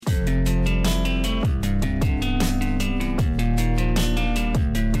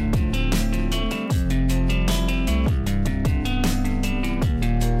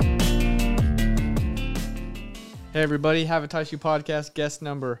Hey everybody, Havatashi Podcast guest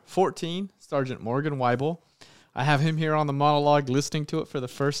number 14, Sergeant Morgan Weibel. I have him here on the monologue listening to it for the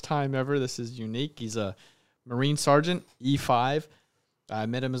first time ever. This is unique. He's a Marine Sergeant, E5. I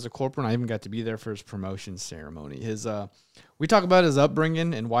met him as a corporal, and I even got to be there for his promotion ceremony. We talk about his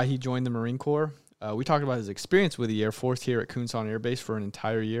upbringing and why he joined the Marine Corps. We talked about his experience with the Air Force here at Kunsan Air Base for an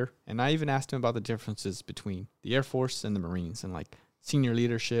entire year, and I even asked him about the differences between the Air Force and the Marines and like senior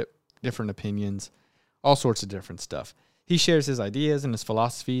leadership, different opinions, all sorts of different stuff. He shares his ideas and his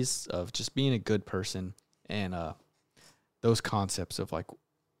philosophies of just being a good person and those concepts of like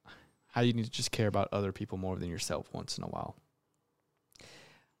how you need to just care about other people more than yourself once in a while.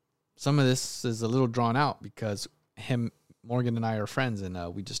 Some of this is a little drawn out because Morgan and I are friends, and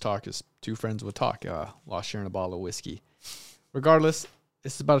we just talk as two friends would talk while sharing a bottle of whiskey. Regardless,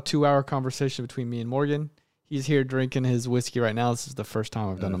 this is about a 2-hour conversation between me and Morgan. He's here drinking his whiskey right now. This is the first time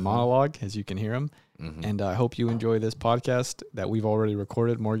I've done a monologue, as you can hear him. And I hope you enjoy this podcast that we've already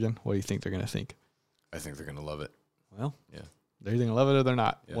recorded. Morgan, what do you think they're going to think? I think they're going to love it. Well, yeah, they're either going to love it or they're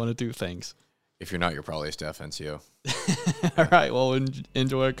not. Yeah. One of two things. If you're not, you're probably a staff NCO. All right, well,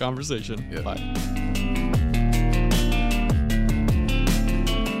 enjoy our conversation. Yeah. Bye.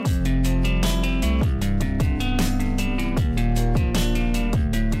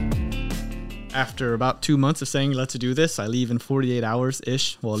 After about 2 months of saying let's do this, I leave in 48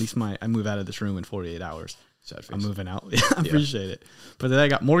 hours-ish. Well, at least I move out of this room in 48 hours. Sad face. I'm moving out. I appreciate it. But then I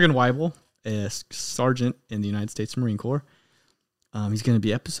got Morgan Weibel, a sergeant in the United States Marine Corps. He's going to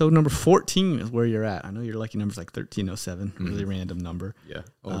be episode number 14 is where you're at. I know your lucky number's like 1307, really random number. Yeah,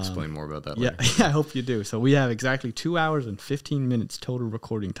 I'll explain more about that Yeah, later. yeah, I hope you do. So we have exactly 2 hours and 15 minutes total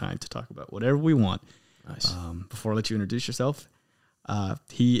recording time to talk about whatever we want. Nice. Before I let you introduce yourself,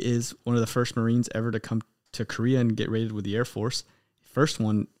 he is one of the first Marines ever to come to Korea and get rated with the Air Force.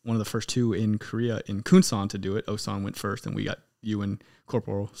 One of the first two in Korea in Kunsan to do it. Osan went first, and we got you and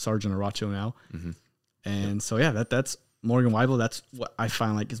Corporal Sergeant Aracho now. And so, yeah, that's Morgan Weibel. That's what I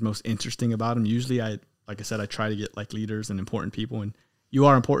find like is most interesting about him. Usually, like I said, I try to get like leaders and important people, and you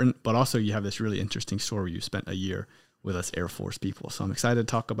are important, but also you have this really interesting story where you spent a year with us Air Force people. So I'm excited to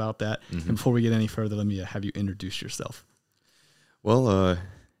talk about that. And before we get any further, let me have you introduce yourself. Well,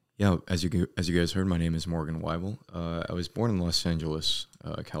 yeah, as you guys heard, my name is Morgan Weibel. I was born in Los Angeles,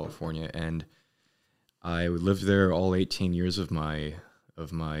 California, and I lived there all 18 years of my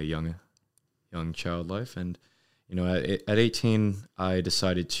young child life. And you know, at 18, I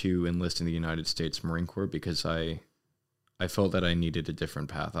decided to enlist in the United States Marine Corps because I felt that I needed a different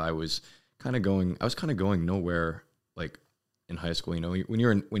path. I was kind of going nowhere, like in high school. You know, when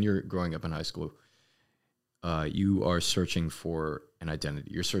you're growing up in high school, you are searching for an identity.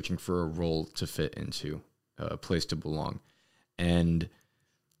 You're searching for a role to fit into, a place to belong. And,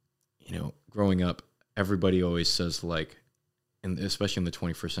 you know, growing up, everybody always says, like, and especially in the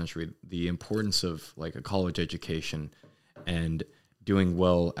 21st century, the importance of, like, a college education and doing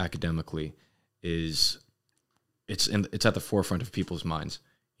well academically it's at the forefront of people's minds,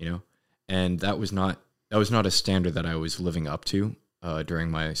 you know? And that was not a standard that I was living up to.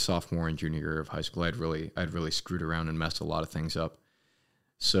 During my sophomore and junior year of high school, I'd really screwed around and messed a lot of things up.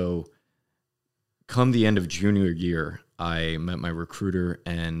 So come the end of junior year, I met my recruiter,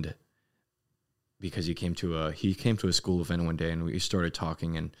 and because he came to a school event one day, and we started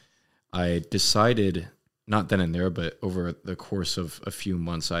talking, and I decided, not then and there, but over the course of a few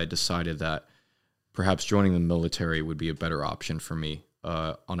months, I decided that perhaps joining the military would be a better option for me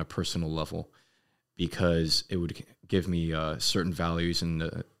on a personal level, because it would give me certain values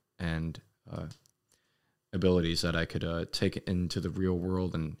and abilities that I could take into the real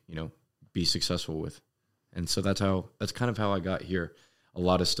world and, you know, be successful with. And so that's kind of how I got here. A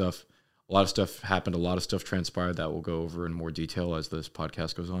lot of stuff happened. A lot of stuff transpired that we'll go over in more detail as this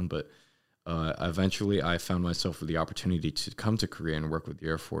podcast goes on. But eventually, I found myself with the opportunity to come to Korea and work with the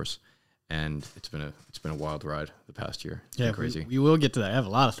Air Force. And it's been a wild ride the past year. It's been crazy. We will get to that. I have a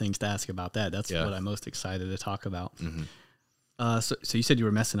lot of things to ask about that. That's what I'm most excited to talk about. So you said you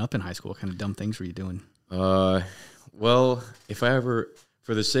were messing up in high school. What kind of dumb things were you doing? Well, if I ever,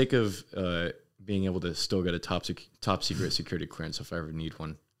 for the sake of being able to still get a top secret security clearance, if I ever need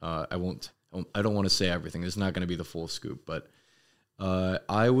one, I don't want to say everything. It's not going to be the full scoop, but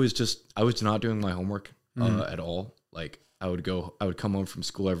I was not doing my homework at all. Like, I would come home from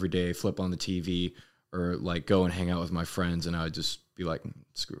school every day, flip on the TV, or like go and hang out with my friends, and I would just be like,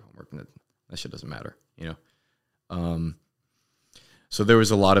 screw homework, that shit doesn't matter, you know? So there was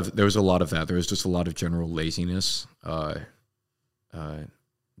a lot of that. There was just a lot of general laziness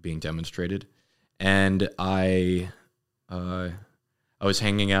being demonstrated. And I was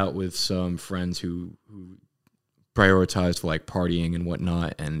hanging out with some friends who prioritized like partying and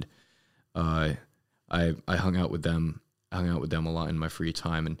whatnot, and I hung out with them. I hung out with them a lot in my free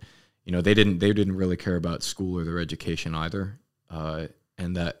time, and they didn't really care about school or their education either,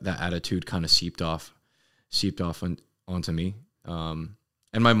 and that attitude kind of seeped off onto me. And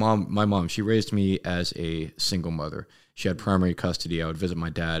my mom, she raised me as a single mother. She had primary custody. I would visit my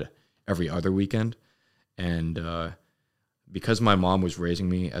dad every other weekend, and because my mom was raising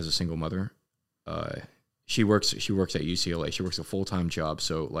me as a single mother, she works at UCLA. She works a full-time job.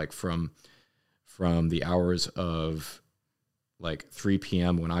 So like from the hours of like 3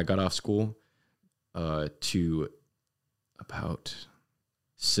 p.m. when I got off school to about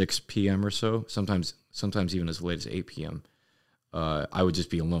 6 p.m. or so, sometimes even as late as 8 p.m. I would just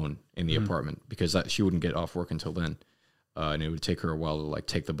be alone in the apartment because she wouldn't get off work until then, and it would take her a while to like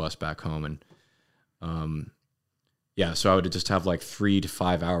take the bus back home, and so I would just have like 3 to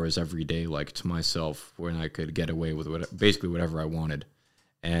 5 hours every day like to myself when I could get away with basically whatever I wanted,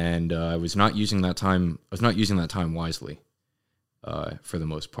 and I was not using that time wisely. For the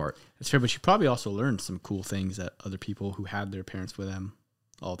most part. That's fair, but you probably also learned some cool things that other people who had their parents with them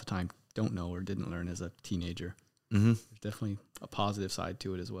all the time don't know or didn't learn as a teenager. Mm-hmm. There's definitely a positive side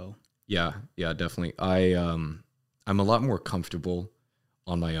to it as well. Yeah, definitely. I'm a lot more comfortable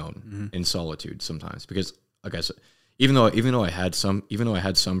on my own in solitude sometimes because, like I said, even though I had some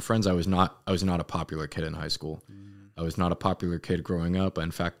friends, I was not a popular kid in high school. I was not a popular kid growing up. In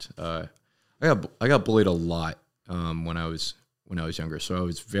fact, I got bullied a lot when I was younger. So I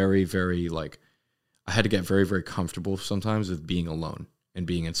was very, very like, I had to get very, very comfortable sometimes with being alone and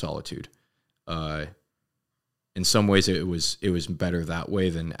being in solitude. In some ways it was better that way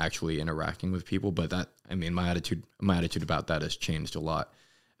than actually interacting with people. But my attitude about that has changed a lot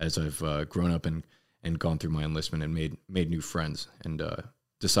as I've grown up and gone through my enlistment and made new friends and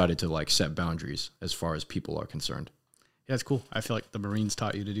decided to like set boundaries as far as people are concerned. Yeah, it's cool. I feel like the Marines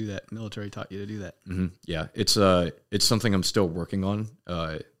taught you to do that. Military taught you to do that. Mm-hmm. Yeah, it's something I'm still working on,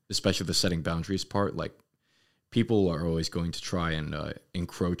 especially the setting boundaries part. Like, people are always going to try and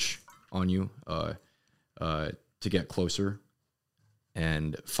encroach on you to get closer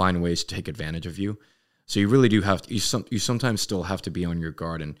and find ways to take advantage of you. So you really do have to. You sometimes still have to be on your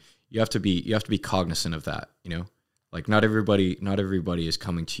guard, and you have to be cognizant of that. Like not everybody is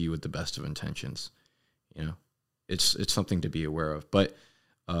coming to you with the best of intentions. It's something to be aware of. But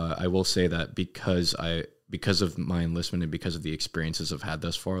I will say that because of my enlistment and because of the experiences I've had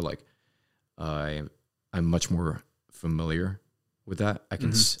thus far, like I'm much more familiar with that. I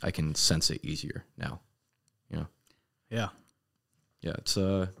can sense it easier now. Yeah. It's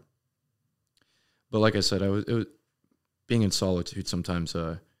but like I said, it was being in solitude sometimes.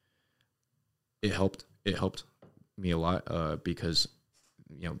 It helped me a lot because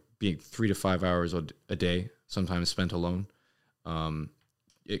being 3 to 5 hours a day, sometimes spent alone.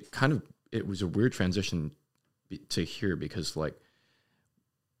 It was a weird transition to here because like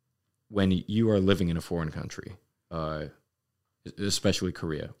when you are living in a foreign country, especially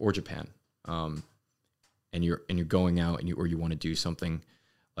Korea or Japan, and you're going out and you want to do something,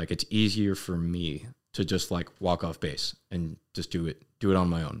 like it's easier for me to just like walk off base and just do it on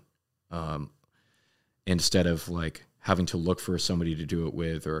my own, instead of like having to look for somebody to do it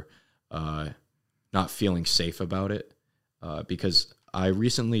with or not feeling safe about it, because I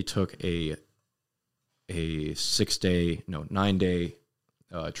recently took a 9-day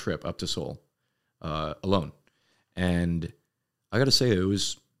trip up to Seoul alone, and I got to say it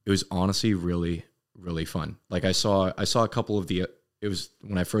was honestly really, really fun. Like I saw a couple of it was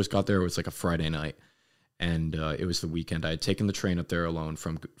when I first got there. It was like a Friday night, and it was the weekend. I had taken the train up there alone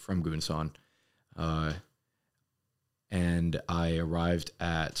from Gunsan, and I arrived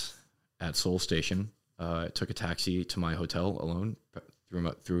at Seoul Station. Took a taxi to my hotel alone,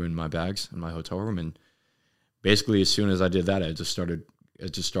 threw in my bags in my hotel room, and basically as soon as I did that, I just started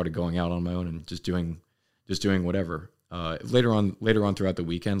going out on my own and just doing whatever. Later on throughout the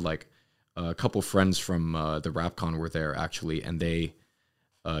weekend, like a couple friends from the RapCon were there actually, and they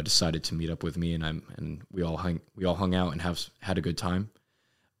decided to meet up with me, and we all hung out and had a good time.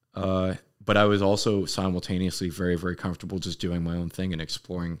 But I was also simultaneously very, very comfortable just doing my own thing and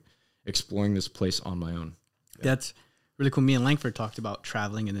exploring this place on my own. Yeah. That's really cool. Me and Langford talked about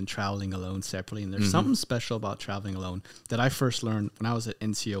traveling and then traveling alone separately. And there's something special about traveling alone that I first learned when I was at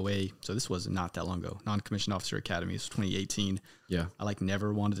NCOA. So this was not that long ago. Non-Commissioned Officer Academy. This was 2018. Yeah. I like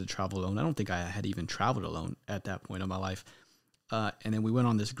never wanted to travel alone. I don't think I had even traveled alone at that point in my life. And then we went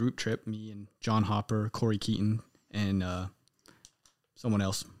on this group trip, me and John Hopper, Corey Keaton, and someone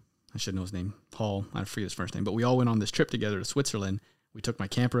else. I should know his name. Paul. I forget his first name. But we all went on this trip together to Switzerland. We took my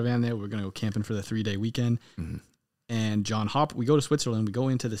camper van there. We were going to go camping for the 3-day weekend. Mm-hmm. And John Hopper, we go to Switzerland, we go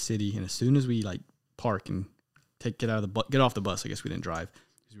into the city, and as soon as we like park and get off the bus, I guess we didn't drive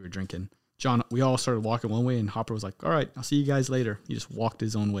because we were drinking. We all started walking one way, and Hopper was like, all right, I'll see you guys later. He just walked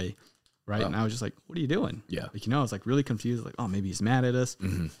his own way. Right. Wow. And I was just like, what are you doing? Yeah. Like, I was like really confused. Like, oh, maybe he's mad at us.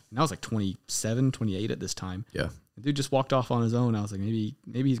 Mm-hmm. And I was like 27, 28 at this time. Yeah. The dude just walked off on his own. I was like, maybe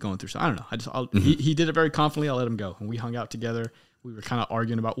he's going through something. I don't know. He did it very confidently. I'll let him go. And we hung out together. We were kind of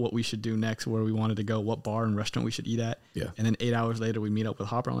arguing about what we should do next, where we wanted to go, what bar and restaurant we should eat at. Yeah. And then 8 hours later, we meet up with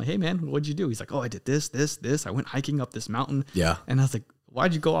Hopper. I'm like, hey, man, what'd you do? He's like, oh, I did this. I went hiking up this mountain. Yeah. And I was like,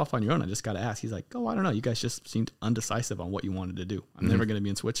 why'd you go off on your own? I just got to ask. He's like, oh, I don't know. You guys just seemed undecisive on what you wanted to do. I'm never going to be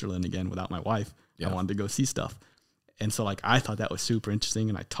in Switzerland again without my wife. Yeah. I wanted to go see stuff. And so, like, I thought that was super interesting.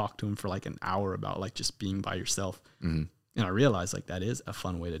 And I talked to him for like an hour about like just being by yourself. Mm-hmm. And I realized like that is a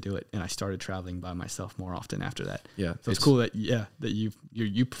fun way to do it. And I started traveling by myself more often after that. Yeah. So it's cool that, that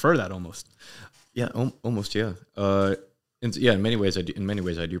you prefer that almost. Yeah. Almost. Yeah. In many ways I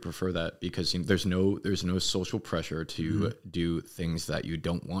do prefer that because there's no social pressure to do things that you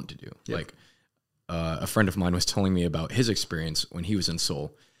don't want to do. Yep. Like a friend of mine was telling me about his experience when he was in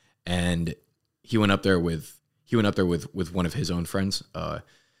Seoul, and he went up there with one of his own friends,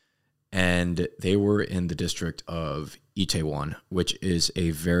 and they were in the district of Itaewon, which is a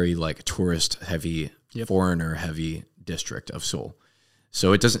very like tourist heavy, foreigner heavy district of Seoul.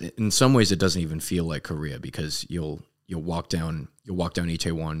 So in some ways it doesn't even feel like Korea because you'll walk down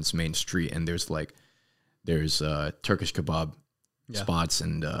Itaewon's main street and there's Turkish kebab spots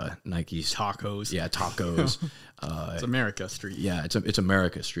and Nike's tacos. Yeah, tacos. It's America Street. Yeah, it's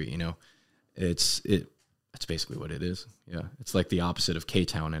America Street. That's basically what it is. Yeah, it's like the opposite of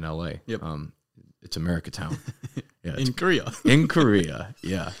K-Town in LA. Yep. It's America Town. Yeah, in Korea. In Korea,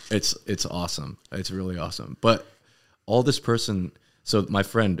 yeah, it's awesome. It's really awesome. But all this person, so my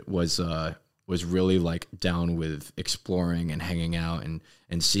friend was really like down with exploring and hanging out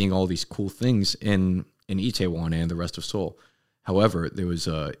and seeing all these cool things in Itaewon and the rest of Seoul. However, it was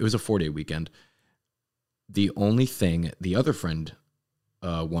a 4-day weekend. The only thing the other friend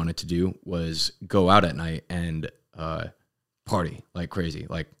wanted to do was go out at night and party like crazy,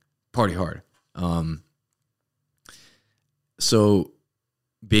 like party hard. So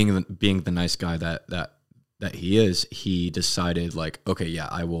being the nice guy that he is, he decided like, okay, yeah,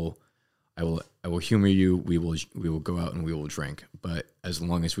 I will humor you. We will go out and we will drink, but as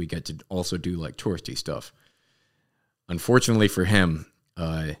long as we get to also do like touristy stuff. Unfortunately for him,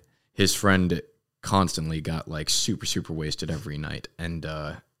 his friend constantly got like super, super wasted every night and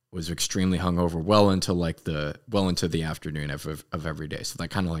was extremely hungover well into the afternoon of every day. So that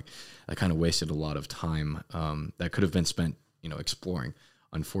kind of wasted a lot of time that could have been spent, exploring,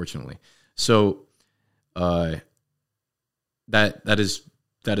 unfortunately. So that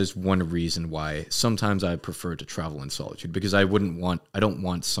is one reason why sometimes I prefer to travel in solitude, because I don't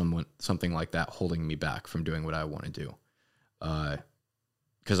want something like that holding me back from doing what I want to do.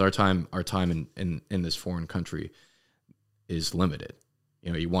 Because our time in this foreign country is limited.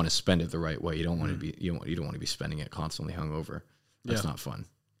 You want to spend it the right way. You don't want to be you don't want to be spending it constantly hungover. That's not fun.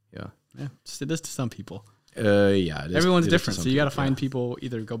 Yeah. Yeah. It is to some people. Yeah. Everyone's different, so you got to find people.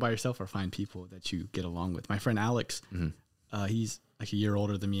 Either go by yourself or find people that you get along with. My friend Alex, he's like a year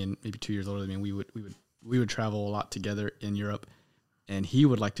older than me and maybe 2 years older than me. And we would travel a lot together in Europe, and he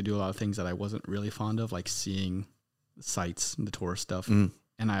would like to do a lot of things that I wasn't really fond of, like seeing sites and the tourist stuff.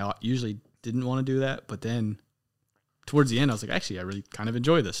 And I usually didn't want to do that, but then towards the end, I was like, actually, I really kind of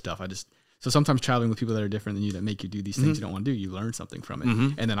enjoy this stuff. So sometimes traveling with people that are different than you, that make you do these things you don't want to do, you learn something from it.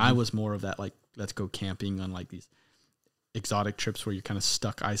 And then I was more of that, like, let's go camping on like these exotic trips where you're kind of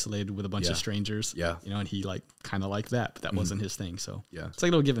stuck isolated with a bunch of strangers. Yeah. And he like kind of liked that, but that wasn't his thing. So yeah, it's like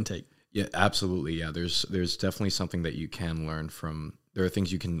a little give and take. Yeah, absolutely. Yeah. There's definitely something that you can learn from. There are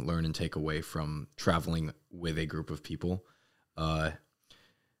things you can learn and take away from traveling with a group of people.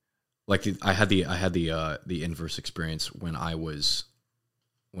 Like I had the inverse experience when I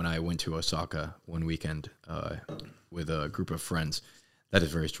went to Osaka one weekend with a group of friends. That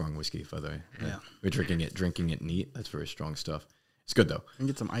is very strong whiskey, by the way. Yeah, we're drinking it neat. That's very strong stuff. It's good though. You can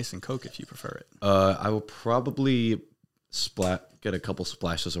get some ice and Coke if you prefer it. I will probably get a couple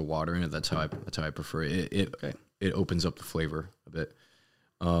splashes of water in it. That's how I prefer it. It opens up the flavor a bit.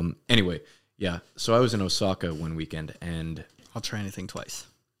 Anyway, yeah. So I was in Osaka one weekend, and I'll try anything twice.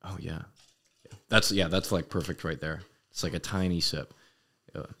 Oh yeah. That's like perfect right there. It's like a tiny sip.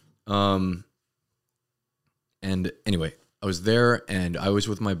 Yeah. And anyway, I was there, and I was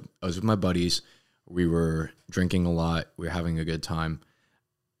with my buddies. We were drinking a lot. We were having a good time.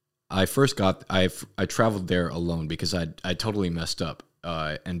 I traveled there alone because I totally messed up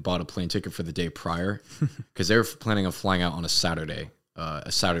and bought a plane ticket for the day prior because they were planning on flying out on a Saturday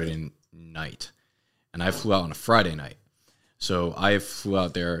night, and I flew out on a Friday night. So I flew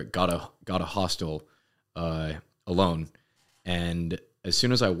out there, got a hostel alone, and as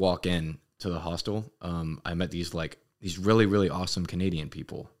soon as I walk in to the hostel, I met these really, really awesome Canadian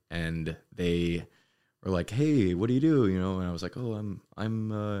people, and they were like, "Hey, what do you do?" You know, and I was like, "Oh,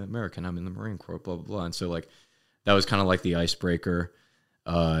 I'm American. I'm in the Marine Corps." Blah blah blah. And so like that was kind of like the icebreaker.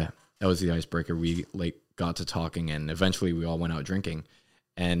 That was the icebreaker. We got to talking, and eventually we all went out drinking.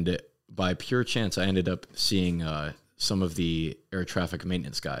 And by pure chance, I ended up seeing some of the air traffic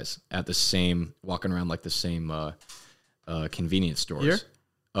maintenance guys at walking around like the same convenience stores. Here?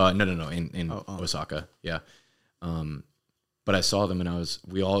 No, in Osaka. Yeah. But I saw them, and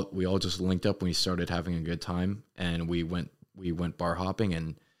we all just linked up. And we started having a good time, and we went bar hopping,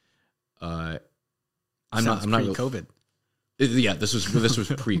 and I'm not pre-COVID. Yeah, this was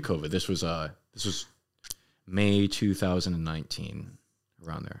pre-COVID. This was May 2019,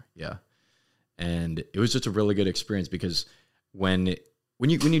 around there. Yeah, and it was just a really good experience because when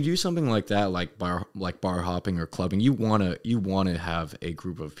you do something like that, like bar hopping or clubbing, you wanna have a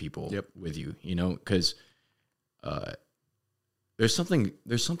group of people with you, you know, because there's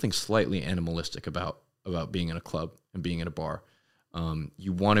something slightly animalistic about being in a club and being in a bar.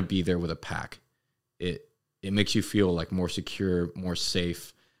 You want to be there with a pack. It makes you feel like more secure, more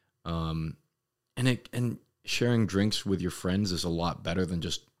safe, and sharing drinks with your friends is a lot better than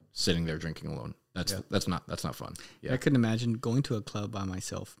just sitting there drinking alone. That's not fun. Yeah, I couldn't imagine going to a club by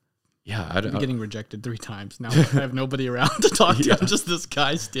myself. Yeah, I'm getting rejected 3 times. Now I have nobody around to talk to. I'm just this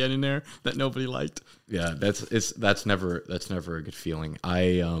guy standing there that nobody liked. Yeah, that's never a good feeling.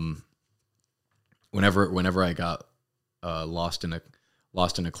 I whenever I got lost in a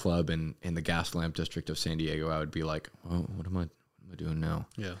club in the Gaslamp district of San Diego, I would be like, "Oh, what am I doing now?"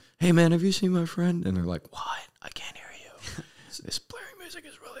 Yeah. Hey man, have you seen my friend? And they're like, "What? I can't hear you. This blaring music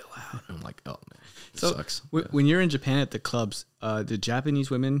is really loud." And I'm like, "Oh man, it sucks." When you're in Japan at the clubs, do Japanese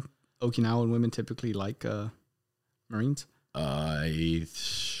women, Okinawan women, typically like Marines?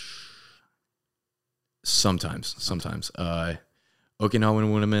 Sometimes.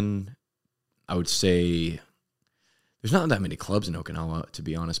 Okinawan women, I would say, there's not that many clubs in Okinawa, to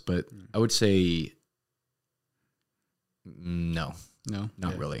be honest, but I would say no,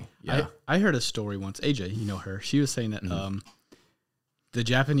 not really. Yeah, I heard a story once. AJ, you know her. She was saying that the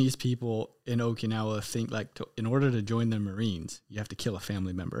Japanese people in Okinawa think in order to join the Marines, you have to kill a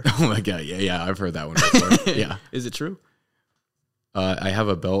family member. Oh my god, yeah, I've heard that one before. Yeah, is it true? I have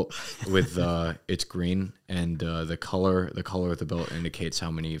a belt with it's green, and the color of the belt indicates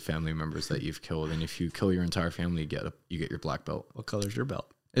how many family members that you've killed. And if you kill your entire family, you get your black belt. What color is your belt?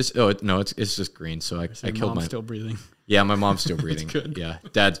 It's just green. So I killed my. Still breathing. Yeah, my mom's still breathing. Good. Yeah,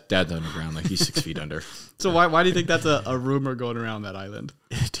 dad's underground, like he's 6 feet under. So why do you think that's a rumor going around that island?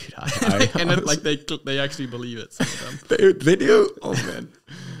 Dude, I they actually believe it. Some of them. They do. Oh man,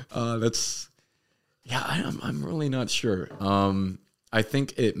 I'm really not sure. I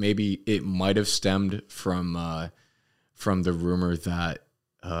think it might have stemmed from the rumor that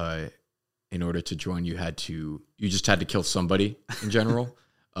in order to join you just had to kill somebody in general.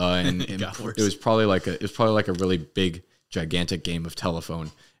 And it was probably like a really big, gigantic game of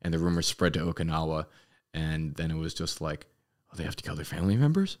telephone, and the rumor spread to Okinawa, and then it was just like, oh, they have to kill their family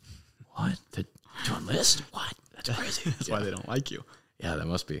members? What? To enlist? What? That's crazy. That's why they don't like you. Yeah, that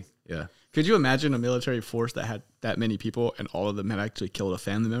must be. Yeah. Could you imagine a military force that had that many people and all of them had actually killed a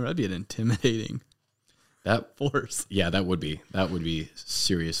family member? That'd be an intimidating force. Yeah, that would be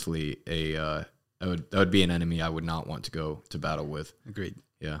seriously that would be an enemy I would not want to go to battle with. Agreed.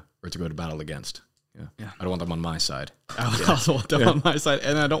 Yeah, or to go to battle against. Yeah. I don't want them on my side. I would also want them on my side,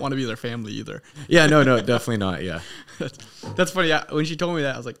 and I don't want to be their family either. Yeah, no, definitely not. Yeah, that's funny. When she told me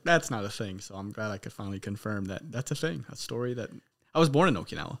that, I was like, "That's not a thing." So I'm glad I could finally confirm that that's a thing. A story that I was born in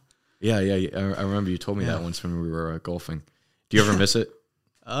Okinawa. Yeah. I remember you told me that once when we were golfing. Do you ever miss it?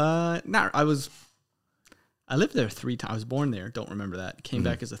 I lived there 3 times. I was born there. Don't remember that. Came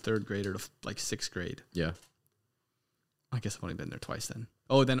back as a 3rd grader to like 6th grade. Yeah. I guess I've only been there twice then.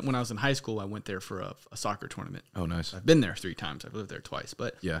 Oh, then when I was in high school, I went there for a soccer tournament. Oh, nice. I've been there 3 times. I've lived there twice,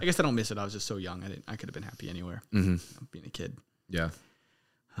 but yeah, I guess I don't miss it. I was just so young. I could have been happy anywhere. Being a kid. Yeah.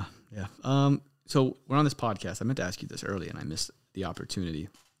 Yeah. So we're on this podcast. I meant to ask you this early, and I missed the opportunity.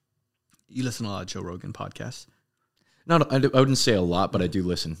 You listen to a lot of Joe Rogan podcasts. No, I wouldn't say a lot, but I do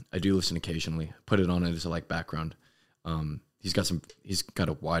listen. I do listen occasionally. Put it on as a background. He's got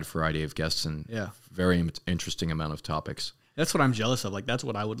a wide variety of guests and very interesting amount of topics. That's what I'm jealous of. Like, that's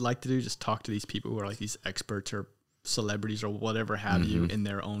what I would like to do. Just talk to these people who are like these experts or celebrities or whatever have you in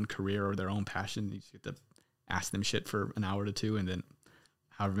their own career or their own passion. You get to ask them shit for an hour to two, and then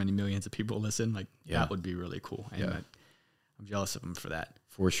however many millions of people listen. Like that would be really cool. And I'm jealous of him for that.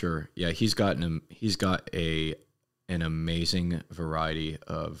 For sure. Yeah, he's got an amazing variety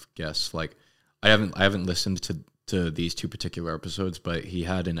of guests. Like I haven't listened to these two particular episodes, but he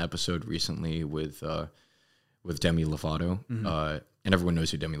had an episode recently with Demi Lovato. And everyone knows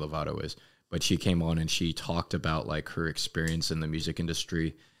who Demi Lovato is, but she came on and she talked about like her experience in the music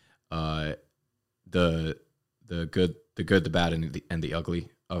industry, the good, the bad, and the ugly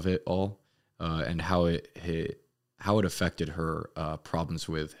of it all, and how it affected her problems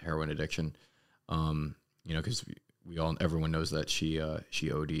with heroin addiction. Because everyone knows that she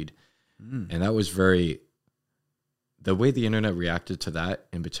OD'd, and that was the way the internet reacted to that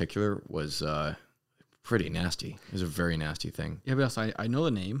in particular was pretty nasty. It was a very nasty thing. Yeah, but also I know the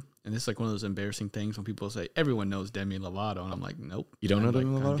name, and this is like one of those embarrassing things when people say everyone knows Demi Lovato, and I'm like, nope. You don't know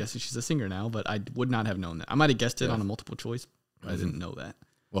Demi Lovato? I'm guessing she's a singer now, but I would not have known that. I might have guessed it on a multiple choice, but I didn't know that.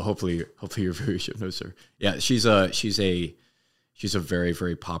 Well, hopefully your viewers should know, sir. Yeah, she's a very,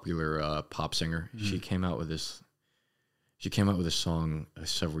 very popular pop singer. She came out with this song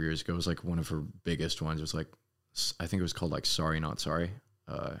several years ago. It was like one of her biggest ones. It was like, I think it was called like "Sorry Not Sorry."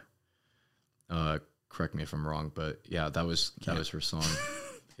 Correct me if I'm wrong, but yeah, that was her song.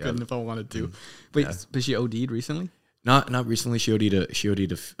 Yeah. Couldn't if I wanted to. But she OD'd recently? Not recently. She OD'd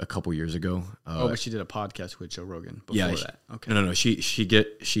a couple years ago. But she did a podcast with Joe Rogan before that. Okay. No.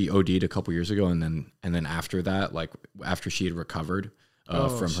 She OD'd a couple years ago, and then after that, like after she had recovered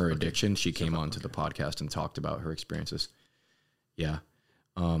from her addiction, she came onto the podcast and talked about her experiences. Yeah.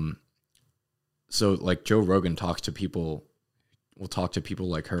 So like Joe Rogan talks to people. Will talk to people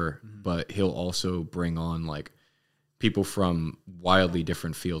like her, but he'll also bring on like people from wildly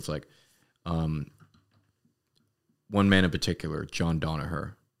different fields. Like one man in particular, John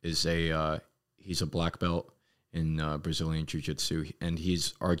Danaher, is he's a black belt in Brazilian Jiu-Jitsu, and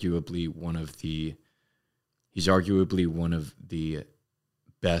he's arguably one of the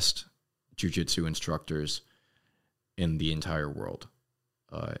best Jiu-Jitsu instructors in the entire world,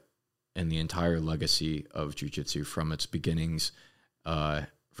 and the entire legacy of Jiu-Jitsu from its beginnings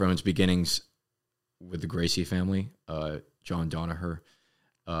with the Gracie family. John Danaher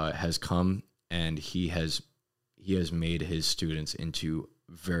has come, and he has made his students into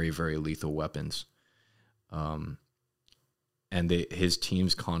very, very lethal weapons. And his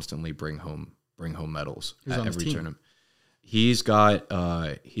teams constantly bring home medals at every tournament. He's got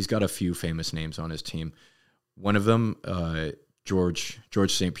a few famous names on his team. One of them, George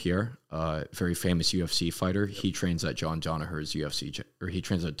St. Pierre, very famous UFC fighter. He trains at John Danaher's jiu-jitsu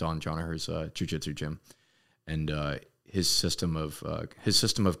gym, and his system of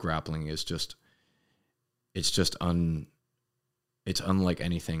grappling is it's unlike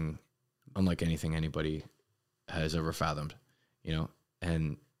anything anybody has ever fathomed,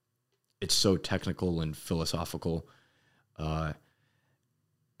 and it's so technical and philosophical, and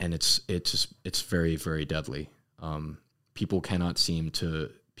it's very, very deadly.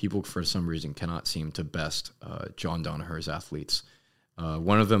 People for some reason cannot seem to best John Danaher's athletes.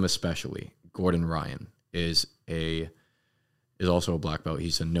 One of them especially, Gordon Ryan, is also a black belt.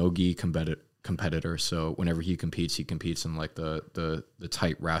 He's a no-gi competitor, so whenever he competes in like the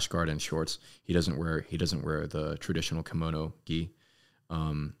tight rash guard and shorts. He doesn't wear the traditional kimono gi.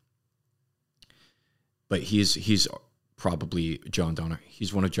 But he's probably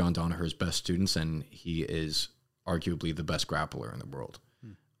he's one of John Danaher's best students, and he is arguably the best grappler in the world.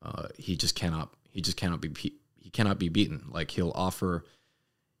 He cannot be beaten. Like he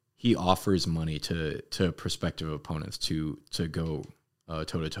offers money to prospective opponents to go toe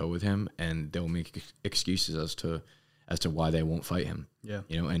to toe with him, and they'll make excuses as to why they won't fight him. Yeah,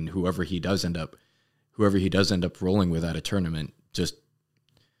 and whoever he does end up rolling with at a tournament, just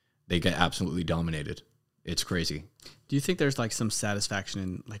they get absolutely dominated. It's crazy. Do you think there's like some satisfaction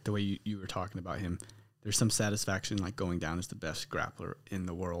in like the way you were talking about him? There's some satisfaction like going down as the best grappler in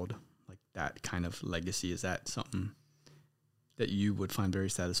the world, like that kind of legacy. Is that something that you would find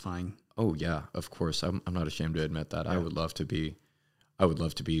very satisfying? Oh yeah, of course. I'm not ashamed to admit that. Yeah. I would love to be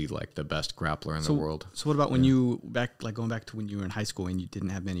like the best grappler in the world. So what about when you going back to when you were in high school and you didn't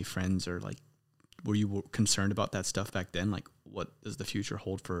have many friends, or like were you concerned about that stuff back then? Like what does the future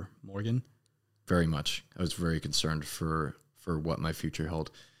hold for Morgan? Very much. I was very concerned for what my future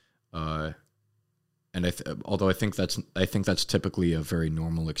held. And although I think that's typically a very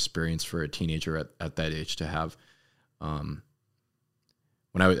normal experience for a teenager at that age to have.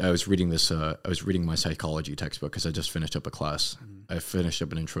 When I was reading this, I was reading my psychology textbook because I just finished up a class. I finished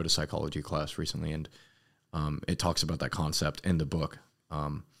up an intro to psychology class recently, and It talks about that concept in the book.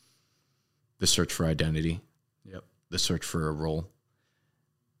 The search for identity, the search for a role,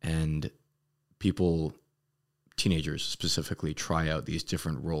 and teenagers specifically, try out these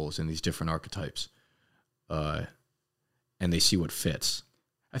different roles and these different archetypes, and they see what fits.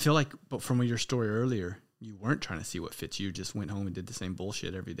 I feel like, but from your story earlier, you weren't trying to see what fits. You just went home and did the same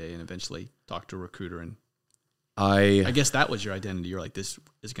bullshit every day, and eventually talked to a recruiter. And I guess that was your identity. You're like, this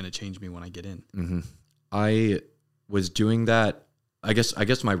is going to change me when I get in. Mm-hmm. I was doing that. I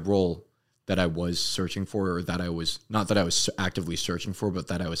guess my role that I was searching for, or that I was not that I was actively searching for, but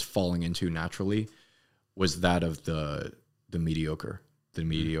that I was falling into naturally, was that of the mediocre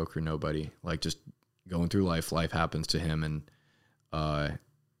nobody. Like, just going through life happens to him,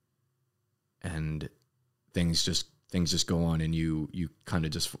 and things just go on, and you kind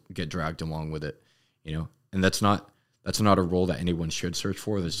of just get dragged along with it, you know. And that's not a role that anyone should search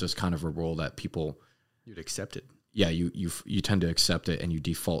for. That's just kind of a role that you'd accept it. Yeah, you tend to accept it, and you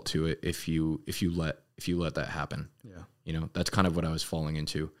default to it if you let that happen. Yeah, you know, that's kind of what I was falling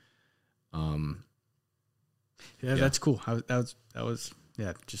into. Yeah, that's cool. That was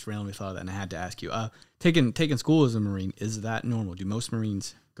just randomly thought of that, and I had to ask you. Taking school as a Marine, is that normal? Do most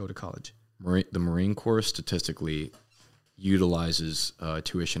Marines go to college? The Marine Corps statistically utilizes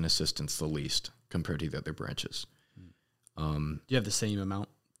tuition assistance the least compared to the other branches. Do you have the same amount,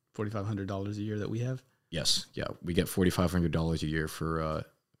 $4,500 a year that we have? Yes, yeah, we get $4,500 a year for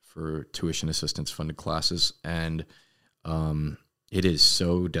tuition assistance funded classes, and it is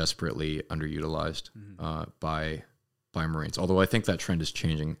so desperately underutilized by Marines. Although I think that trend is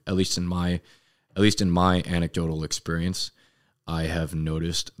changing. At least in my anecdotal experience, I have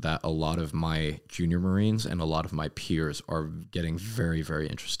noticed that a lot of my junior Marines and a lot of my peers are getting very, very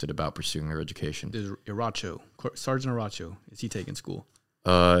interested about pursuing their education. There's Iracho, Sergeant Iracho. Is he taking school?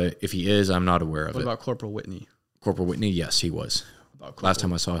 If he is, I'm not aware of it. What about Corporal Whitney? Corporal Whitney, yes, he was. Last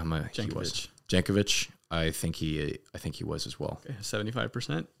time I saw him, he was. Jankovic, I think he was as well. Okay,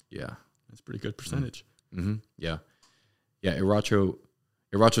 75%. Yeah, that's a pretty good percentage. Mm-hmm. Yeah.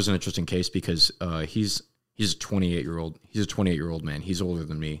 Iracho's an interesting case because he's a 28-year-old. He's a 28-year-old man. He's older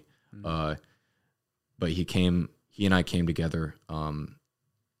than me, but he and I came together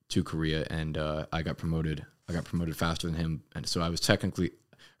to Korea, and I got promoted. I got promoted faster than him, and so I was technically,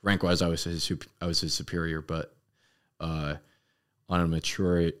 rank-wise, I was his superior, but on a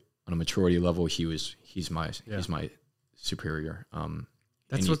maturity level, he's my superior. I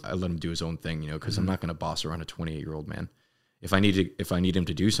let him do his own thing, you know, because I'm not going to boss around a 28-year-old man. If I need him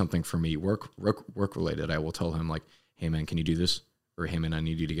to do something for me, work related, I will tell him, like, hey man, can you do this? Or hey man, I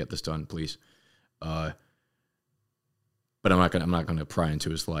need you to get this done, please. But I'm not gonna pry into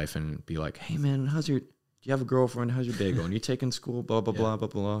his life and be like, hey man, do you have a girlfriend? How's your day going? You taking school? Blah blah blah blah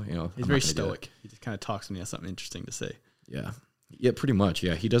blah. You know, he's very stoic. He just kind of talks when he has something interesting to say. Yeah, pretty much.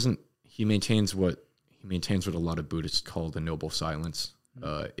 Yeah, he maintains what a lot of Buddhists call the noble silence.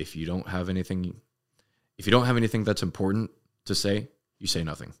 If you don't have anything that's important to say, you say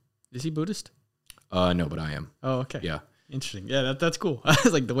nothing. Is he Buddhist? No, but I am. Oh, okay. Yeah. Interesting. Yeah, that's cool. I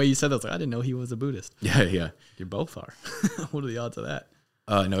was like, the way you said that, I was like, I didn't know he was a Buddhist. Yeah. You both are. What are the odds of that?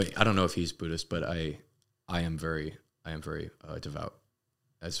 No, I don't know if he's Buddhist, but I am very devout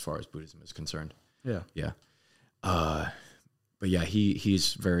as far as Buddhism is concerned. Yeah. But yeah,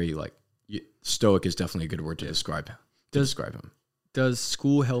 he's very, like, stoic is definitely a good word to describe him. Does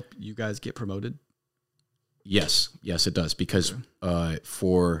school help you guys get promoted? Yes, it does, because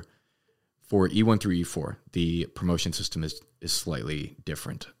for E1 through E4, the promotion system is slightly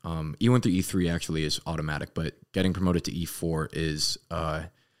different. E1 through E3 actually is automatic, but getting promoted to E4 is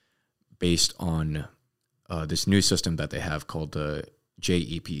based on this new system that they have called the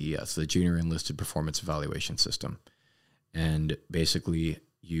JEPES, the Junior Enlisted Performance Evaluation System. And basically,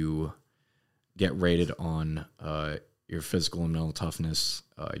 you get rated on your physical and mental toughness,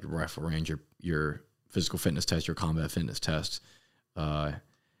 your rifle range, your physical fitness test, your combat fitness test,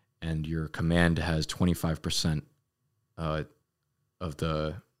 and your command has 25% of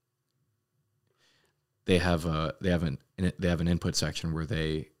the. They have an input section where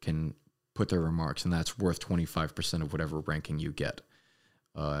they can put their remarks, and that's worth 25% of whatever ranking you get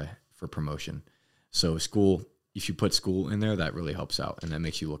for promotion. So school. If you put school in there, that really helps out, and that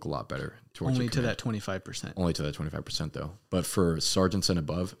makes you look a lot better. Only to that 25%. Only to that 25%, though. But for sergeants and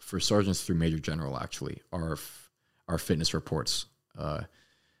above, for sergeants through major general, actually, our fitness reports,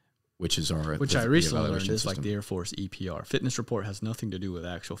 which I recently learned is like the Air Force EPR. Fitness report has nothing to do with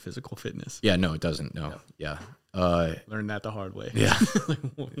actual physical fitness. Yeah, no, it doesn't. No, yeah. Learned that the hard way. Yeah.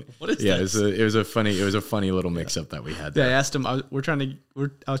 What is this? It was a funny little mix up that we had there. Yeah, I asked him. I was trying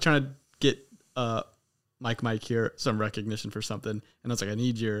to get Mike here some recognition for something. And I was like, I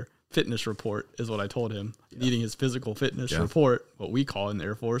need your fitness report is what I told him. Needing his physical fitness report, what we call in the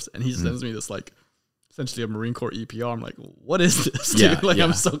Air Force. And he sends me this like essentially a Marine Corps EPR. I'm like, what is this? Dude?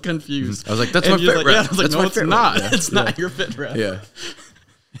 I'm so confused. I was like, that's my fit rep. I was like, no, it's not. It's not your fit rep. Yeah.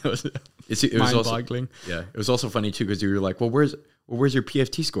 It was mind-boggling. It was also funny too because you were like, well, where's your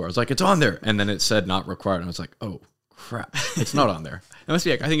PFT score? I was like, it's on there, and then it said not required, and I was like, oh crap, it's not on there. It must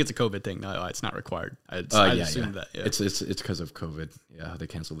be. I think it's a COVID thing. No, it's not required. I assumed that. Yeah. It's because of COVID. Yeah, they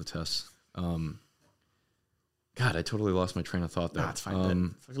canceled the tests. God, I totally lost my train of thought there. Nah, it's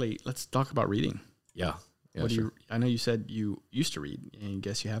fine. Let's talk about reading. Yeah. What do you? I know you said you used to read, and I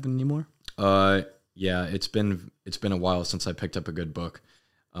guess you haven't anymore. Yeah, it's been a while since I picked up a good book.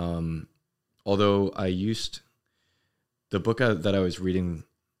 Although the book that I was reading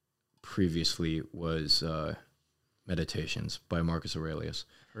previously was Meditations by Marcus Aurelius.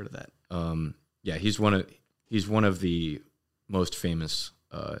 Heard of that? Yeah, he's one of the most famous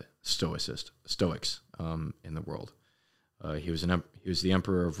Stoics in the world. He was the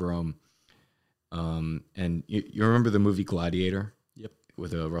emperor of Rome. And you remember the movie Gladiator? Yep.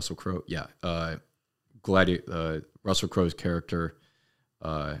 With Russell Crowe? Yeah. Russell Crowe's character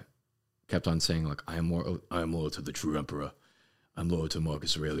kept on saying like, I am loyal to the true emperor. I'm loyal to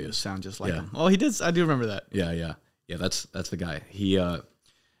Marcus Aurelius. Sound just like him. Oh, he did. I do remember that. Yeah. That's the guy. He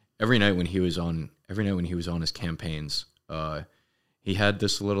every night when he was on his campaigns, he had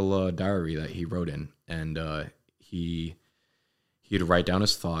this little diary that he wrote in, and he'd write down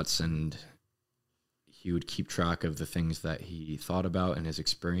his thoughts, and he would keep track of the things that he thought about and his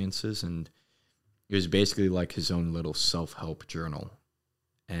experiences, and it was basically like his own little self-help journal.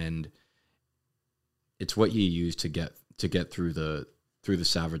 And it's what he used to get through the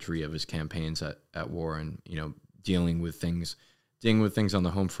savagery of his campaigns at war, and dealing with things on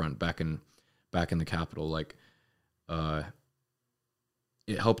the home front back in the capital. Like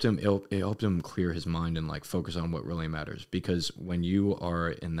it helped him clear his mind and like focus on what really matters, because when you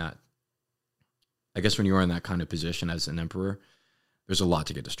are in that kind of position as an emperor, there's a lot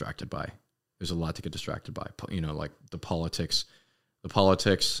to get distracted by. Like the politics,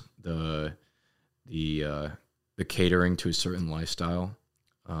 the catering to a certain lifestyle,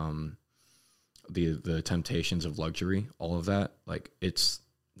 the temptations of luxury, all of that. Like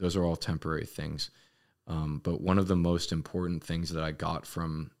those are all temporary things. But one of the most important things that I got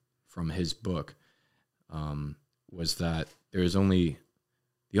from his book was that the only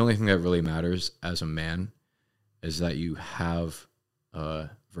thing that really matters as a man is that you have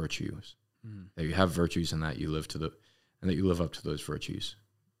virtues. That you have virtues, and that you live up to those virtues.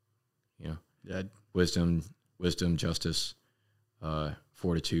 Yeah. Wisdom, justice,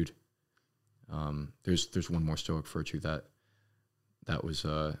 fortitude. There's one more Stoic virtue that was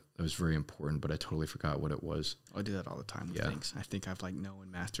very important, but I totally forgot what it was. I do that all the time with things. I think I've known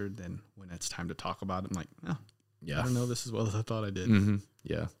and mastered. Then when it's time to talk about it, I'm like, I don't know this as well as I thought I did. Mm-hmm.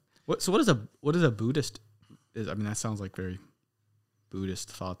 Yeah. What is a Buddhist? I mean, that sounds like very Buddhist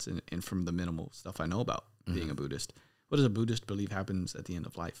thoughts, and from the minimal stuff I know about being a Buddhist. What does a Buddhist believe happens at the end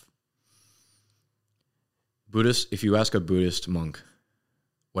of life? If you ask a Buddhist monk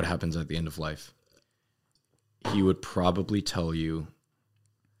what happens at the end of life, he would probably tell you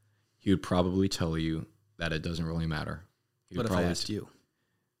that it doesn't really matter. What if I asked you?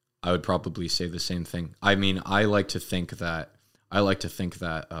 I would probably say the same thing. I mean, I like to think that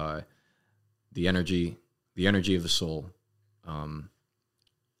the energy of the soul,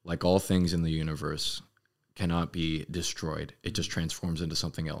 like all things in the universe, cannot be destroyed. It just transforms into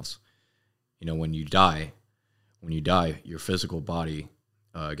something else. When you die, your physical body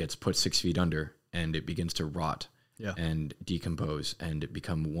gets put 6 feet under, and it begins to rot and decompose, and it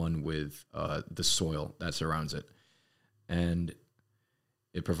become one with the soil that surrounds it, and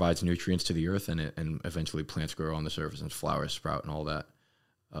it provides nutrients to the earth, and eventually plants grow on the surface and flowers sprout and all that.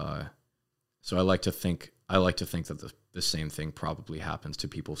 So I like to think that the same thing probably happens to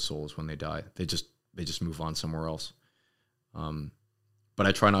people's souls when they die. They just move on somewhere else. But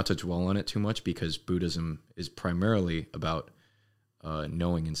I try not to dwell on it too much, because Buddhism is primarily about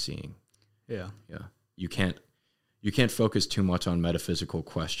knowing and seeing. Yeah. Yeah. You can't focus too much on metaphysical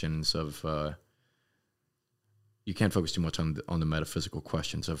questions of you can't focus too much on the metaphysical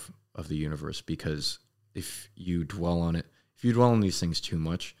questions of the universe, because if you dwell on these things too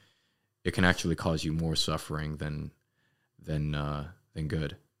much, it can actually cause you more suffering than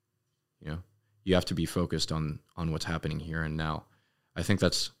good. You have to be focused on what's happening here and now. I think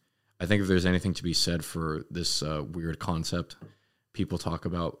if there's anything to be said for this weird concept people talk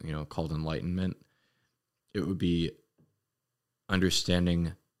about, called enlightenment, it would be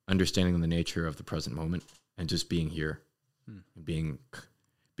understanding understanding the nature of the present moment and just being here, and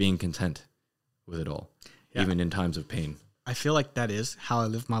being content with it all, even in times of pain. I feel like that is how I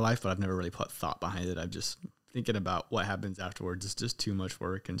live my life, but I've never really put thought behind it. I'm just thinking about what happens afterwards. It's just too much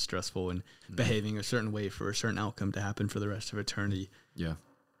work and stressful, and behaving a certain way for a certain outcome to happen for the rest of eternity. Yeah.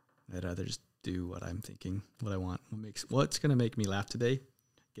 I'd rather just do what I'm thinking, what I want. What's going to make me laugh today?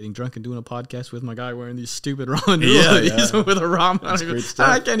 Getting drunk and doing a podcast with my guy wearing these stupid ramen noodles with a ramen.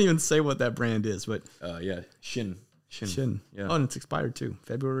 I can't even say what that brand is, but Shin. Yeah. Oh, and it's expired too,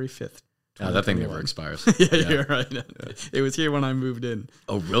 February 5th. That thing never expires. You're right. It was here when I moved in.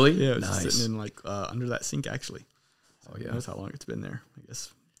 Oh, really? Yeah, it was just sitting in like under that sink actually. So yeah. That's how long it's been there. I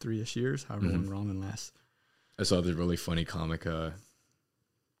guess 3-ish years, however long ramen lasts. I saw this really funny comic.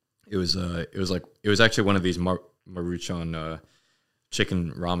 It was actually one of these Maruchan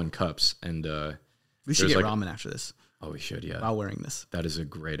chicken ramen cups, and we should get ramen after this. Oh, we should, yeah. While wearing this. That is a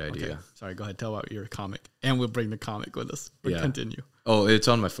great idea. Okay. Sorry, go ahead. Tell about your comic, and we'll bring the comic with us. But continue. Oh, it's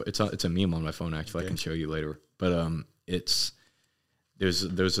on my it's a meme on my phone actually. Okay. I can show you later. But there's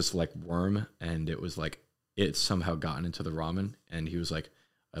this like worm, and it was like it somehow gotten into the ramen, and he was like,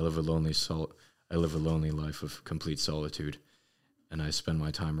 I live a lonely life of complete solitude, and I spend my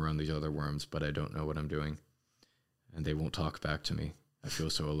time around these other worms, but I don't know what I'm doing, and they won't talk back to me. I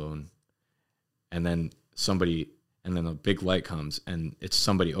feel so alone. And then a big light comes, and it's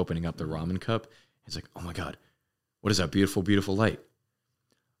somebody opening up the ramen cup. It's like, oh my God, what is that beautiful, beautiful light?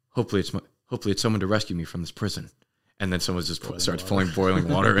 Hopefully it's someone to rescue me from this prison. And then someone just starts pouring boiling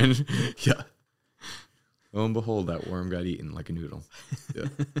water in. Yeah. Lo and behold, that worm got eaten like a noodle. Yeah.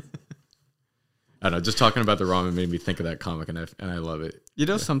 I don't know. Just talking about the ramen made me think of that comic, and I love it.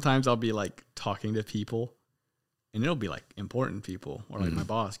 Sometimes I'll be like talking to people, and it'll be like important people, or like my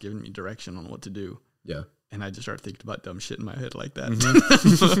boss giving me direction on what to do. Yeah. And I just start thinking about dumb shit in my head like that.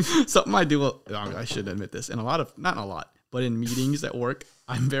 Something I do, I should admit this, and not a lot, but in meetings at work,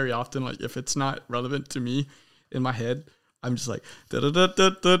 I'm very often like, if it's not relevant to me in my head, I'm just like, hey, and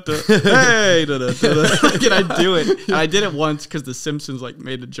I do it. And I did it once because The Simpsons like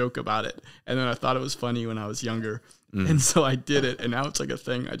made a joke about it, and then I thought it was funny when I was younger. And so I did it, and now it's like a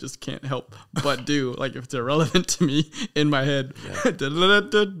thing I just can't help but do. Like if it's irrelevant to me in my head.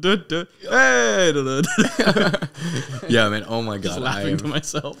 Yeah, man. Oh my God. Just laughing to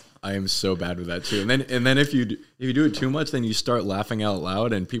myself. I am so bad with that too. And then if you do it too much, then you start laughing out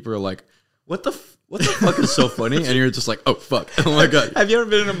loud, and people are like, what the fuck is so funny? And you're just like, oh, fuck. Oh, my God. Have you ever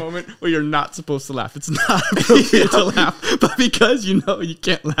been in a moment where you're not supposed to laugh? It's not appropriate to laugh. But because you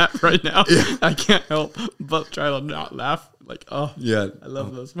can't laugh right now, I can't help but try to not laugh. Like, oh, yeah. I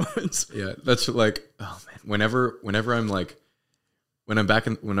love those moments. Yeah, that's like, oh, man. Whenever I'm like, when I'm back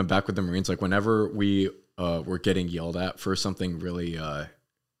with the Marines, like whenever we were getting yelled at for something really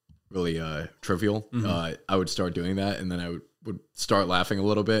trivial, I would start doing that, and then I would start laughing a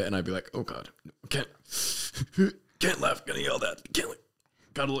little bit, and I'd be like, "Oh God, can't laugh, getting yelled at.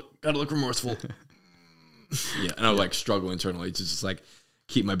 Gotta look remorseful." Yeah, and I would like struggle internally to just like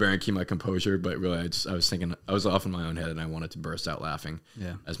keep my bearing, keep my composure. But really, I was thinking, I was off in my own head, and I wanted to burst out laughing.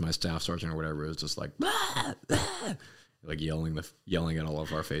 Yeah, as my staff sergeant or whatever was just like, like yelling at all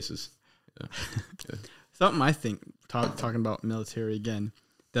of our faces. Yeah. Something I think talking about military again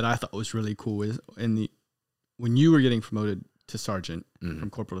that I thought was really cool is when you were getting promoted to sergeant, from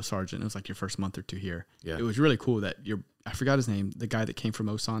corporal to sergeant, it was like your first month or two here. Yeah. It was really cool that I forgot his name, the guy that came from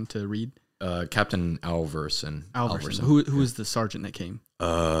Osan to read. Captain Alverson. Who was the sergeant that came?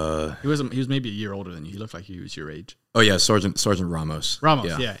 He was maybe a year older than you. He looked like he was your age. Oh yeah, Sergeant Ramos.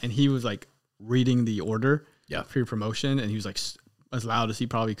 Yeah. And he was like reading the order for your promotion, and he was like as loud as he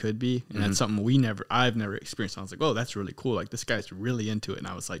probably could be. And that's something I've never experienced. I was like, oh, that's really cool. Like this guy's really into it. And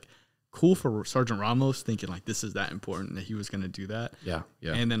I was like, cool for Sergeant Ramos, thinking like this is that important that he was going to do that. Yeah.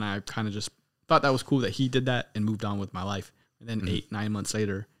 And then I kind of just thought that was cool that he did that and moved on with my life. And then 8-9 months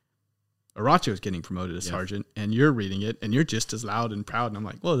later, Aracho is getting promoted to sergeant, and you're reading it, and you're just as loud and proud. And I'm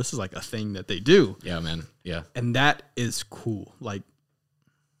like, well, this is like a thing that they do. Yeah, man. Yeah. And that is cool. Like,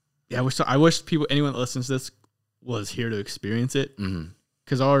 yeah, I wish anyone that listens to this was here to experience it.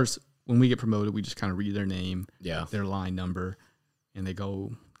 Because ours, when we get promoted, we just kind of read their name, their line number, and they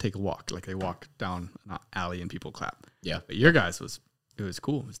go take a walk. Like they walk down an alley and people clap. Yeah. But your guys it was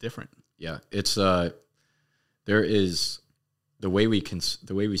cool. It was different. Yeah. It's there is the way we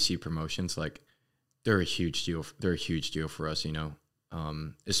see promotions, like they're a huge deal. They're a huge deal for us, you know.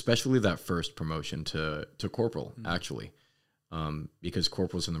 Especially that first promotion to corporal, actually. Because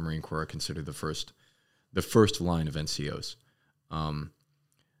corporals in the Marine Corps are considered the first line of NCOs.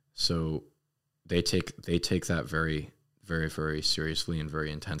 So they take that very, very, very seriously and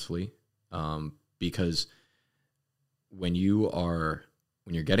very intensely, because when you're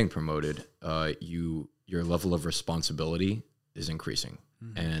getting promoted, your level of responsibility is increasing,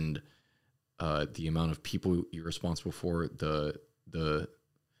 and the amount of people you're responsible for, the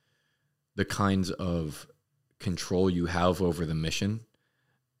kinds of control you have over the mission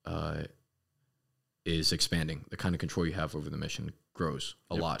is expanding. The kind of control you have over the mission grows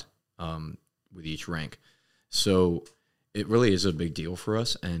a lot with each rank. So it really is a big deal for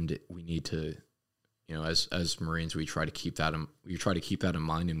us, and we need to, as Marines, we try to keep that in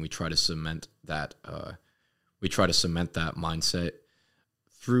mind, and we try to cement that mindset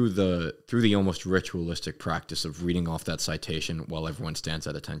through the almost ritualistic practice of reading off that citation while everyone stands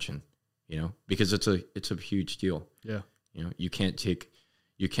at attention, because it's a huge deal. Yeah. You can't take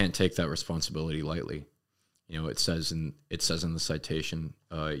that responsibility lightly. It says in the citation,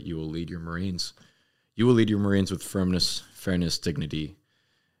 you will lead your Marines with firmness, fairness, dignity,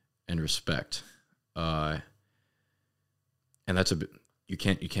 and respect. And that's you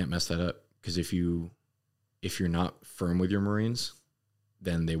can't mess that up, because if you're not firm with your Marines,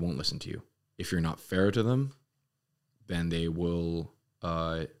 then they won't listen to you. If you're not fair to them, then they'll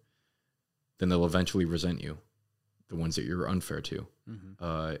eventually resent you, the ones that you're unfair to. Mm-hmm.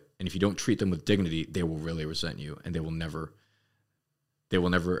 And if you don't treat them with dignity, they will really resent you, and they will never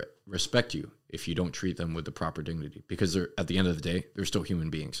respect you if you don't treat them with the proper dignity, because at the end of the day, they're still human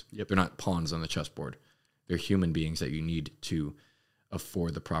beings. Yep. They're not pawns on the chessboard. They're human beings that you need to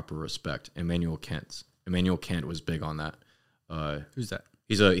afford the proper respect. Immanuel Kant was big on that. Who's that?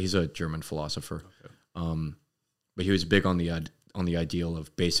 He's a German philosopher. Okay. But he was big on the ideal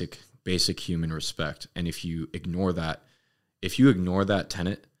of basic human respect. And if you ignore that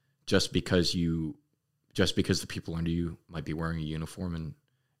tenet, just because the people under you might be wearing a uniform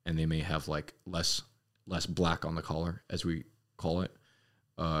and they may have like less black on the collar, as we call it,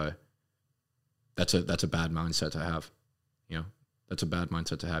 that's a bad mindset to have. That's a bad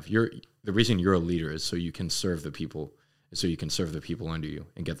mindset to have. The reason you're a leader is so you can serve the people, under you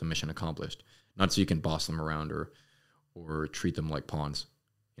and get the mission accomplished, not so you can boss them around or treat them like pawns.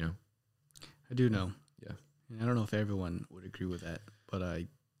 I do know. Yeah. I don't know if everyone would agree with that, but I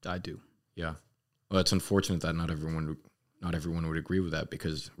do. Yeah. Well, it's unfortunate that not everyone would agree with that,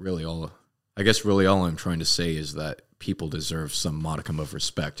 because really all I'm trying to say is that people deserve some modicum of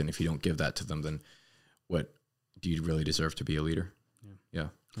respect, and if you don't give that to them, then what do you really deserve to be a leader? Yeah.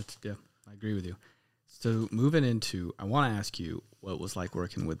 I agree with you. So moving into, I want to ask you what it was like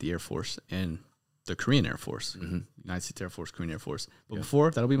working with the Air Force and the Korean Air Force, United States Air Force, Korean Air Force. But before,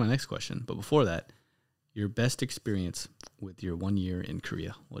 that'll be my next question. But before that, your best experience with your 1 year in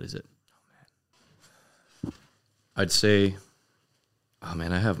Korea, what is it? I'd say,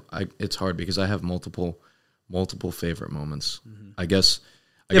 it's hard because I have multiple favorite moments. Mm-hmm. I guess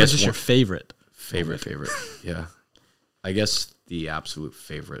just your favorite. Favorite. Yeah. I guess the absolute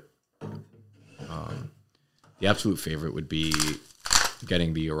favorite would be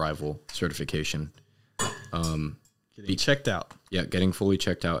getting the arrival certification. Getting checked out. Yeah, getting fully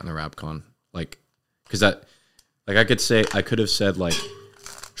checked out in the RAPCON. Because I could have said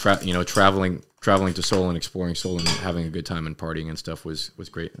traveling to Seoul and exploring Seoul and having a good time and partying and stuff was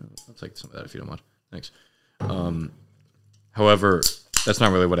great. I'll take some of that if you don't mind. Thanks. However, that's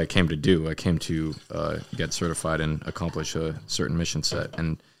not really what I came to do. I came to get certified and accomplish a certain mission set,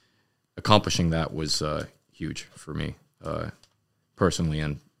 and accomplishing that was huge for me, personally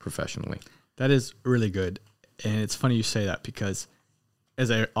and professionally. That is really good, and it's funny you say that, because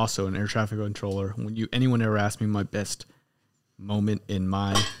as also an air traffic controller, when anyone ever asks me my best moment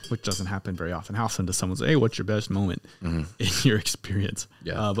which doesn't happen very often. How often does someone say, "Hey, what's your best moment in your experience?"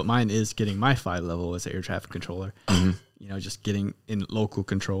 Yeah. But mine is getting my 5 level as an air traffic controller. Just getting in local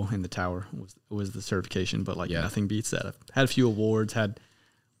control in the tower was the certification. But nothing beats that. I've had a few awards,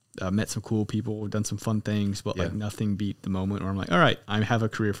 met some cool people, done some fun things, but nothing beat the moment where I'm like, all right, I have a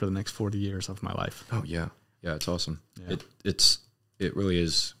career for the next 40 years of my life. Oh yeah, it's awesome. Yeah. It really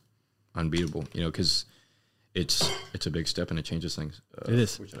is unbeatable. Because it's a big step and it changes things. It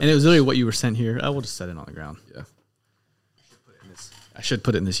is, and it was literally what you were sent here. I will just set it on the ground. Yeah. I should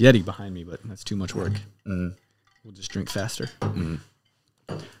put it in this Yeti behind me, but that's too much work. Mm-hmm. We'll just drink faster. Mm-hmm.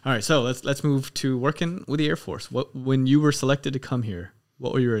 All right, so let's move to working with the Air Force. When you were selected to come here,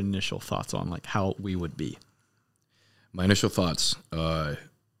 what were your initial thoughts on how we would be? My initial thoughts were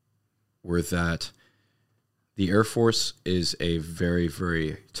that the Air Force is a very,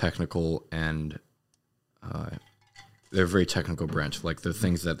 very technical and they're a very technical branch. The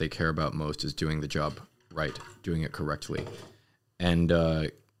things that they care about most is doing the job right, doing it correctly. And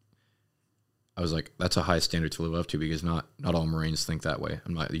I was like, that's a high standard to live up to, because not all Marines think that way.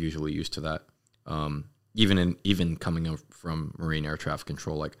 I'm not usually used to that. Even coming up from Marine air traffic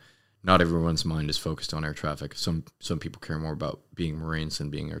control, like not everyone's mind is focused on air traffic. Some people care more about being Marines than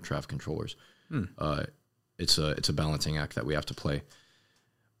being air traffic controllers. It's a balancing act that we have to play.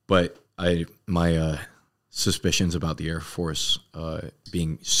 But my suspicions about the Air Force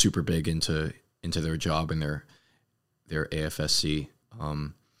being super big into their job and their AFSC.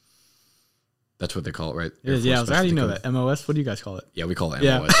 That's what they call it, right? Yeah. How do you know that? MOS? What do you guys call it? Yeah, we call it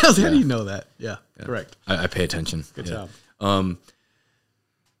Yeah. MOS. How do you know that? Yeah. Correct. I pay attention. Good job.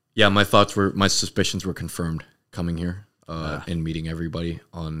 Yeah, my suspicions were confirmed coming here and meeting everybody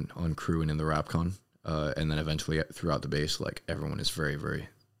on crew and in the RAPCon. And then eventually throughout the base, like everyone is very, very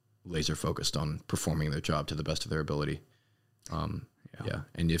laser focused on performing their job to the best of their ability. Yeah.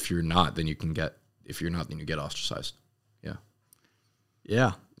 And if you're not, then you get ostracized. Yeah.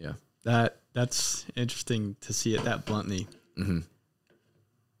 Yeah. Yeah. That's interesting to see it that bluntly. Mm-hmm.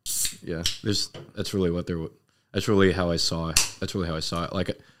 Yeah. That's really how I saw it. Like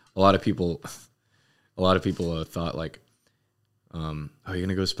a lot of people thought like, oh, you're going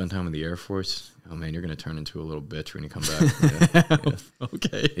to go spend time in the Air Force? Oh man, you're going to turn into a little bitch when you come back. Yeah.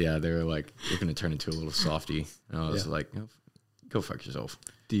 Okay. Yeah. They were like, you're going to turn into a little softy. And I was like, oh, go fuck yourself.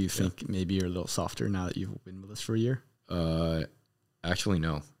 Do you think maybe you're a little softer now that you've been with us for a year? Actually,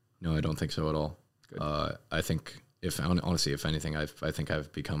 no, I don't think so at all. Good. I think if anything, I think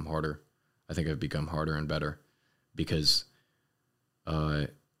I've become harder. I think I've become harder and better because,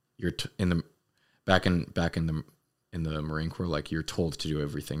 you're in the Marine Corps, like you're told to do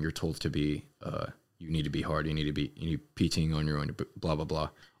everything. You're told to be, you need to be hard. You need PTing on your own, blah, blah, blah,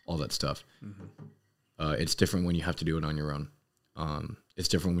 all that stuff. Mm-hmm. It's different when you have to do it on your own. It's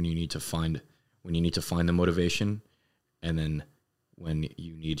different when you need to find the motivation, and then when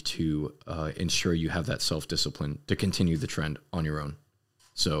you need to ensure you have that self-discipline to continue the trend on your own.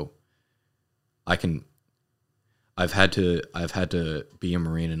 So I've had to be a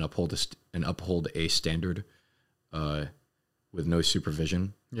Marine and uphold a standard with no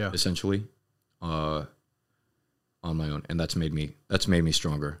supervision, essentially, on my own, and that's made me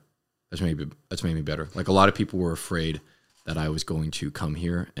stronger. That's made me better. Like a lot of people were afraid that I was going to come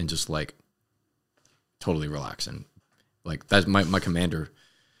here and just like totally relax, and like that's my commander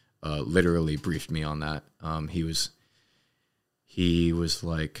literally briefed me on that. He was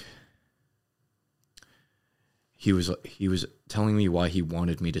telling me why he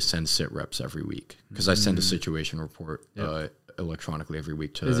wanted me to send sit reps every week, because I send a situation report electronically every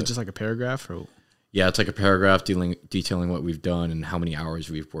week to. Is it just like a paragraph or? Yeah, it's like a paragraph detailing what we've done and how many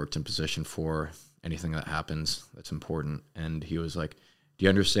hours we've worked in position for, anything that happens that's important. And he was like, do you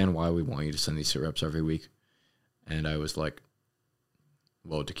understand why we want you to send these sit reps every week? And I was like,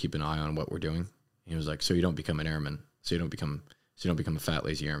 well, to keep an eye on what we're doing. He was like, so you don't become an airman, so you don't become a fat,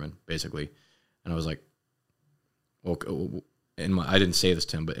 lazy airman, basically. And I was like, well, I didn't say this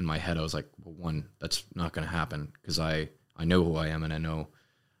to him, but in my head I was like, well, one, that's not going to happen, because I know who I am, and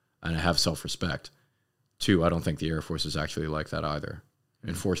I have self-respect. Two, I don't think the Air Force is actually like that either.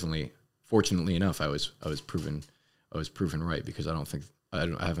 And fortunately enough, I was proven right, because I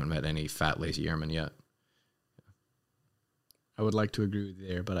haven't met any fat, lazy airmen yet. I would like to agree with you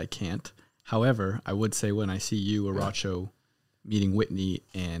there, but I can't. However, I would say when I see you, Aracho, meeting Whitney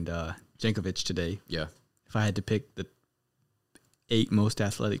and Jankovic today, if I had to pick the 8 most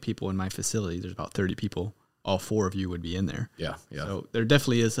athletic people in my facility, there's about 30 people, all 4 of you would be in there. Yeah. So there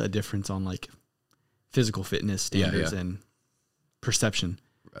definitely is a difference on like physical fitness standards and perception.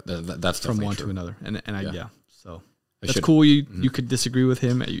 That's from one true. to another. And so that's cool. You could disagree with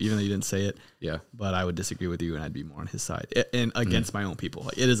him, even though you didn't say it. Yeah. But I would disagree with you, and I'd be more on his side and against my own people.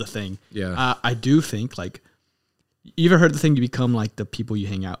 Like, it is a thing. Yeah. I do think, like, you ever heard the thing, you become like the people you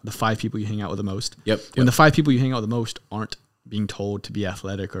hang out, the 5 people you hang out with the most? Yep. When the 5 people you hang out with the most aren't being told to be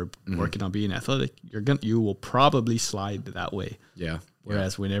athletic or working on being athletic, you will probably slide that way. Yeah.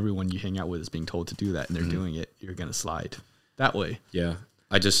 Whereas when everyone you hang out with is being told to do that and they're doing it, you're going to slide that way. Yeah.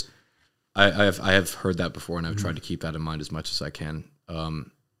 I have heard that before, and I've tried to keep that in mind as much as I can.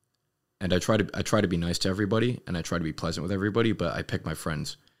 And I try to be nice to everybody, and I try to be pleasant with everybody, but I pick my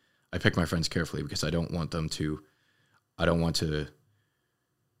friends. I pick my friends carefully, because I don't want to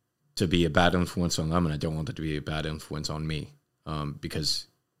be a bad influence on them, and I don't want it to be a bad influence on me. Because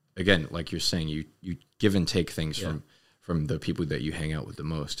again, like you're saying, you give and take things from the people that you hang out with the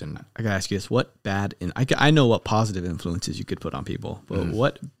most. And I gotta ask you this: what bad? I know what positive influences you could put on people, but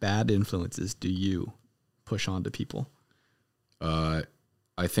what bad influences do you push onto people? I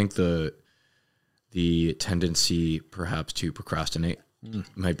think the tendency perhaps to procrastinate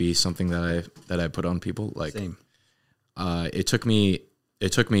might be something that I put on people. Like, Same. it took me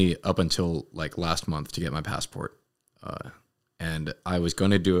up until like last month to get my passport, and I was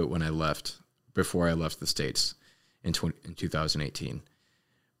going to do it when I left, before I left the States in 2018,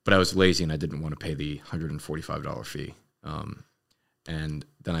 but I was lazy and I didn't want to pay the $145 fee. And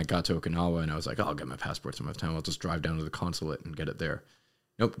then I got to Okinawa and I was like, oh, I'll get my passport some other time. I'll just drive down to the consulate and get it there.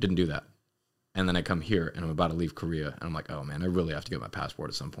 Nope, didn't do that. And then I come here and I'm about to leave Korea and I'm like, oh man, I really have to get my passport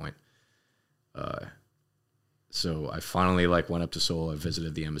at some point. So I finally like went up to Seoul. I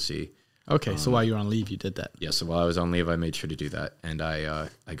visited the embassy. Okay, so while you were on leave, you did that. Yeah, so while I was on leave, I made sure to do that, and I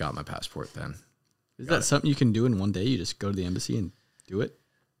got my passport then. Is that something you can do in one day? You just go to the embassy and do it?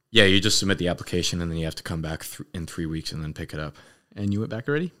 Yeah, you just submit the application, and then you have to come back in 3 weeks and then pick it up. And you went back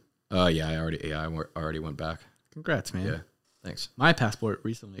already? Yeah, I already went back. Congrats, man. Yeah, thanks. My passport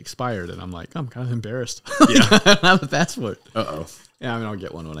recently expired, and I'm like, I'm kind of embarrassed. Yeah. I don't have a passport. Uh-oh. Yeah, I mean, I'll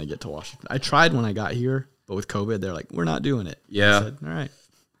get one when I get to Washington. I tried when I got here, but with COVID, they're like, we're not doing it. Yeah. I said, all right.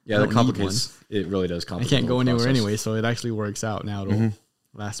 Yeah, that complicates. It really does I complicate. can't go the whole anywhere process. anyway, so it actually works out. Now it'll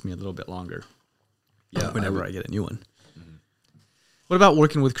last me a little bit longer. Yeah, Whenever I get a new one. What about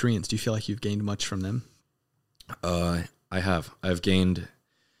working with Koreans? Do you feel like you've gained much from them? I have. I've gained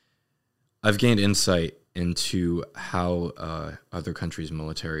insight into how other countries'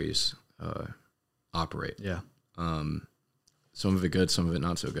 militaries operate. Yeah. Some of it good, some of it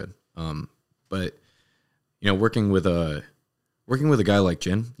not so good. But working with a guy like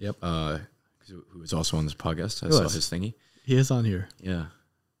Jin, Yep. who is also on this podcast. I Who saw is? his thingy. He is on here. Yeah.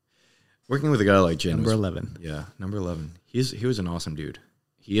 Working with a guy like Jin. Number was- 11. Yeah, number 11. He was an awesome dude.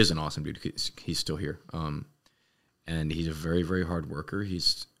 He is an awesome dude. He's still here. And he's a very, very hard worker.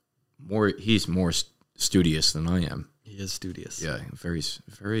 He's more studious than I am. He is studious. Yeah, very,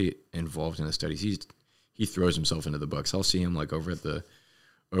 very involved in the studies. He throws himself into the books. I'll see him like over at the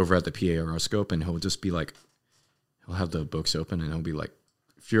PAR scope, and he'll just be like, he'll have the books open, and he'll be like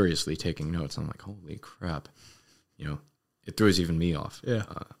furiously taking notes. I'm like, holy crap, it throws even me off. Yeah.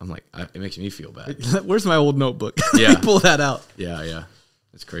 I'm like, it makes me feel bad. Where's my old notebook? Yeah. Pull that out. Yeah,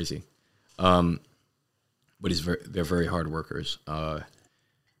 it's crazy. But they're very hard workers.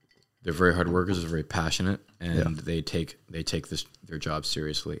 They're very hard workers. They're very passionate, and they take their job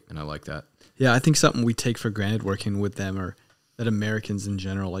seriously, and I like that. Yeah, I think something we take for granted working with them, or that Americans in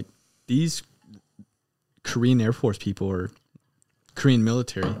general, like these Korean Air Force people or Korean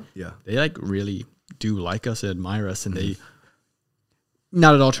military, they like really do like us and admire us, and they,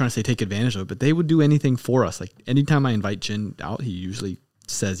 not at all trying to say take advantage of it, but they would do anything for us. Like anytime I invite Jin out, he usually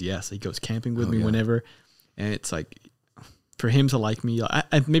says yes. He goes camping with me whenever, and it's like for him to like me,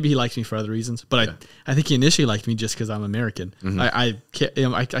 maybe he likes me for other reasons, but I think he initially liked me just because I'm American. I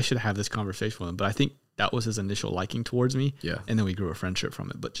should have this conversation with him, but I think that was his initial liking towards me. Yeah. And then we grew a friendship from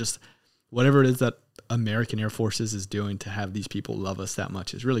it. But just whatever it is that American Air Forces is doing to have these people love us that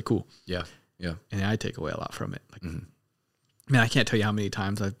much is really cool. Yeah. And I take away a lot from it. Like, man, I can't tell you how many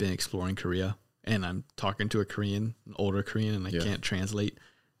times I've been exploring Korea and I'm talking to an older Korean, and I can't translate.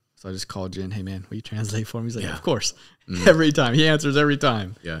 So I just called Jin, hey man, will you translate for me? He's like, of course. Every time. He answers every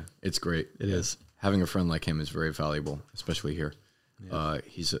time. Yeah, it's great. It is. Having a friend like him is very valuable, especially here. Yeah.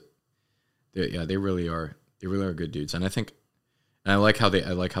 They really are good dudes, and I like how they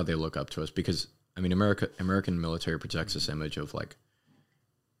look up to us, because I mean, American military projects this image of like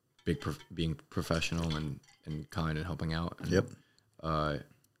being professional and kind and helping out. And,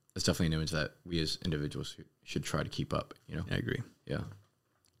 it's definitely an image that we as individuals should try to keep up. I agree. Yeah.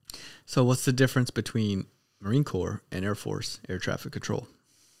 So what's the difference between Marine Corps and Air Force air traffic control?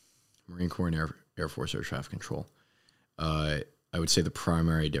 Marine Corps and Air Force air traffic control. I would say the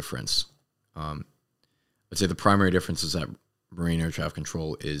primary difference. I'd say the primary difference is that Marine air traffic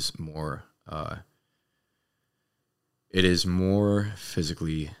control is more. It is more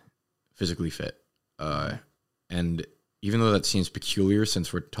physically fit, and even though that seems peculiar,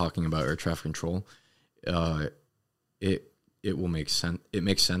 since we're talking about air traffic control, it will make sense. It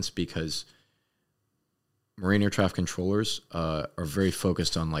makes sense because Marine air traffic controllers are very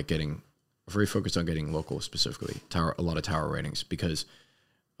focused on getting local, specifically a lot of tower ratings, because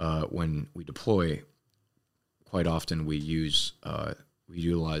when we deploy, quite often we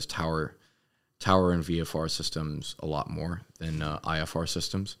utilize tower and VFR systems a lot more than IFR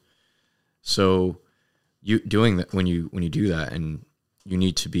systems. So when you do that, and you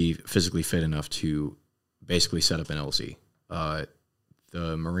need to be physically fit enough to basically set up an LZ.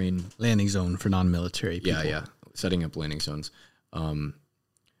 The Marine landing zone for non-military people. Yeah, setting up landing zones. I don't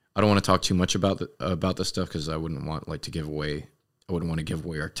want to talk too much about this stuff, because I wouldn't want to give away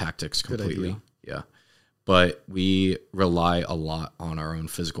our tactics completely. Yeah, but we rely a lot on our own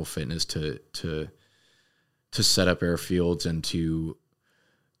physical fitness to set up airfields and to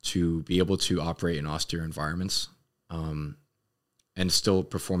be able to operate in austere environments, and still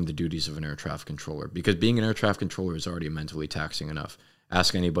perform the duties of an air traffic controller. Because being an air traffic controller is already mentally taxing enough.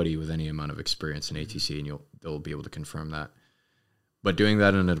 Ask anybody with any amount of experience in ATC, and they'll be able to confirm that. But doing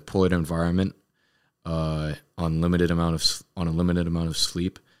that in a deployed environment, on a limited amount of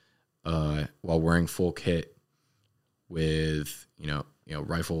sleep, while wearing full kit, with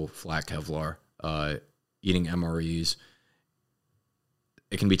rifle, flat Kevlar, eating MREs,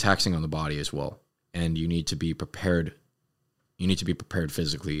 it can be taxing on the body as well, and you need to be prepared. You need to be prepared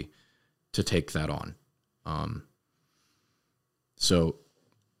physically to take that on. So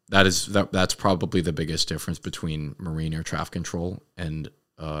that's probably the biggest difference between Marine air traffic control and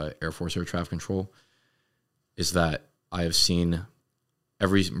Air Force air traffic control, is that I have seen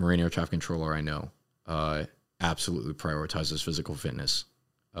every Marine air traffic controller I know absolutely prioritizes physical fitness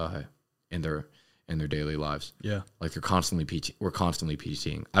in their daily lives. Yeah, like we're constantly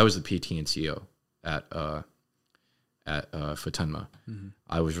PTing. I was the PT and CO at Futenma. Mm-hmm.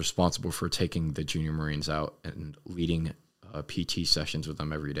 I was responsible for taking the junior Marines out and leading PT sessions with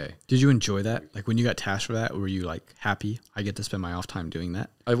them every day. Did you enjoy that? Like when you got tasked for that, were you like happy? I get to spend my off time doing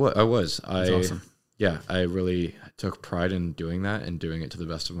that. I was. That's awesome. Yeah, I really took pride in doing that and doing it to the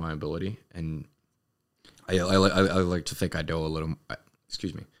best of my ability. And I like to think I know a little.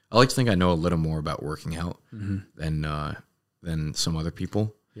 Excuse me. I like to think I know a little more about working out than some other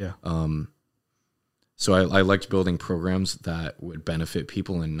people. Yeah. So I liked building programs that would benefit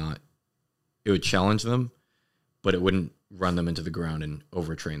people and it would challenge them, but it wouldn't run them into the ground and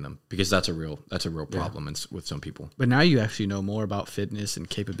overtrain them, because that's a real problem with some people. But now you actually know more about fitness and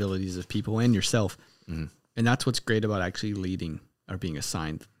capabilities of people and yourself. Mm-hmm. And that's what's great about actually leading or being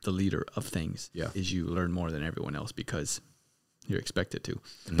assigned the leader of things. Yeah. Is you learn more than everyone else because you're expected to.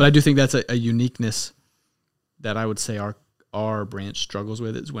 Mm-hmm. But I do think that's a uniqueness that I would say our branch struggles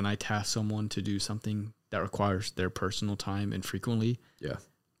with, is when I task someone to do something that requires their personal time and frequently. Yeah.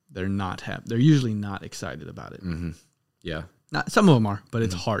 They're usually not excited about it. Mm-hmm. Yeah. Not some of them are, but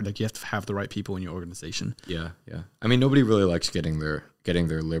it's hard. Like you have to have the right people in your organization. Yeah. Yeah. I mean, nobody really likes getting their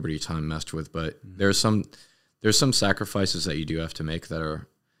liberty time messed with, but there's some sacrifices that you do have to make that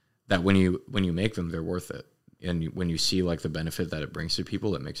when you make them, they're worth it. And when you see like the benefit that it brings to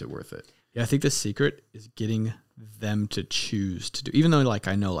people, it makes it worth it. Yeah. I think the secret is getting them to choose to do, even though like,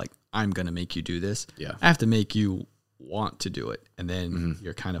 I know like I'm going to make you do this. Yeah. I have to make you want to do it. And then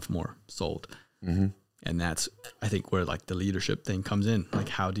you're kind of more sold. Mm-hmm. And that's, I think, where like the leadership thing comes in. Like,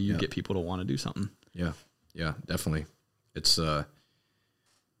 how do you get people to want to do something? Yeah. Yeah, definitely. It's, I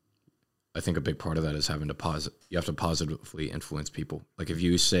think a big part of that is you have to positively influence people. Like if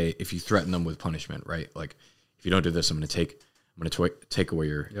you threaten them with punishment, right? Like if you don't do this, I'm going to take away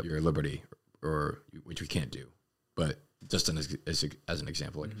your liberty, or which we can't do. But just as an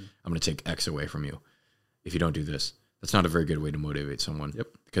example, like I'm going to take X away from you if you don't do this. That's not a very good way to motivate someone. Yep.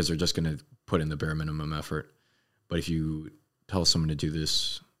 Because they're just going to put in the bare minimum effort. But if you tell someone to do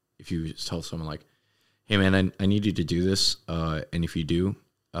this, if you tell someone like, hey man, I need you to do this, and if you do,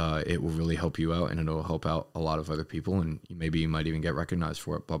 it will really help you out, and it'll help out a lot of other people, and maybe you might even get recognized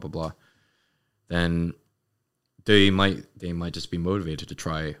for it, blah, blah, blah. Then they might just be motivated to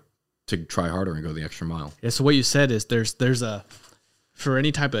try harder and go the extra mile. Yeah. So what you said is there's for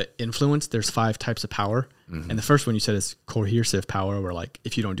any type of influence, there's 5 types of power. Mm-hmm. And the first one you said is coercive power, where like,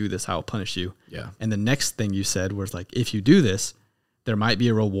 if you don't do this, I'll punish you. Yeah. And the next thing you said was like, if you do this, there might be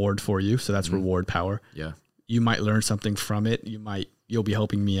a reward for you. So that's reward power. Yeah. You might learn something from it. You'll be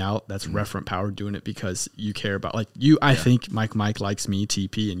helping me out. That's referent power, doing it because you care about, like you, I think Mike likes me,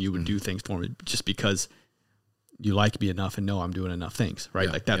 TP, and you would do things for me just because you like me enough and know I'm doing enough things, right?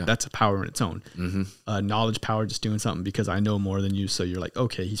 Yeah, like that, that's a power in its own. Mm-hmm. Knowledge power, just doing something because I know more than you. So you're like,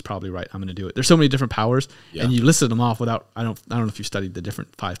 okay, he's probably right. I'm going to do it. There's so many different powers, and you listed them off without, I don't know if you studied the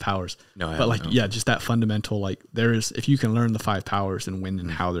different 5 powers, but like, just that fundamental, like if you can learn the 5 powers and when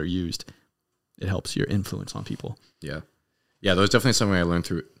and how they're used, it helps your influence on people. Yeah. Yeah. That was definitely something I learned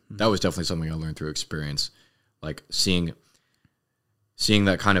through. That was definitely something I learned through experience, like seeing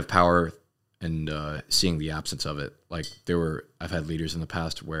that kind of power and seeing the absence of it. Like I've had leaders in the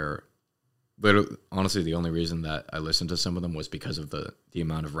past where, honestly, the only reason that I listened to some of them was because of the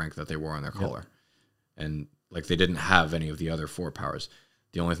amount of rank that they wore on their collar. And like they didn't have any of the other 4 powers.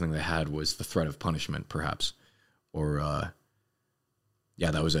 The only thing they had was the threat of punishment, perhaps. Or,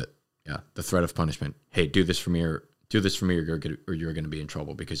 that was it. Yeah, the threat of punishment. Hey, do this for me, or you're going to be in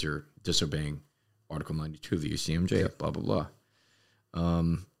trouble because you're disobeying Article 92 of the UCMJ, blah, blah,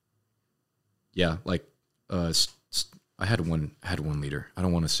 blah. Yeah, like I had one leader. I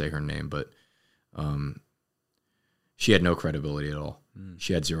don't want to say her name, but she had no credibility at all.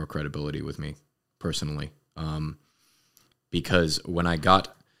 She had zero credibility with me personally, because when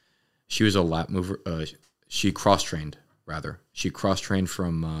she was a lap mover. She cross-trained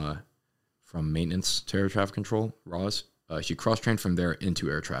from maintenance to air traffic control, RAWs. She cross-trained from there into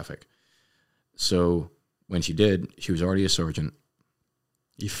air traffic. So when she did, she was already a sergeant.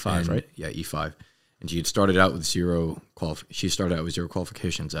 E5, right? Yeah, E5. And she had started out with zero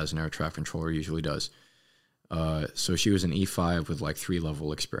qualifications, as an air traffic controller usually does. So she was an E5 with like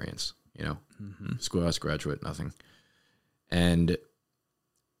 3-level experience, schoolhouse graduate, nothing. And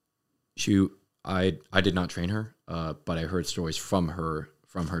I did not train her, but I heard stories from her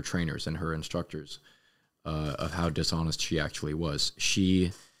trainers and her instructors of how dishonest she actually was.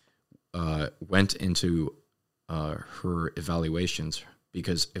 She went into her evaluations,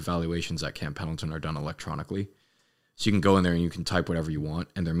 because evaluations at Camp Pendleton are done electronically. So you can go in there and you can type whatever you want,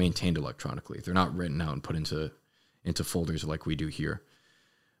 and they're maintained electronically. They're not written out and put into folders like we do here.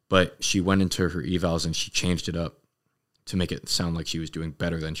 But she went into her evals and she changed it up to make it sound like she was doing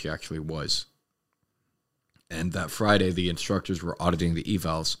better than she actually was. And that Friday, the instructors were auditing the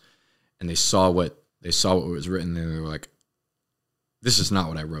evals, and they saw what was written, and they were like, "This is not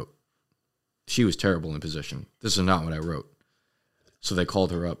what I wrote. She was terrible in position. This is not what I wrote." So they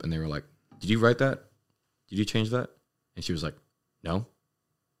called her up and they were like, "Did you write that? Did you change that?" And she was like, "No."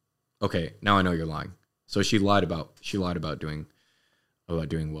 "Okay, now I know you're lying." So she lied about doing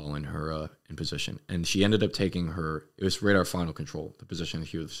well in her in position, and she ended up taking it was radar final control, the position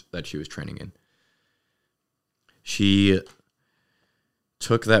that she was training in. She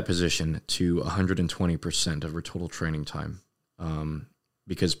took that position to 120% of her total training time,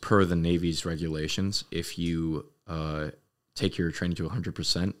 because per the Navy's regulations, if you take your training to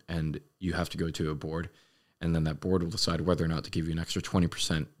 100%, and you have to go to a board, and then that board will decide whether or not to give you an extra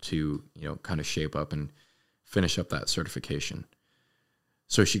 20% to, kind of shape up and finish up that certification.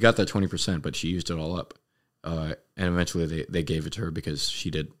 So she got that 20%, but she used it all up. And eventually they gave it to her because she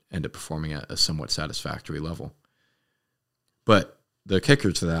did end up performing at a somewhat satisfactory level. But the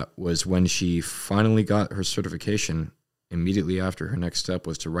kicker to that was when she finally got her certification, immediately after, her next step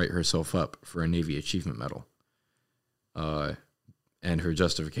was to write herself up for a Navy Achievement Medal. And her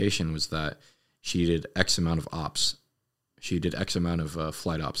justification was that she did X amount of ops. She did X amount of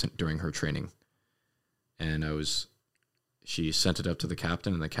flight ops during her training. And she sent it up to the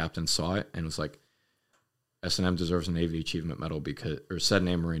captain, and the captain saw it and was like, S&M deserves a Navy Achievement Medal said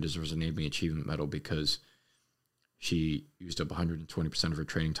name Marine deserves a Navy Achievement Medal because she used up 120% of her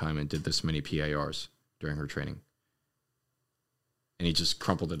training time and did this many PARs during her training. And he just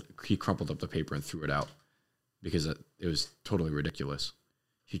crumpled up the paper and threw it out because it was totally ridiculous.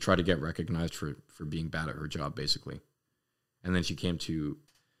 She tried to get recognized for being bad at her job, basically. And then she came to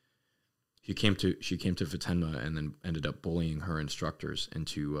Vitemma and then ended up bullying her instructors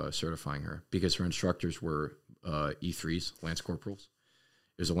into certifying her, because her instructors were E3s, Lance Corporals.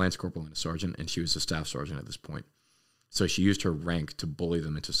 It was a Lance Corporal and a sergeant, and she was a staff sergeant at this point. So she used her rank to bully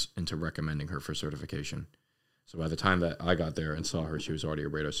them into recommending her for certification. So by the time that I got there and saw her, she was already a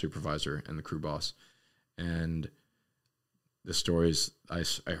radar supervisor and the crew boss. And the stories, I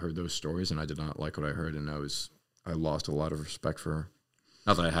heard those stories, and I did not like what I heard, and I lost a lot of respect for her.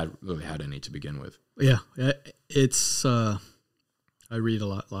 Not that I really had any to begin with. Yeah, it's I read a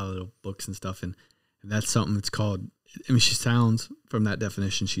lot of little books and stuff, and that's something that's called. I mean, she sounds, from that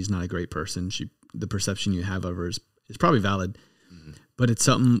definition, she's not a great person. The perception you have of her is probably valid, mm-hmm. But it's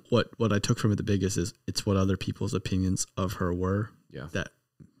something. What I took from it the biggest is it's what other people's opinions of her were that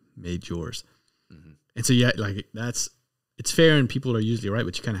made yours. Mm-hmm. And so it's fair, and people are usually right,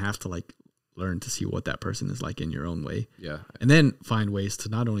 but you kind of have to learn to see what that person is like in your own way. Yeah. And then find ways to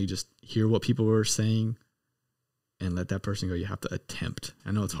not only just hear what people were saying and let that person go, you have to attempt.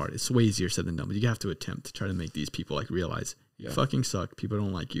 I know it's hard. It's way easier said than done, but you have to attempt to try to make these people realize you fucking suck. People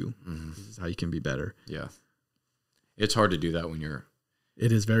don't like you. Mm-hmm. This is how you can be better. Yeah. It's hard to do that when you're...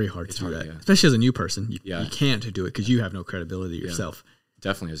 It is very hard to do that. Yeah. Especially as a new person. You can't do it because you have no credibility yourself.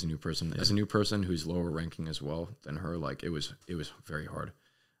 Definitely as a new person. Yeah. As a new person who's lower ranking as well than her, it was very hard.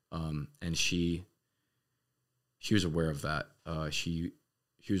 And she was aware of that. She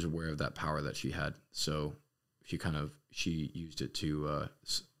was aware of that power that she had. So she used it to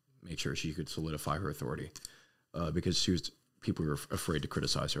make sure she could solidify her authority. Because people were afraid to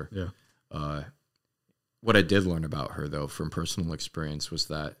criticize her. Yeah. What I did learn about her, though, from personal experience, was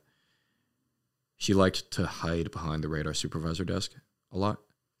that she liked to hide behind the radar supervisor desk a lot.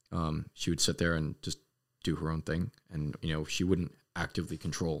 She would sit there and just do her own thing, and she wouldn't actively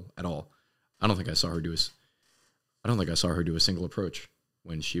control at all. I don't think I saw her do I don't think I saw her do a single approach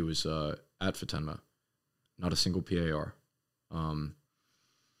when she was at Fatenma. Not a single PAR.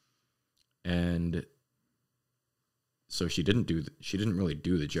 And so she didn't really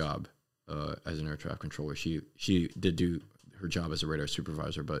do the job as an air traffic controller. She did do her job as a radar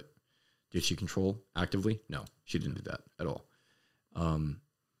supervisor, but did she control actively? No, she didn't do that at all.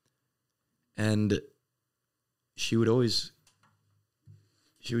 And she would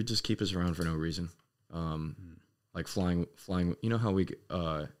just keep us around for no reason. Like flying. You know how we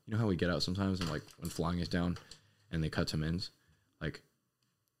get out sometimes, and like when flying is down, and they cut to mins, like,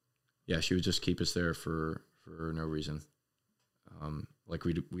 yeah, she would just keep us there for no reason. Like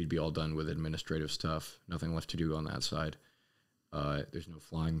we'd be all done with administrative stuff, nothing left to do on that side. There's no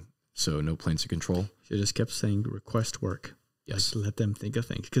flying, so no planes to control. She just kept saying request work. Yes. Like, let them think of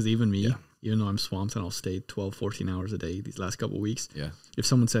things. Because even me, even though I'm swamped and I'll stay 12, 14 hours a day these last couple of weeks, if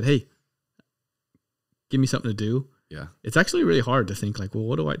someone said, hey, give me something to do, it's actually really hard to think like, well,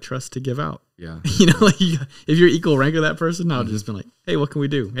 what do I trust to give out? Yeah. Like if you're equal rank of that person, I'll just be like, hey, what can we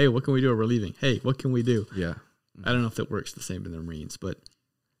do? Hey, what can we do? We're leaving. Hey, what can we do? Yeah. I don't know if that works the same in the Marines, but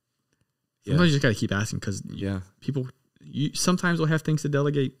sometimes you just got to keep asking because people sometimes will have things to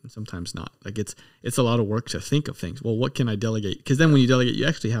delegate and sometimes not. Like it's a lot of work to think of things. Well, what can I delegate? Because then when you delegate, you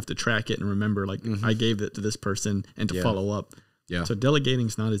actually have to track it and remember, like, I gave it to this person and to follow up. Yeah. So delegating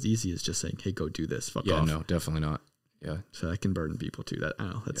is not as easy as just saying, hey, go do this. Fuck off. Yeah, no, definitely not. Yeah. So that can burden people too. That I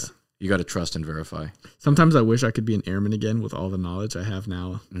don't know. That's you got to trust and verify. Sometimes I wish I could be an airman again with all the knowledge I have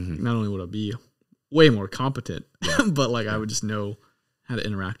now. Not only would I be way more competent, but like I would just know how to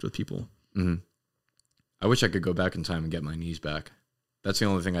interact with people. I wish I could go back in time and get my knees back. That's the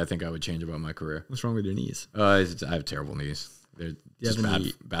only thing I think I would change about my career. What's wrong with your knees? I have terrible knees. They're just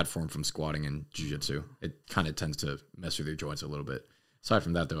bad form from squatting and jiu-jitsu. It kind of tends to mess with your joints a little bit. Aside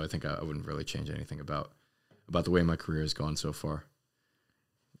from that, though, I think I wouldn't really change anything about the way my career has gone so far.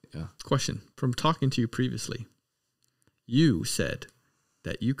 Yeah. Question. From talking to you previously, you said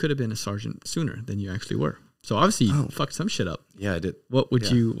that you could have been a sergeant sooner than you actually were. So obviously you fucked some shit up. Yeah, I did. What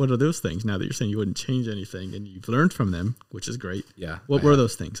are those things now that you're saying you wouldn't change anything and you've learned from them, which is great? Yeah. What were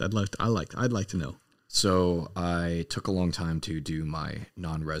those things? I'd like to know. So I took a long time to do my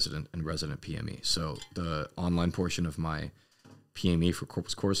non-resident and resident PME. So the online portion of my PME for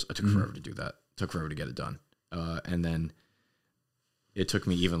Corpus course, I took forever to do that. It took forever to get it done. And then it took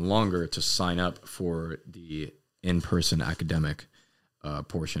me even longer to sign up for the in-person academic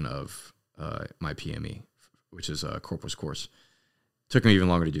portion of my PME, which is a Corpus course. It took me even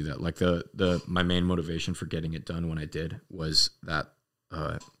longer to do that. Like my main motivation for getting it done when I did was that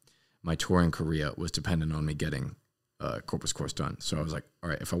my tour in Korea was dependent on me getting Corpus course done. So I was like, all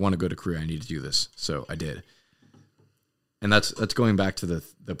right, if I want to go to Korea, I need to do this. So I did. And that's going back to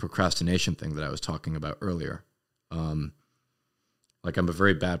the procrastination thing that I was talking about earlier. Like I'm a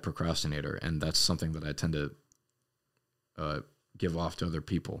very bad procrastinator, and that's something that I tend to give off to other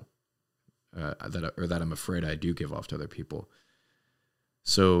people, that I'm afraid I do give off to other people.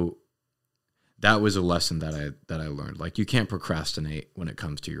 So that was a lesson that I learned. Like you can't procrastinate when it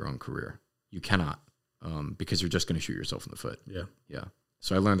comes to your own career. You cannot, because you're just going to shoot yourself in the foot. Yeah, yeah.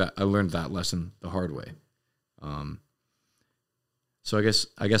 So I learned that lesson the hard way. So I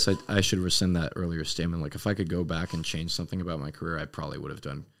guess I should rescind that earlier statement. Like if I could go back and change something about my career, I probably would have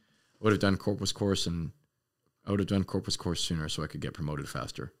done Corpus course, and I would have done Corpus course sooner so I could get promoted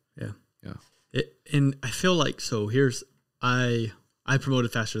faster. Yeah. Yeah. And I feel like, so I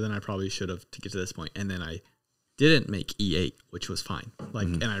promoted faster than I probably should have to get to this point. And then I didn't make E8, which was fine. Like,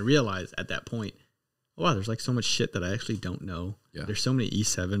 and I realized at that point, wow, there's like so much shit that I actually don't know. Yeah. There's so many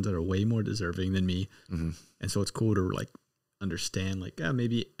E7s that are way more deserving than me. And so it's cool to like understand, like,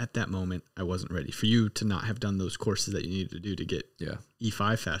 maybe at that moment I wasn't ready. For you to not have done those courses that you needed to do to get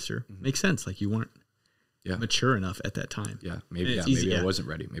E5 faster makes sense. Like you weren't mature enough at that time. Yeah, maybe I wasn't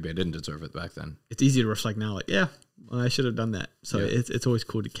ready. Maybe I didn't deserve it back then. It's easy to reflect now, like, well, I should have done that. So it's always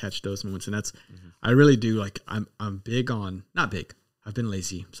cool to catch those moments, and that's I really do like. I'm big on, not big. I've been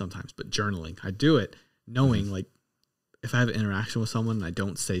lazy sometimes, but journaling. I do it knowing like if I have an interaction with someone and I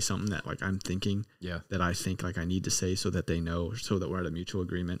don't say something that like I'm thinking that I think like I need to say so that they know, so that we're at a mutual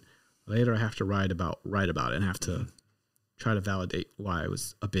agreement. Later I have to write about it and have to try to validate why I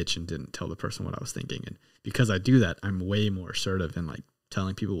was a bitch and didn't tell the person what I was thinking. And because I do that, I'm way more assertive in like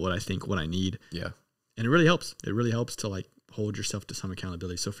telling people what I think, what I need. Yeah. And it really helps. It really helps to like hold yourself to some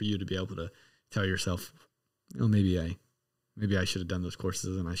accountability. So for you to be able to tell yourself, maybe I should have done those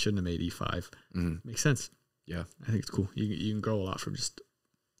courses and I shouldn't have made E5. Makes sense. Yeah. I think it's cool. You can grow a lot from just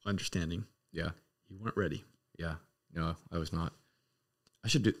understanding. Yeah. You weren't ready. Yeah. No, I was not. I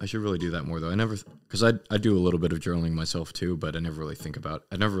should really do that more though. I never, because I do a little bit of journaling myself too, but I never really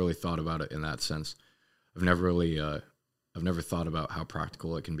thought about it in that sense. I've never thought about how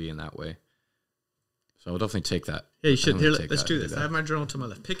practical it can be in that way. So I'll definitely take that. Yeah, you should. Here, let's do this. I have my journal to my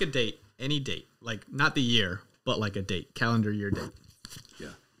left. Pick a date, any date, like not the year, but like a date, calendar year date.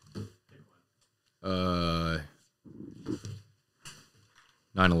 Yeah.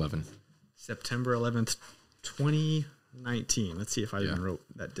 9/11. September 11th, 2019. Let's see if I even wrote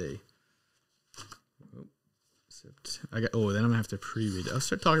that day. Then I'm gonna have to pre-read it. I'll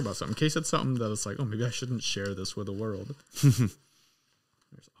start talking about something in case it's something that it's like, oh, maybe I shouldn't share this with the world. There's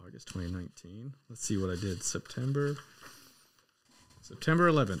August 2019. Let's see what I did. September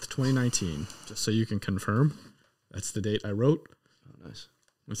 11th, 2019. Just so you can confirm, that's the date I wrote. Oh, nice.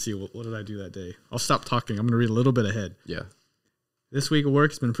 Let's see what did I do that day. I'll stop talking. I'm gonna read a little bit ahead. Yeah. This week of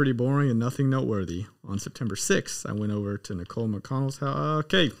work has been pretty boring and nothing noteworthy. On September 6th, I went over to Nicole McConnell's house.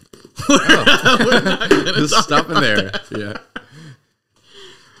 Okay. Just stopping there. Yeah.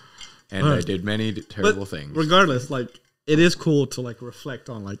 And I did many terrible things. Regardless, like, it is cool to, like, reflect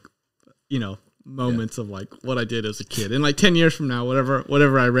on, like, you know, moments of, like, what I did as a kid. And, like, 10 years from now,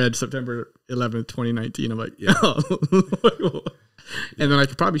 whatever I read, September 11th, 2019, I'm like, yeah. And then I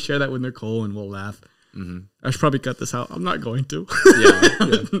could probably share that with Nicole and we'll laugh. Mm-hmm. I should probably cut this out. I'm not going to.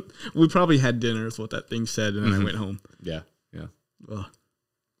 Yeah. We probably had dinner is what that thing said, and then I went home. Yeah. Ugh.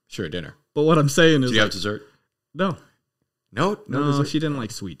 Sure, dinner. But what I'm saying is, did you have dessert? No, dessert? she didn't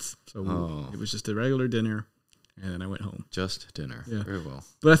like sweets, so it was just a regular dinner, and then I went home. Just dinner. Yeah. Very well.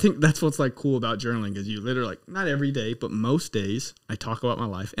 But I think that's what's like cool about journaling is you literally, like, not every day, but most days I talk about my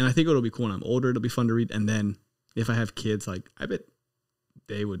life, and I think it'll be cool when I'm older. It'll be fun to read, and then if I have kids, like, I bet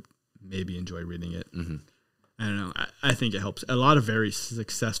they would maybe enjoy reading it. Mm-hmm. I don't know. I think it helps. A lot of very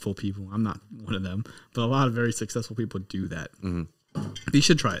successful people, I'm not one of them, but a lot of very successful people do that. Mm-hmm. You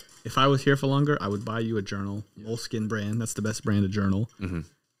should try it. If I was here for longer, I would buy you a journal, Moleskine brand. That's the best brand of journal, and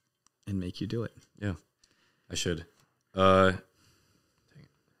make you do it. Yeah, I should. So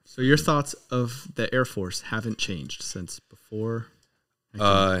your thoughts of the Air Force haven't changed since before?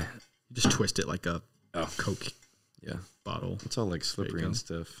 You just twist it like a Coke bottle. It's all like slippery and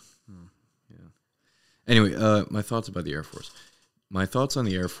stuff. Yeah. Anyway, my thoughts about the Air Force. My thoughts on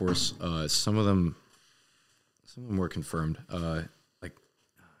the Air Force. Some of them were confirmed.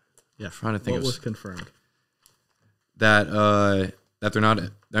 Trying to think. What was confirmed? That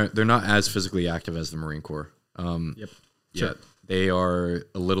they're not as physically active as the Marine Corps. Yep. Yeah, they are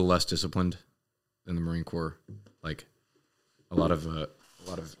a little less disciplined than the Marine Corps. Like a lot of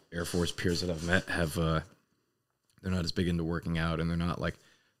Air Force peers that I've met they're not as big into working out, and they're not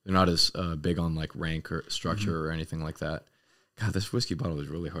as big on like rank or structure or anything like that. God, this whiskey bottle is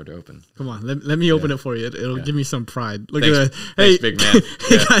really hard to open. Come on, let me open it for you. It'll give me some pride. Look at that. Hey, big man.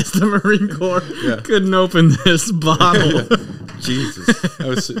 Hey guys, the Marine Corps couldn't open this bottle. Jesus, that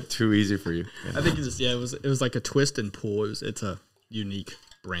was too easy for you. Yeah. I think it was like a twist and pull. It's a unique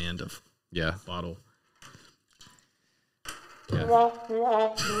brand of bottle. Yeah. No,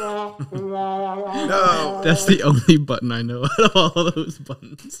 that's the only button I know out of all those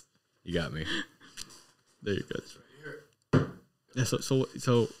buttons. You got me. There you go. Yeah,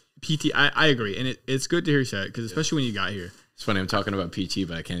 so PT, I agree, and it's good to hear you say it because especially when you got here. It's funny I'm talking about PT,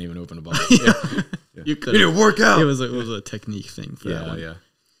 but I can't even open a bottle. You could. You need to work out. It was a technique thing for that one. Yeah.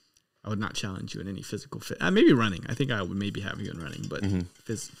 I would not challenge you in any physical fit. Maybe running. I think I would maybe have you in running, but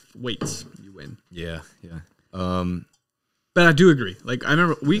weights, you win. Yeah. But I do agree. Like I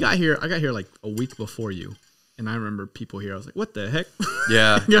remember I got here like a week before you, and I remember people here. I was like, "What the heck?"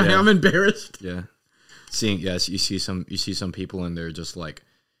 Yeah. I'm embarrassed. Yeah. You see some people and they're just like,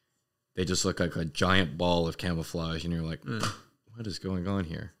 they just look like a giant ball of camouflage, and you're like, what is going on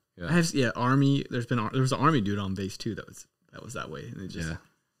here? Yeah. Army. There was an Army dude on base too. That was that way. And it just,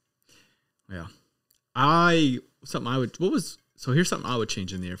 yeah. Here's something I would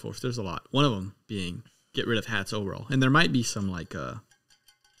change in the Air Force. There's a lot. One of them being get rid of hats overall, and there might be some like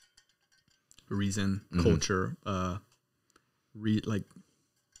reason, culture,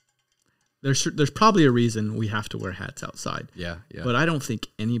 There's probably a reason we have to wear hats outside. Yeah. But I don't think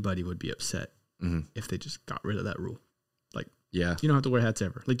anybody would be upset if they just got rid of that rule. Like, you don't have to wear hats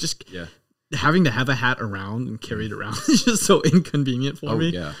ever. Like, just having to have a hat around and carry it around is just so inconvenient for me.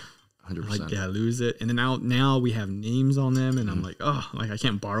 Yeah, 100%. Like, lose it. And then now we have names on them, and I'm like, I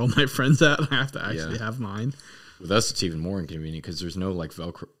can't borrow my friend's hat. I have to actually have mine. With us, it's even more inconvenient because there's no like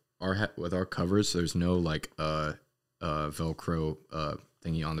Velcro. With our covers, there's no like Velcro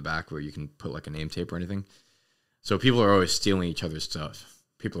thingy on the back where you can put like a name tape or anything. So people are always stealing each other's stuff.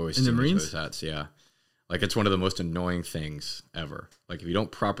 People are always stealing each other's hats. Yeah. Like it's one of the most annoying things ever. Like if you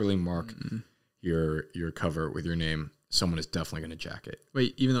don't properly mark your cover with your name, someone is definitely going to jack it.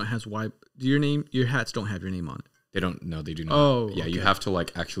 Wait, even though it has Y, your hats don't have your name on it. They don't. No, they do not. Oh, yeah. okay. You have to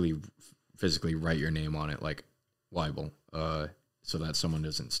like actually physically write your name on it, like libel, so that someone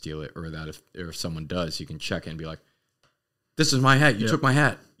doesn't steal it, or that if someone does, you can check it and be like, "This is my hat. You took my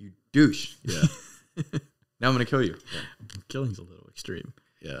hat. You douche." Yeah. Now I'm gonna kill you. Yeah. Killing's a little extreme.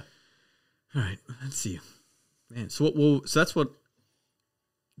 Yeah. All right, let's see, man. So so that's what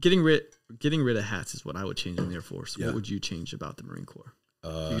getting rid of hats is what I would change in the Air Force. Yeah. What would you change about the Marine Corps?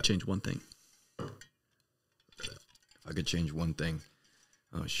 If you could change one thing. If I could change one thing,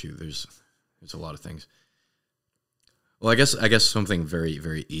 oh shoot, there's a lot of things. Well, I guess something very,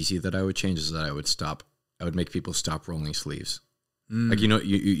 very easy that I would change is that I would make people stop rolling sleeves. Like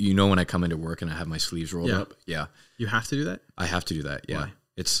you know when I come into work and I have my sleeves rolled up. Yeah. You have to do that? I have to do that. Yeah.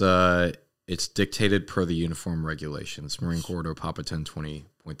 Why? It's dictated per the uniform regulations. Marine Corridor Papa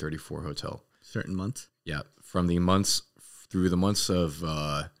 1020.34 Hotel. Certain months? Yeah. From the months of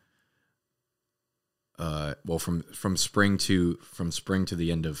from spring to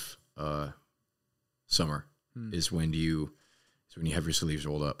the end of summer is when you have your sleeves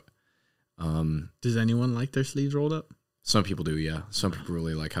rolled up. Does anyone like their sleeves rolled up? Some people do, yeah. Some people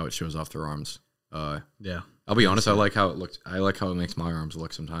really like how it shows off their arms. Yeah. I'll be honest, I like how it looks. I like how it makes my arms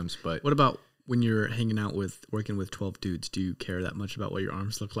look sometimes. But what about when you're hanging out working with 12 dudes? Do you care that much about what your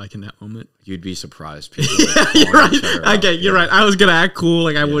arms look like in that moment? You'd be surprised. People You're right. Okay, you're right. I was gonna act cool,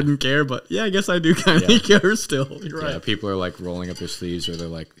 like I wouldn't care, but yeah, I guess I do kind of care still. You're right. Yeah, people are like rolling up their sleeves, or they're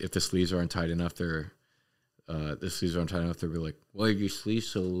like, if the sleeves aren't tight enough, they'll be like, "Why are your sleeves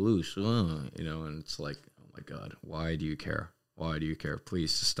so loose?" And it's like, oh my god, why do you care? Why do you care?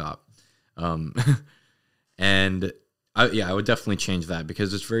 Please stop. And I would definitely change that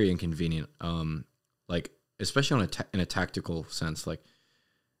because it's very inconvenient. Like especially in a tactical sense, like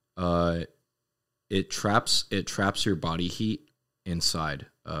it traps your body heat inside.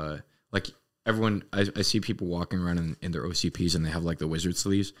 Like everyone, I see people walking around in their OCPs and they have like the wizard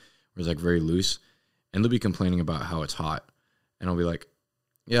sleeves, where it's like very loose, and they'll be complaining about how it's hot, and I'll be like,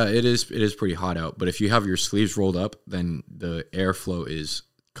 yeah, it is pretty hot out, but if you have your sleeves rolled up, then the airflow is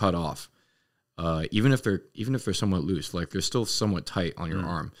cut off. Even if they're somewhat loose, like they're still somewhat tight on your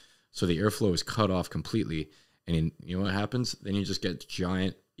arm, so the airflow is cut off completely. And you know what happens? Then you just get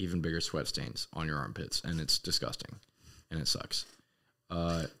giant, even bigger sweat stains on your armpits, and it's disgusting, and it sucks.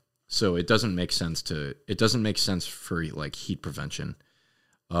 So it doesn't make sense for like heat prevention.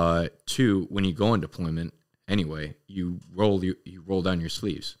 Two, when you go on deployment, anyway, you roll down your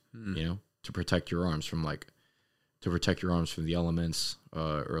sleeves, to protect your arms from the elements,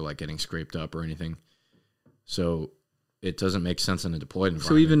 or like getting scraped up or anything. So it doesn't make sense in a deployed environment.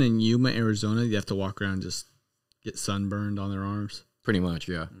 So even in Yuma, Arizona, you have to walk around and just get sunburned on their arms? Pretty much,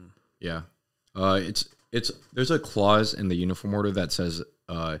 yeah. Yeah. There's a clause in the uniform order that says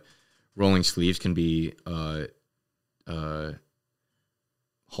rolling sleeves can be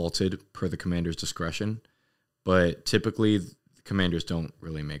halted per the commander's discretion, but typically the commanders don't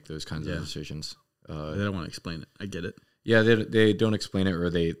really make those kinds of decisions. They don't want to explain it. I get it. Yeah, they don't explain it, or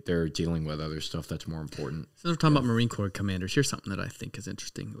they're dealing with other stuff that's more important. So we're talking about Marine Corps commanders. Here's something that I think is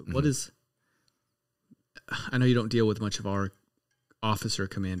interesting. Mm-hmm. What is? I know you don't deal with much of our officer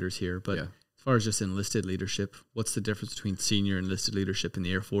commanders here, but as far as just enlisted leadership, what's the difference between senior enlisted leadership in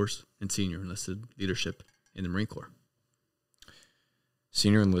the Air Force and senior enlisted leadership in the Marine Corps?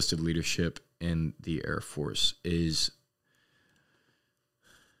 Senior enlisted leadership in the Air Force is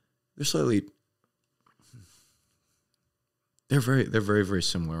they're very very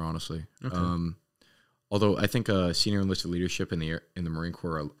similar, honestly. Okay. Although I think senior enlisted leadership in the Marine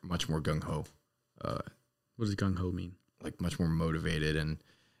Corps are much more gung ho. What does gung ho mean? Like much more motivated and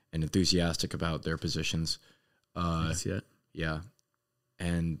enthusiastic about their positions. I see it. Yeah,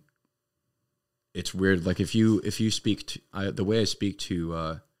 and it's weird. Like if you speak to the way I speak to,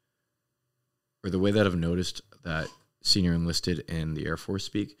 or the way that I've noticed that senior enlisted in the Air Force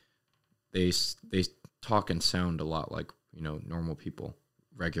speak, they talk and sound a lot like normal people,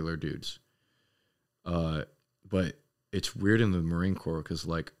 regular dudes. But it's weird in the Marine Corps because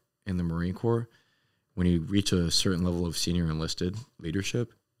like in the Marine Corps, when you reach a certain level of senior enlisted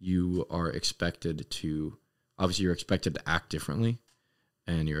leadership, you are expected to act differently,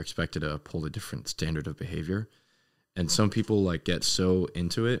 and you're expected to uphold a different standard of behavior. And some people like get so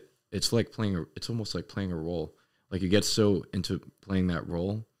into it, it's almost like playing a role. Like you get so into playing that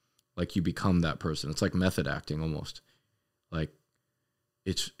role, like you become that person. It's like method acting almost. Like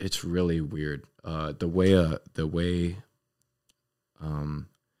it's really weird. The way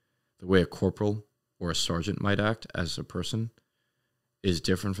a corporal or a sergeant might act as a person is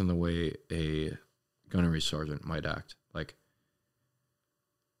different from the way a gunnery sergeant might act. Like,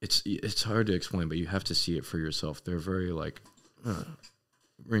 it's hard to explain, but you have to see it for yourself. They're very like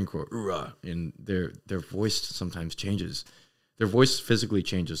Marine Corps, rah, and their voice sometimes changes. Their voice physically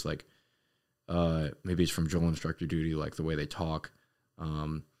changes. Like, maybe it's from drill instructor duty, like the way they talk,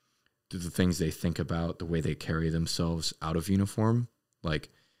 the things they think about, the way they carry themselves out of uniform. Like,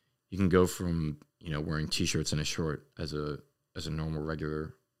 you can go from, you know, wearing t-shirts and a short as a normal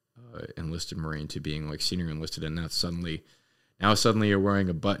regular enlisted Marine to being like senior enlisted, and now suddenly you're wearing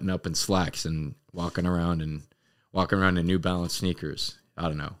a button up and slacks and walking around in New Balance sneakers. I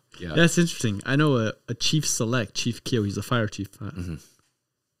don't know. Yeah, that's interesting. I know a Chief Select, Chief Keel. He's a fire chief.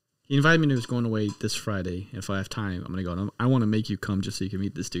 He invited me to his going away this Friday. If I have time, I'm gonna go. I want to make you come just so you can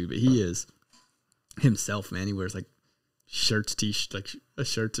meet this dude. But he is himself, man. He wears like shirts,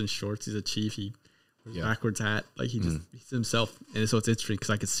 shirts and shorts. He's a chief. He wears a backwards hat. Like he's himself. And so it's interesting because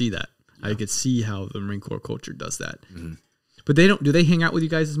I could see that. Yeah. I could see how the Marine Corps culture does that. But they don't. Do they hang out with you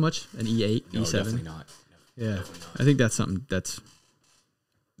guys as much? An E8, no, E7? Definitely not. Yeah, definitely not. I think that's something that's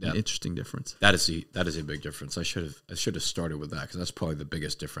an interesting difference. That is a big difference. I should have started with that because that's probably the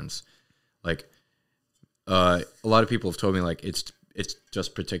biggest difference. Like, a lot of people have told me like it's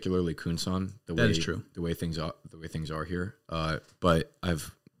just particularly Kunsan. That is true. The way things are here. But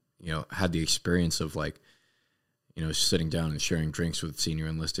I've had the experience of like sitting down and sharing drinks with senior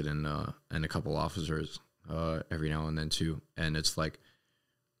enlisted and a couple officers every now and then too, and it's like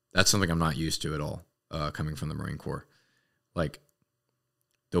that's something I'm not used to at all. Coming from the Marine Corps, like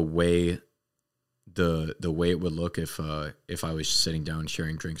the way it would look if I was sitting down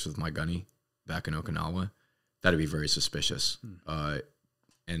sharing drinks with my gunny back in Okinawa, that'd be very suspicious.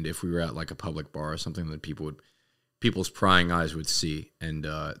 And if we were at like a public bar or something, that people's prying eyes would see, and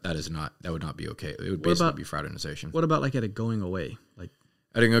that would not be okay. It would basically be fraternization. What about like at a going away? Like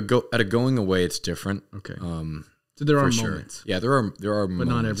at a going away, it's different. Okay. So there are moments. Sure. Yeah, there are moments. But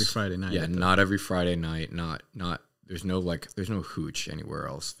not every Friday night. Yeah, not every Friday night. Not there's no hooch anywhere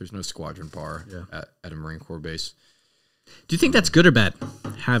else. There's no squadron bar at a Marine Corps base. Do you think that's good or bad,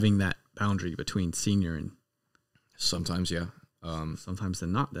 having that boundary between senior and sometimes, yeah. Sometimes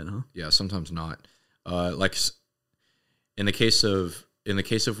then not then, huh? Yeah, sometimes not. Like in the case of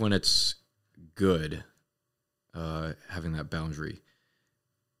when it's good, having that boundary,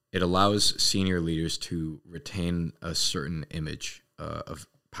 it allows senior leaders to retain a certain image of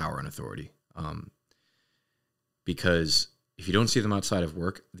power and authority. Because if you don't see them outside of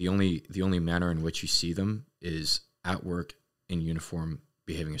work, the only manner in which you see them is at work in uniform,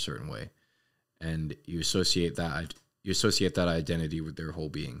 behaving a certain way, and you associate that identity with their whole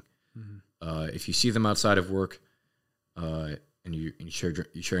being. If you see them outside of work, and you're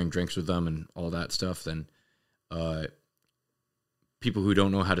sharing drinks with them and all that stuff, then people who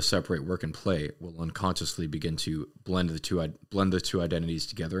don't know how to separate work and play will unconsciously begin to blend the two identities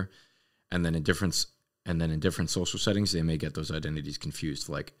together, and then in different social settings, they may get those identities confused.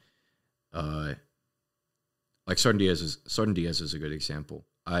 Like Sergeant Diaz is a good example.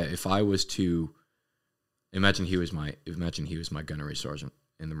 If I was to imagine he was my gunnery sergeant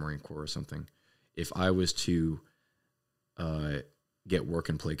in the Marine Corps or something, if I was to get work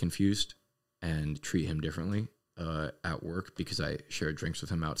and play confused and treat him differently at work because I shared drinks with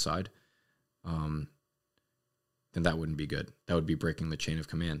him outside, then that wouldn't be good. That would be breaking the chain of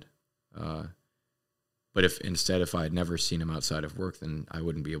command. But if I had never seen him outside of work, then I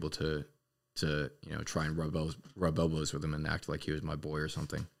wouldn't be able to try and rub elbows with him and act like he was my boy or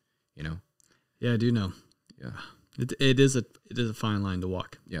something, Yeah, I do know. Yeah, it is a fine line to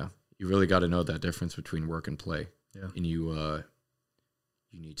walk. Yeah, you really got to know that difference between work and play. Yeah, and you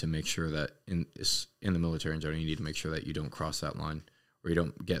need to make sure that in the military in general, you need to make sure that you don't cross that line or you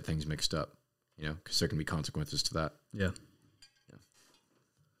don't get things mixed up, because there can be consequences to that. Yeah.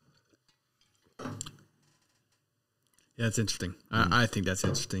 Yeah, it's interesting. I think that's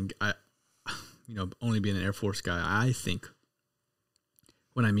interesting. Only being an Air Force guy, I think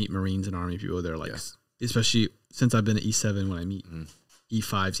when I meet Marines and Army people, they're like, especially since I've been at E7, when I meet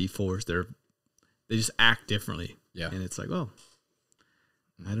E5s, E4s, they just act differently. Yeah. And it's like, I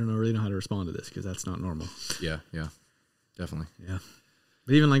don't really know how to respond to this because that's not normal. Yeah, definitely. Yeah.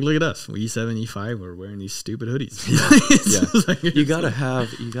 But even like, look at us, E7, E5, we're wearing these stupid hoodies. Yeah. Like, you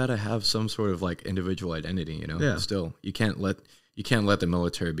gotta have some sort of like individual identity, Yeah. Still, you can't let the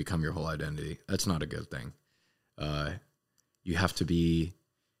military become your whole identity. That's not a good thing. You have to be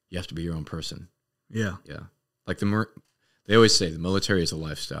your own person. Yeah. Yeah. Like they always say the military is a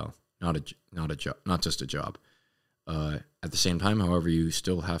lifestyle, not a job, not just a job. At the same time, however, you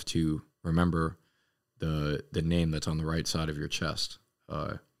still have to remember the name that's on the right side of your chest,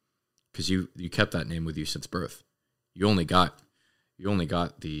 because you kept that name with you since birth. You only got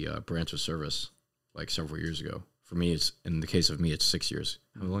the branch of service like several years ago. For me, it's in the case of me, it's 6 years.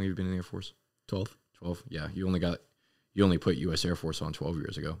 How long have you been in the Air Force? 12. 12. Yeah, you only put U.S. Air Force on 12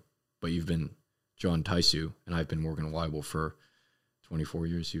 years ago, but you've been John Taisu, and I've been Morgan Weibel for 24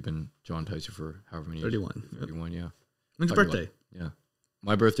 years. You've been John Taisu for however many years? 31. 31, yeah. When's your birthday? Yeah.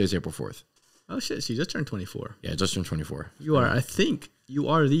 My birthday's April 4th. Oh, shit. So you just turned 24. Yeah, just turned 24. I think you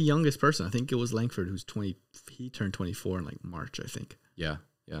are the youngest person. I think it was Langford who's 20. He turned 24 in like March, I think. Yeah.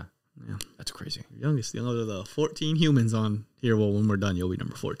 Yeah. That's crazy. Youngest of the 14 humans on here. Well, when we're done, you'll be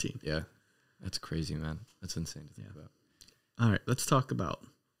number 14. Yeah. That's crazy, man. That's insane to think about. All right. Let's talk about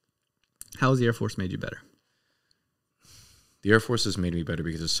how's the Air Force made you better? The Air Force has made me better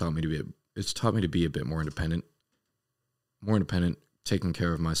because it's taught me to be a bit more independent, taking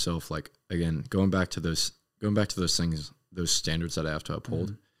care of myself. Like, again, going back to those things, those standards that I have to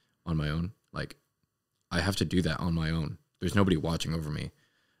uphold on my own. Like, I have to do that on my own. There's nobody watching over me.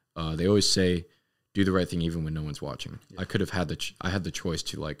 They always say, do the right thing even when no one's watching. Yeah. I could have had I had the choice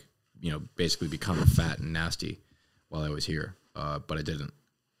to, like, basically become fat and nasty while I was here, but I didn't.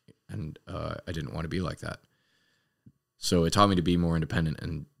 And I didn't want to be like that. So it taught me to be more independent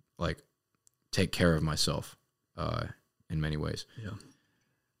and, like, take care of myself in many ways. Yeah.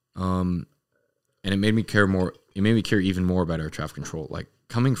 And it made me care more. It made me care even more about air traffic control. Like,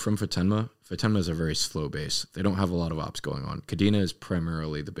 coming from Futenma is a very slow base. They don't have a lot of ops going on. Kadena is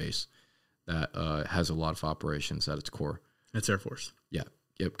primarily the base that has a lot of operations at its core. That's Air Force. Yeah.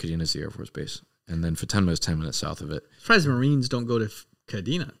 Yep. Kadena is the Air Force base. And then Futenma is 10 minutes south of it. Surprised Marines don't go to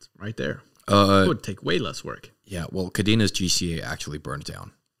Kadena. It's right there. It would take way less work. Yeah. Well, Kadena's GCA actually burned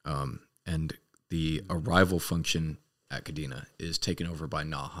down. And the arrival function at Kadena is taken over by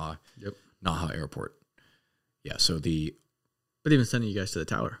Naha. Yep. Naha Airport. Yeah. So But even sending you guys to the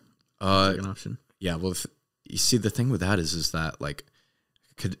tower, like an option. Yeah, well, you see, the thing with that is that, like,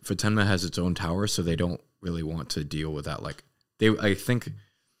 Futenma has its own tower, so they don't really want to deal with that. Like, I think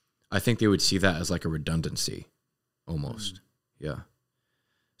they would see that as like a redundancy, almost. Yeah.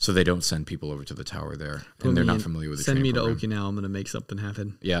 So they don't send people over to the tower there, and they're not familiar with the training program. Send me to Okinawa. I'm going to make something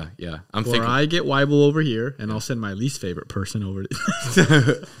happen. Yeah. Or I get Weibel over here, and I'll send my least favorite person over.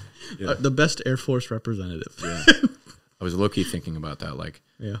 The best Air Force representative. Yeah. I was low-key thinking about that. Like,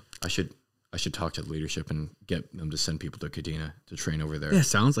 I should talk to the leadership and get them to send people to Kadena to train over there. Yeah,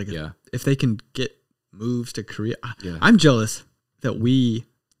 sounds like it. Yeah. If they can get moves to Korea. Yeah. I'm jealous that we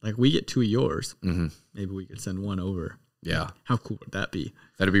get 2 of yours. Mm-hmm. Maybe we could send one over. Yeah. How cool would that be?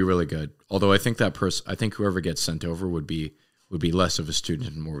 That'd be really good. Although I think whoever gets sent over would be less of a student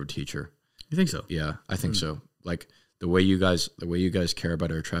and more of a teacher. You think so? Yeah, I think so. Like, the way you guys care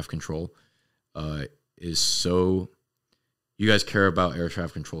about air traffic control is so. You guys care about air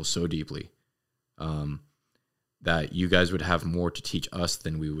traffic control so deeply that you guys would have more to teach us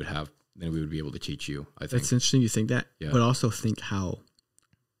than we would be able to teach you. I think that's interesting. You think that, yeah. But also think how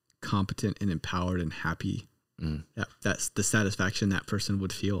competent and empowered and happy that's the satisfaction that person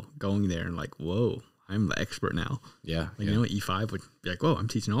would feel going there and like, whoa, I'm the expert now. Yeah, like you know, E5 would be like, whoa, I'm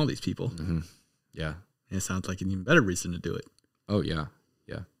teaching all these people. Mm-hmm. Yeah, and it sounds like an even better reason to do it. Oh yeah.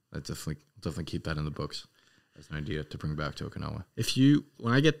 I definitely keep that in the books as an idea to bring back to Okinawa.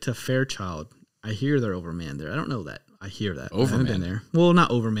 When I get to Fairchild, I hear they're overmanned there. I don't know that. I hear that. Overmanned? I haven't been there. Well, not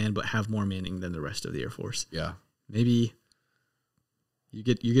overmanned, but have more manning than the rest of the Air Force. Yeah. Maybe you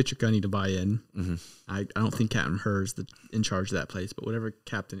get your gunny to buy in. Mm-hmm. I don't think Captain Herr's in charge of that place, but whatever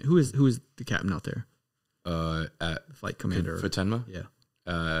captain. Who is the captain out there? At the flight commander. Futenma?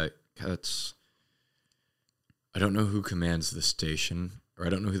 Yeah. That's. I don't know who commands the station, or I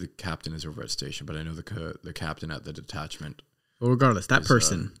don't know who the captain is over at station, but I know the captain at the detachment. Well, regardless, that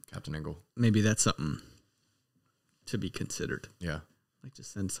person, Captain Engel. Maybe that's something to be considered. Yeah. Like,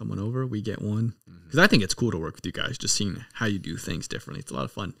 just send someone over. We get one because I think it's cool to work with you guys. Just seeing how you do things differently. It's a lot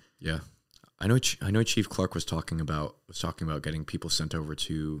of fun. Yeah, I know Chief Clark was talking about getting people sent over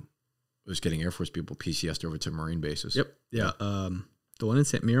to. Was getting Air Force people PCS'd over to Marine bases. Yep. Yeah. The one in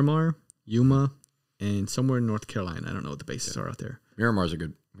St. Miramar, Yuma, and somewhere in North Carolina. I don't know what the bases are out there. Miramar's a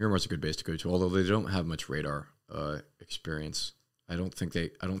good base to go to, although they don't have much radar experience. I don't think they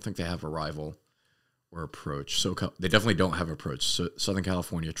have arrival or approach. So they definitely don't have approach. So Southern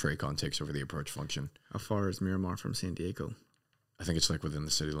California TRACON takes over the approach function. How far is Miramar from San Diego? I think it's like within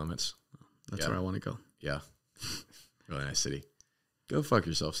the city limits. That's where I want to go. Yeah. Really nice city. Go fuck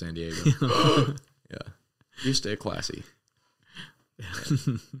yourself, San Diego. Yeah. You stay classy.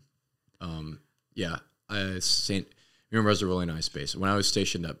 Yeah. Miramar's a really nice base. When I was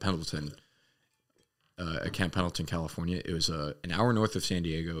stationed at Pendleton, at Camp Pendleton, California. It was an hour north of San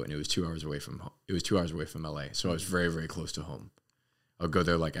Diego, and it was 2 hours away from It was 2 hours away from LA. So I was very, very close to home. I would go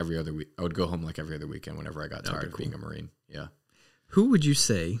there like every other week. I would go home like every other weekend whenever I got tired of being a Marine. Yeah. Who would you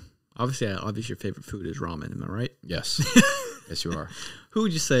say? Obviously, your favorite food is ramen. Am I right? Yes. Yes, you are. Who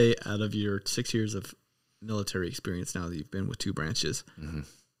would you say out of your 6 years of military experience now that you've been with two branches,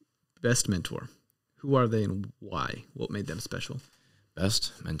 best mentor? Who are they and why? What made them special?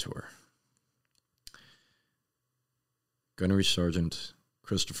 Best mentor. Gunnery Sergeant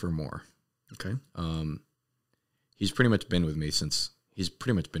Christopher Moore. Okay. He's pretty much been with me since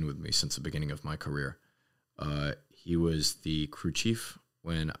the beginning of my career. He was the crew chief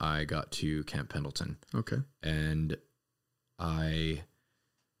when I got to Camp Pendleton. Okay. And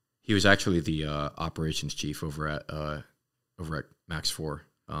he was actually the operations chief over at Max 4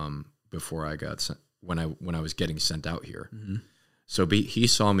 before I got sent, when I was getting sent out here. Mm-hmm. So he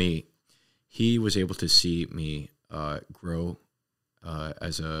saw me. He was able to see me grow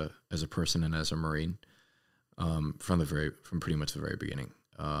as a person and as a Marine from pretty much the very beginning.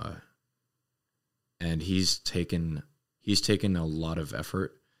 And he's taken a lot of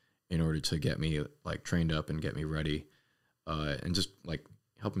effort in order to get me like trained up and get me ready, and just like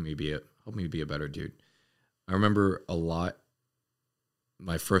helping me be a better dude. I remember a lot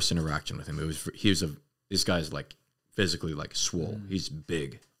my first interaction with him. This guy's like physically like swole. He's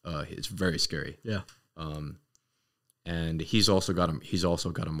big. It's very scary. Yeah. And he's also got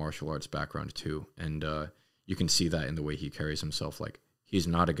a martial arts background too, and you can see that in the way he carries himself. Like he's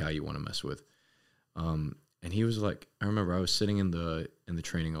not a guy you want to mess with. And he was like, I remember I was sitting in the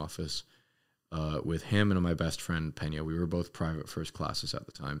training office with him and my best friend Pena. We were both private first classes at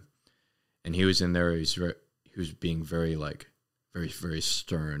the time, and he was in there. He was being very very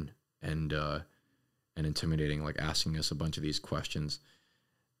stern and intimidating, like asking us a bunch of these questions.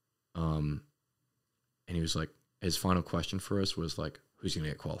 And he was like, his final question for us was like, who's going to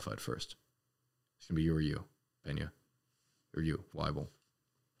get qualified first? It's going to be you or you, Pena, or you, Weibel.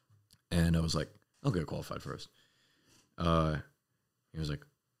 And I was like, I'll get qualified first. He was like,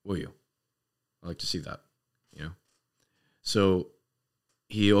 will you? I'd like to see that, you know? So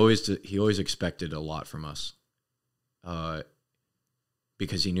he always expected a lot from us,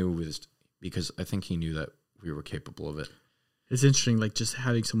 because I think he knew that we were capable of it. It's interesting, like just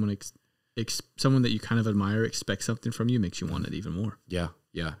having someone someone that you kind of admire expect something from you makes you want it even more. Yeah.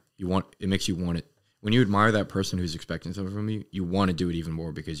 It makes you want it. When you admire that person who's expecting something from you, you want to do it even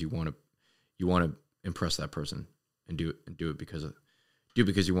more because you want to impress that person and do it because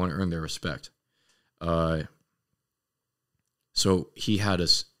you want to earn their respect. So he had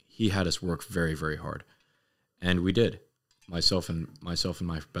us work very, very hard, and we did. Myself and my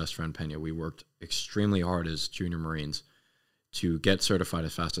best friend Pena, we worked extremely hard as junior Marines to get certified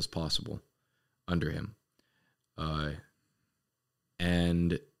as fast as possible under him,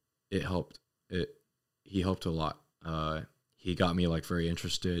 and it helped. He helped a lot. He got me like very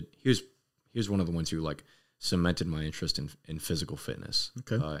interested. He was one of the ones who like cemented my interest in physical fitness,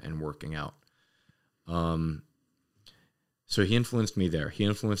 and working out. So he influenced me there. He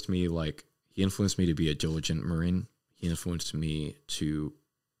influenced me to be a diligent Marine. He influenced me to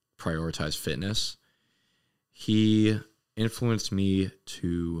prioritize fitness. He influenced me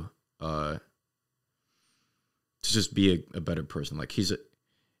to just be a better person. Like he's a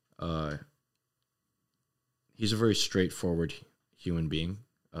very straightforward human being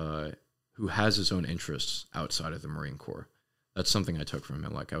who has his own interests outside of the Marine Corps. That's something I took from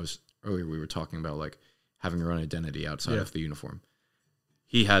him. Like earlier we were talking about like having your own identity outside of the uniform.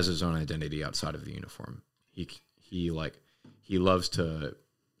 He has his own identity outside of the uniform. He loves to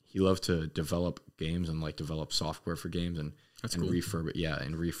develop games and like develop software for games and cool.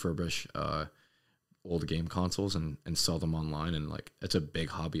 refurbish old game consoles and sell them online, and like it's a big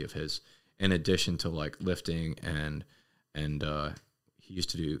hobby of his. In addition to like lifting and he used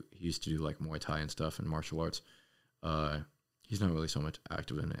to do like Muay Thai and stuff and martial arts. He's not really so much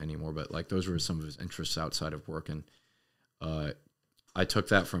active in it anymore, but like those were some of his interests outside of work, and I took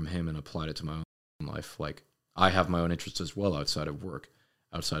that from him and applied it to my own life. Like I have my own interests as well outside of work,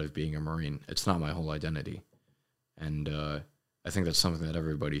 outside of being a Marine. It's not my whole identity, and I think that's something that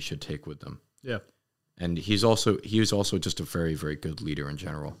everybody should take with them. Yeah, and he was also just a very, very good leader in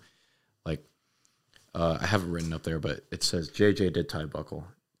general. Like I have it written up there, but it says JJ did tie buckle,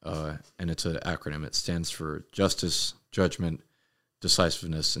 and it's an acronym. It stands for justice, judgment,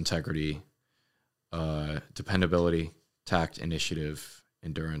 decisiveness, integrity, dependability, tact, initiative,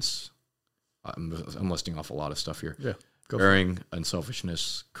 endurance. I'm listing off a lot of stuff here. Yeah. Bearing,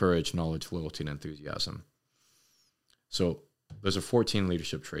 unselfishness, courage, knowledge, loyalty, and enthusiasm. So those are 14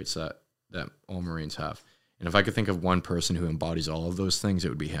 leadership traits that all Marines have. And if I could think of one person who embodies all of those things, it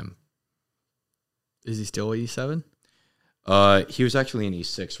would be him. Is he still E7? He was actually in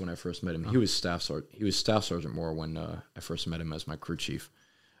E6 when I first met him. He was staff sergeant more when I first met him as my crew chief.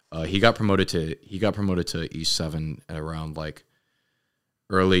 He got promoted to E7 at around like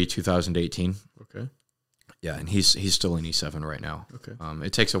early 2018. Okay. Yeah, and he's still in E7 right now. Okay.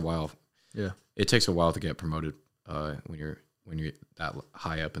 It takes a while. Yeah. It takes a while to get promoted when you're that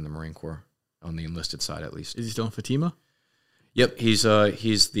high up in the Marine Corps, on the enlisted side at least. Is he still in Fatima? Yep, he's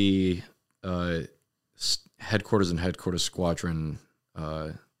the headquarters and headquarters squadron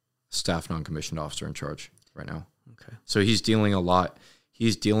staff non-commissioned officer in charge right now. Okay. So he's dealing a lot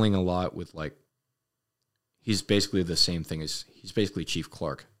with like, he's basically the same thing as, he's basically Chief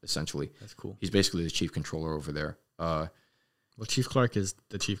Clark, essentially. That's cool. He's basically the chief controller over there. Well, Chief Clark is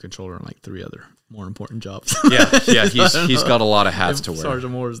the chief controller on like 3 other more important jobs. Yeah, he's got a lot of hats to wear.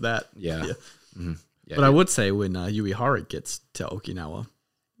 Sergeant Moore is that. Yeah. Yeah. Mm-hmm. Yeah, but I would say when Yui Harik gets to Okinawa,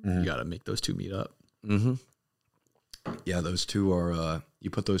 you got to make those two meet up. Mm-hmm. Yeah, those two are, you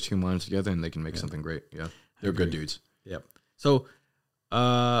put those two minds together and they can make something great. Yeah, they're good dudes. Yep. So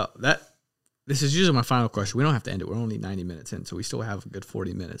this is usually my final question. We don't have to end it. We're only 90 minutes in, so we still have a good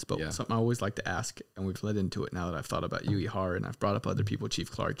 40 minutes. But something I always like to ask, and we've led into it now that I've thought about Yui Har, and I've brought up other people, Chief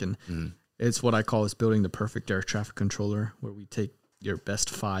Clark, and it's what I call is building the perfect air traffic controller, where we take your best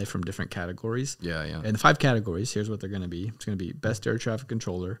 5 from different categories. Yeah, yeah. And the 5 categories, here's what they're going to be. It's going to be best air traffic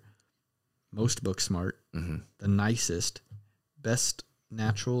controller, most book smart, the nicest, best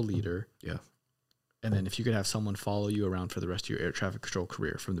natural leader. Yeah. And then if you could have someone follow you around for the rest of your air traffic control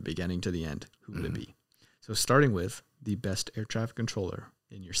career from the beginning to the end, who would it be? So starting with the best air traffic controller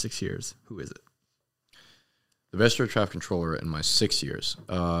in your 6 years, who is it? The best air traffic controller in my 6 years.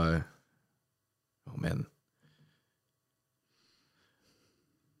 Oh, man.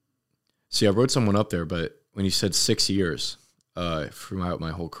 See, I wrote someone up there, but when you said 6 years throughout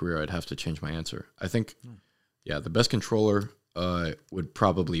my whole career, I'd have to change my answer. I think, the best controller would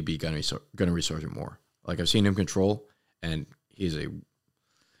probably be Gunnery Sergeant Moore. Like, I've seen him control, and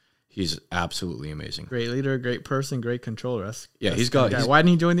he's absolutely amazing. Great leader, great person, great controller. Why didn't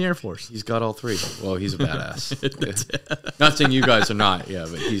he join the Air Force? He's got all 3. Well, he's a badass. Not saying you guys are not,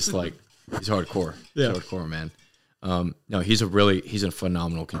 but he's hardcore. He's hardcore, man. No, he's a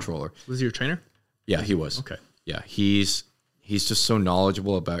phenomenal controller. Was he your trainer? Yeah, he was. Okay. Yeah, he's just so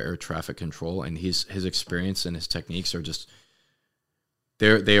knowledgeable about air traffic control, and his experience and his techniques are just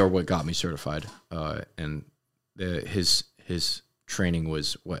they are what got me certified. And his training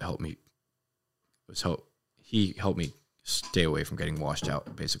was what helped me. He helped me stay away from getting washed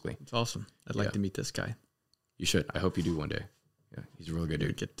out. Basically, it's awesome. I'd like to meet this guy. You should. I hope you do one day. Yeah, he's a really good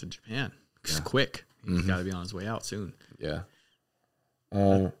dude. Get to Japan. It's quick. He's got to be on his way out soon. Yeah.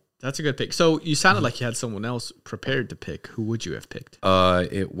 That's a good pick. So you sounded like you had someone else prepared to pick. Who would you have picked?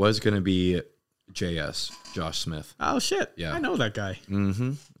 It was going to be JS, Josh Smith. Oh, shit. Yeah. I know that guy.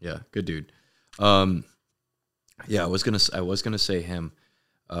 Mm-hmm. Yeah, good dude. Yeah, I was gonna say him,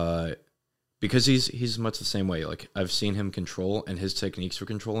 because he's much the same way. Like, I've seen him control, and his techniques for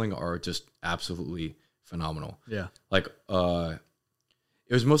controlling are just absolutely phenomenal. Yeah. Like, it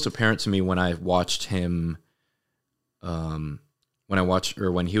was most apparent to me when I watched him, when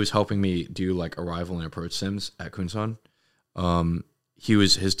he was helping me do like arrival and approach sims at Kunsan.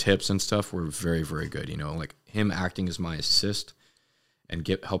 His tips and stuff were very, very good. You know, like him acting as my assist and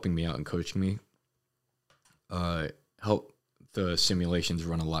helping me out and coaching me, helped the simulations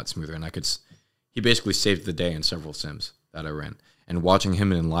run a lot smoother. And he basically saved the day in several sims that I ran. And watching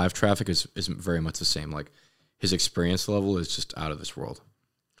him in live traffic is very much the same. Like, his experience level is just out of this world.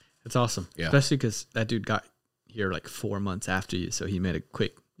 It's awesome. Yeah. Especially because that dude got here like 4 months after you, so he made a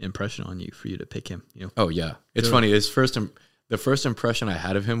quick impression on you for you to pick him. You know? Oh yeah, it's funny. The first impression I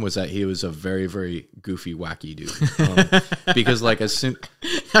had of him was that he was a very, very goofy, wacky dude. Because like as soon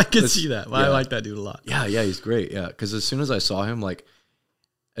I could see that. Well, I like that dude a lot. Yeah, he's great. Yeah, because as soon as I saw him, like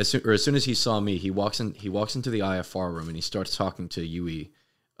as soon as he saw me, he walks into the IFR room and he starts talking to Yui,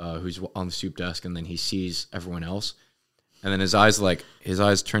 who's on the soup desk, and then he sees everyone else. And then his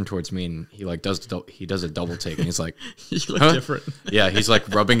eyes turn towards me, and he like does a double take, and he's like, "You look different." Yeah, he's like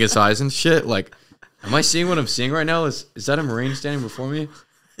rubbing his eyes and shit. Like, am I seeing what I'm seeing right now? Is that a Marine standing before me?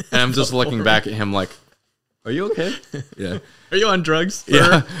 And I'm just looking back at him like, "Are you okay?" Yeah. Are you on drugs?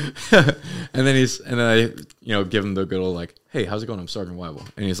 Yeah. and then I give him the good old like, "Hey, how's it going? I'm Sergeant Weibel,"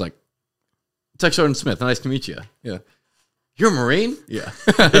 and he's like, "Tech Sergeant Smith, nice to meet you." Yeah. You're a Marine? Yeah.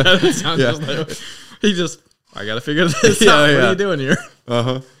 He just. I gotta figure this out. What are you doing here?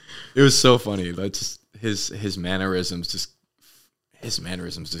 It was so funny. That's just his mannerisms. Just his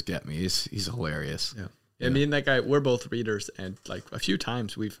mannerisms just get me. He's hilarious. Yeah. Yeah. I mean, that guy, we're both readers, and like a few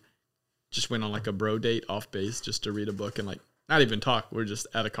times we've just went on like a bro date off base just to read a book and like not even talk. We're just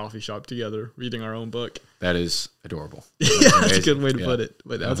at a coffee shop together reading our own book. That is adorable. Yeah, that's a good way to put it.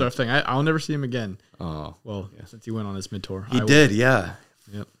 But that's Uh-huh. our thing. I'll never see him again. Oh, Well, since he went on his mid-tour. he did. Yeah.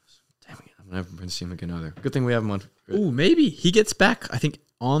 Yep. Damn it. I'm never going to see him again either. Good thing we have him on. Ooh, maybe. He gets back, I think,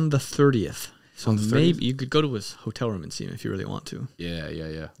 on the 30th. So On the 30th? maybe you could go to his hotel room and see him if you really want to. Yeah.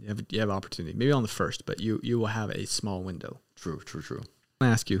 You have opportunity. Maybe on the 1st, but you will have a small window. True. I'm going to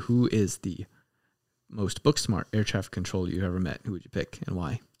ask you, who is the most book-smart air traffic controller you've ever met? Who would you pick and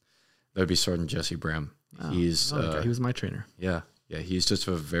why? That would be Sergeant Jesse Bram. Oh, He's he was my trainer. yeah. He's just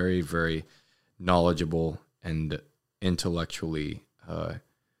a very, very knowledgeable and intellectually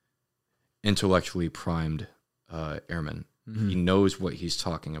primed airman. Mm-hmm. He knows what he's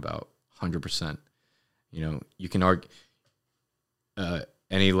talking about, 100%. You know, you can argue.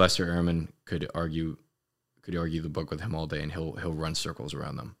 Any lesser airman could argue the book with him all day, and he'll run circles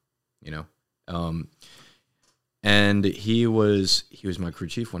around them. You know. And he was my crew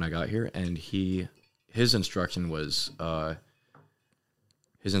chief when I got here, and his instruction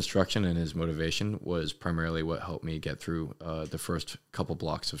and his motivation was primarily what helped me get through the first couple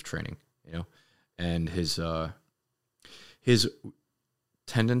blocks of training, you know, and his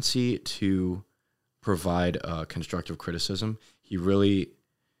tendency to provide constructive criticism. He's really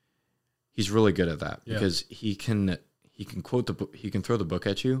good at that because he can quote the book, he can throw the book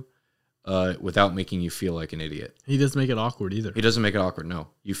at you. Without making you feel like an idiot. He doesn't make it awkward either. He doesn't make it awkward. No,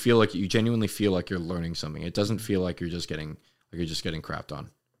 you genuinely feel like you're learning something. It doesn't feel like you're just getting crapped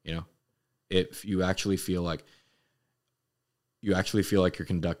on. You know, if you actually feel like you're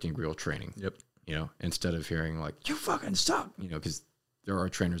conducting real training. Yep. You know, instead of hearing like you fucking suck. You know, because there are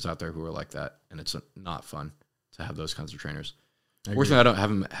trainers out there who are like that, and it's not fun to have those kinds of trainers. Fortunately,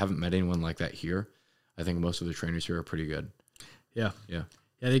 I haven't met anyone like that here. I think most of the trainers here are pretty good. Yeah. Yeah.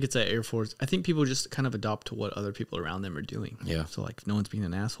 Yeah, I think it's at Air Force. I think people just kind of adopt to what other people around them are doing. Yeah. So, like, if no one's being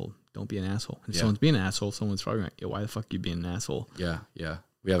an asshole, don't be an asshole. And if Yeah. someone's being an asshole, someone's probably like, yo, why the fuck you being an asshole? Yeah.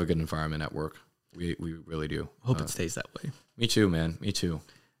 We have a good environment at work. We really do. I hope it stays that way. Me too, man. Me too.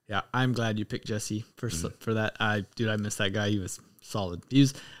 Yeah, I'm glad you picked Jesse for that. I miss that guy. He was solid.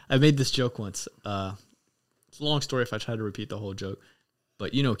 I made this joke once. It's a long story if I try to repeat the whole joke.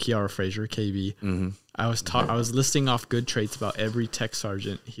 But you know Kiara Fraser, KB. Mm-hmm. I was listing off good traits about every tech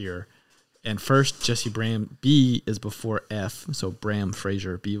sergeant here. And first, Jesse Bram. B is before F. So Bram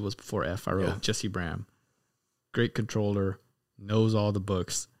Fraser. B was before F. I wrote Jesse Bram. Great controller. Knows all the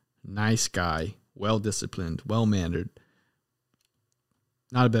books. Nice guy. Well-disciplined. Well-mannered.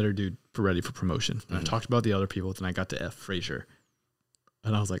 Not a better dude for ready for promotion. And I talked about the other people. Then I got to F. Fraser.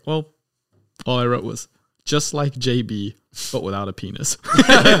 And I was like, well, all I wrote was, just like JB, but without a penis.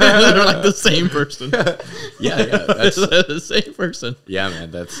 They're like the same person. Yeah, that's the same person. yeah, man.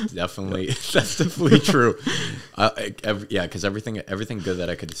 That's definitely true. Because everything good that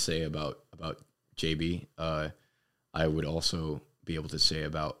I could say about JB, I would also be able to say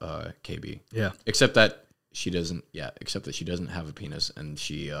about KB. Yeah. Except that she doesn't have a penis, and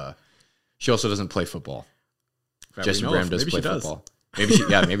she also doesn't play football. Jesse Bram does play football.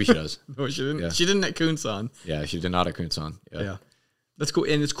 Maybe she does. No, she didn't. Yeah. She didn't at Kunsan. Yeah, she did not at Kunsan. Yeah. That's cool.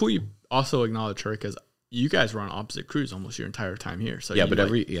 And it's cool you also acknowledge her because you guys were on opposite crews almost your entire time here. So yeah, but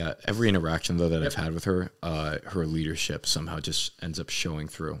every interaction though that I've had with her, her leadership somehow just ends up showing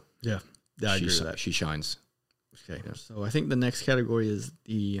through. Yeah. Yeah, I agree with that. She shines. Okay. Yeah. So I think the next category is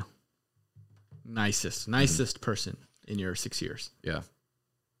the nicest person in your 6 years. Yeah.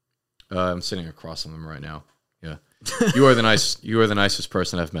 I'm sitting across from them right now. Yeah. You are the nicest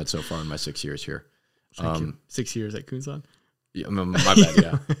person I've met so far in my 6 years here. Thank you. 6 years at Kunsan? Yeah, my bad,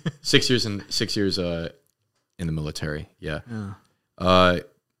 yeah. 6 years in the military. Yeah. I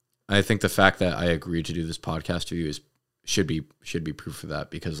think the fact that I agreed to do this podcast to you should be proof of that,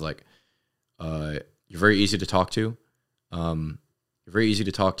 because like you're very easy to talk to.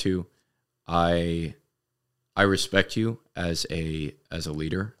 I respect you as a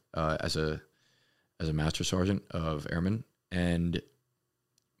leader, as a master sergeant of airmen,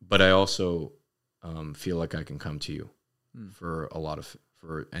 but I also feel like I can come to you for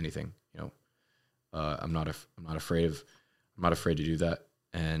anything. You know, I'm not afraid to do that,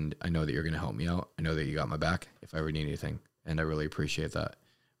 and I know that you're going to help me out. I know that you got my back if I ever need anything, and I really appreciate that.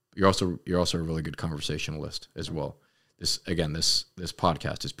 You're also a really good conversationalist as well. This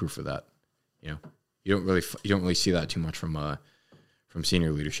podcast is proof of that. You know, you don't really see that too much from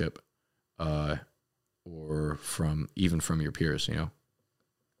senior leadership, or from your peers. You know,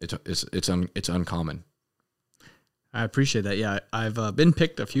 it's uncommon. I appreciate that. Yeah, I've been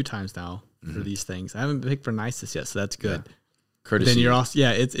picked a few times now for these things. I haven't been picked for nicest yet, so that's good. Yeah. Courtesy. Then you're also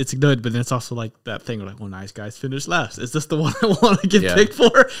it's good, but then it's also like that thing where like, well, nice guys finish last. Is this the one I want to get picked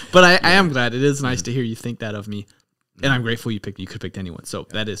for? But I am glad. It is nice to hear you think that of me, and I'm grateful you picked me. You could have picked anyone, so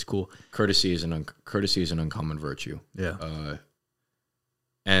that is cool. Courtesy is an uncommon virtue. Yeah.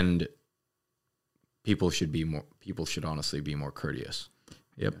 And people should honestly be more courteous.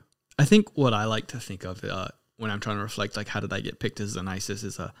 Yep. I think what I like to think of when I'm trying to reflect, like, how did I get picked as the nicest,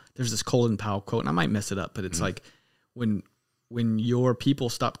 is there's this Colin Powell quote, and I might mess it up, but it's like when your people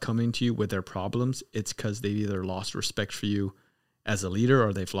stop coming to you with their problems, it's because they've either lost respect for you as a leader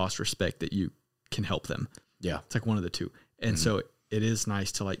or they've lost respect that you can help them. Yeah. It's like one of the two. And so it is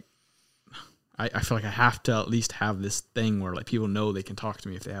nice to, like, I feel like I have to at least have this thing where, like, people know they can talk to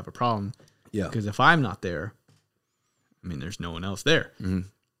me if they have a problem. Yeah. Because if I'm not there, I mean, there's no one else there.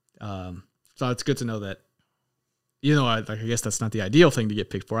 So it's good to know that, I guess that's not the ideal thing to get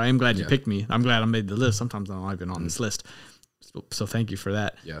picked for. I am glad you picked me. I'm glad I made the list. Sometimes I'm not even on this list. So thank you for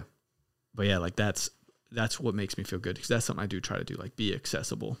that. Yeah. But yeah, like that's what makes me feel good, because that's something I do try to do, like be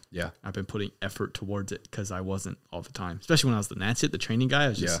accessible. Yeah. I've been putting effort towards it because I wasn't all the time, especially when I was the Nancy, the training guy. I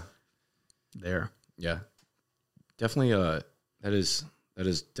was just there. Yeah. Definitely. That is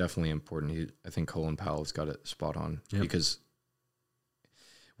definitely important. I think Colin Powell's got it spot on because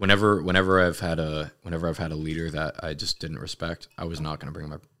whenever I've had a leader that I just didn't respect, I did not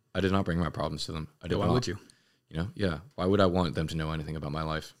bring my problems to them. Why would you? Why would I want them to know anything about my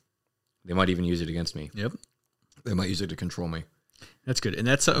life? They might even use it against me. Yep. They might use it to control me. That's good. And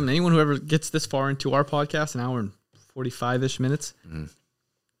that's something anyone who ever gets this far into our podcast, an hour and 45-ish minutes,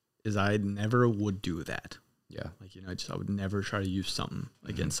 is I never would do that. Yeah. Like, I would never try to use something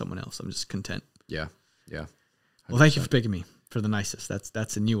against someone else. I'm just content. Yeah. Yeah. 100%. Well, thank you for picking me for the nicest.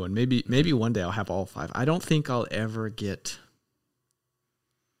 That's a new one. Maybe one day I'll have all 5. I don't think I'll ever get...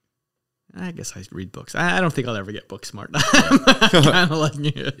 I guess I read books. I don't think I'll ever get book smart. I'm kind of like,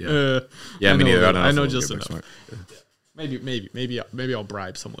 me neither. I know just enough. Yeah. Maybe I'll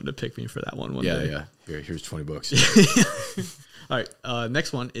bribe someone to pick me for that one day. Yeah. Here's $20. All right.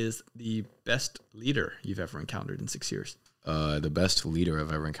 Next one is the best leader you've ever encountered in 6 years. The best leader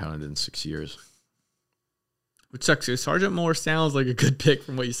I've ever encountered in 6 years. Which sucks. Sergeant Moore sounds like a good pick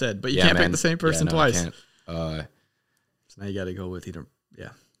from what you said, but you can't pick the same person twice. I can't. So now you got to go with either.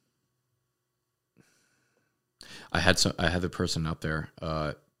 Yeah. I had the person up there,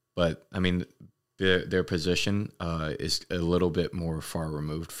 but I mean, their position is a little bit more far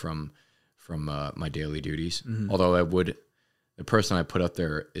removed from my daily duties. Although the person I put up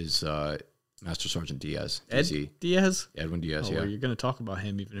there is Master Sergeant Diaz. Diaz? Edwin Diaz. Well, you're going to talk about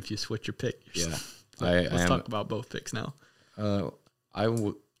him even if you switch your pick. Yeah. Let's talk about both picks now. I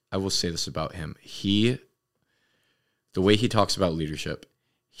will say this about him. The way he talks about leadership,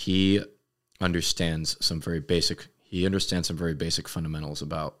 he understands some very basic fundamentals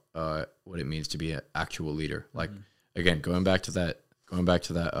about what it means to be an actual leader. Like, again, going back to that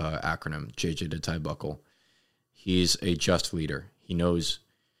acronym, JJ to tie buckle. He's a just leader. He knows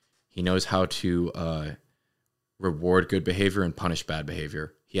how to reward good behavior and punish bad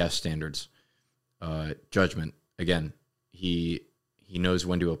behavior. He has standards. Judgment. Again, he knows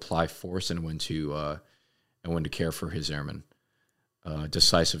when to apply force and when to care for his airmen.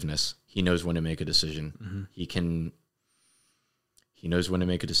 Decisiveness. He knows when to make a decision. He knows when to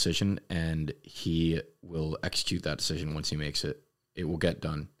make a decision, and he will execute that decision once he makes it. It will get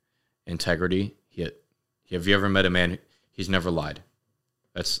done. Integrity. Have you ever met a man? He's never lied.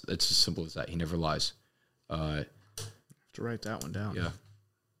 That's as simple as that. He never lies. To write that one down. Yeah.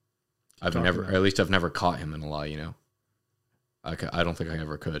 I've never caught him in a lie. I don't think I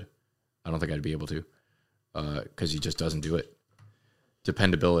ever could. I don't think I'd be able to, because he just doesn't do it.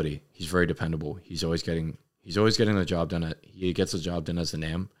 Dependability. He's very dependable. He's always getting the job done. He gets the job done as the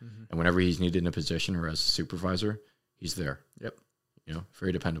NAM, and whenever he's needed in a position or as a supervisor, he's there. Yep.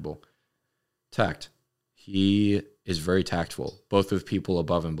 Very dependable. Tact. He is very tactful, both with people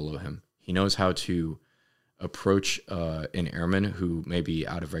above and below him. He knows how to approach an airman who may be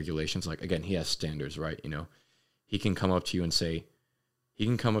out of regulations. Like, again, he has standards, right? He can come up to you and say,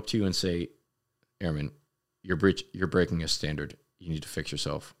 Airman, you're breaking a standard. You need to fix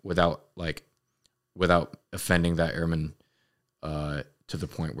yourself without offending that airman to the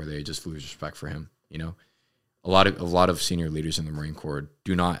point where they just lose respect for him. A lot of senior leaders in the Marine Corps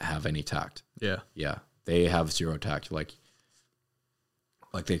do not have any tact. Yeah, they have zero tact. Like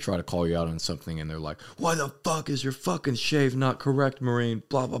they try to call you out on something and they're like, "Why the fuck is your fucking shave not correct, Marine?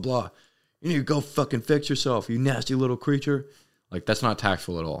 Blah blah blah. You need to go fucking fix yourself, you nasty little creature." Like, that's not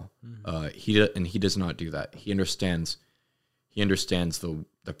tactful at all. He does not do that. He understands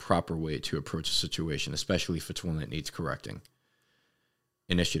the proper way to approach a situation, especially if it's one that needs correcting.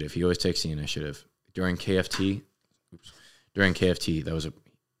 Initiative. He always takes the initiative. During KFT,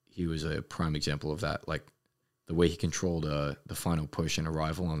 he was a prime example of that. Like, the way he controlled the final push and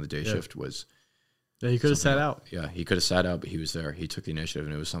arrival on the day shift was... Yeah, he could have sat out. Yeah, he could have sat out, but he was there. He took the initiative,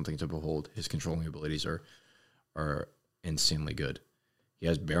 and it was something to behold. His controlling abilities are insanely good. He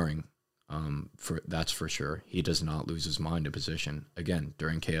has bearing, that's for sure. He does not lose his mind in position. Again,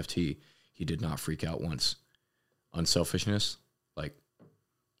 during KFT, he did not freak out once. Unselfishness, like,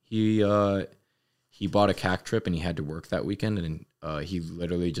 he bought a CAC trip, and he had to work that weekend, and he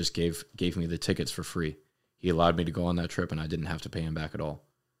literally just gave me the tickets for free. He allowed me to go on that trip, and I didn't have to pay him back at all.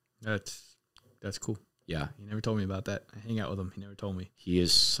 That's cool. Yeah. He never told me about that. I hang out with him. He never told me. He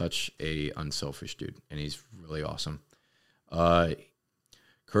is such a unselfish dude, and he's really awesome.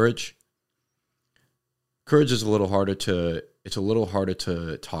 Courage. Courage is a little harder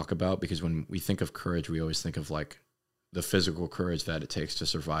to talk about, because when we think of courage, we always think of like the physical courage that it takes to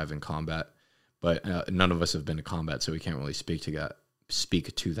survive in combat. But none of us have been to combat, so we can't really speak to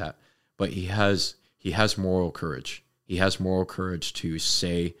that. But he has moral courage. He has moral courage to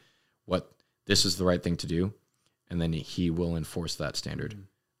say what this is the right thing to do, and then he will enforce that standard.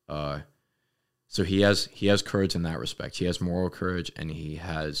 So he has courage in that respect. He has moral courage, and he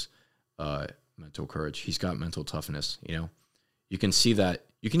has mental courage. He's got mental toughness. You know, you can see that.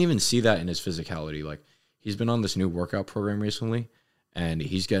 You can even see that in his physicality. Like, he's been on this new workout program recently, and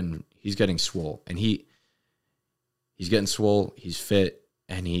he's getting swole, and he's getting swole. He's fit,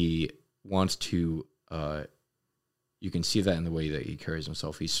 and he wants to. You can see that in the way that he carries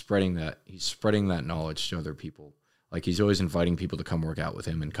himself. He's spreading that knowledge to other people. Like, he's always inviting people to come work out with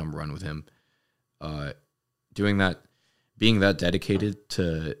him and come run with him. Doing that, being that dedicated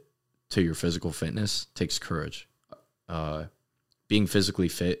to your physical fitness takes courage. Being physically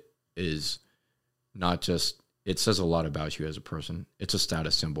fit is not just, it says a lot about you as a person. It's a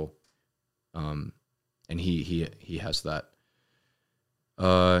status symbol. And he has that.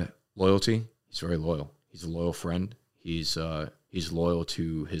 Loyalty. He's very loyal. He's a loyal friend. He's loyal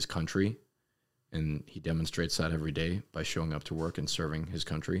to his country, and he demonstrates that every day by showing up to work and serving his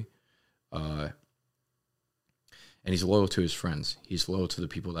country. And he's loyal to his friends. He's loyal to the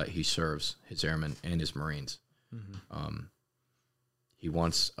people that he serves, his airmen and his Marines. Mm-hmm. He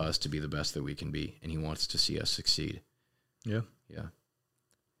wants us to be the best that we can be, and he wants to see us succeed. Yeah. Yeah.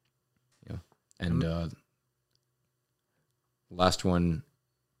 Yeah. And last one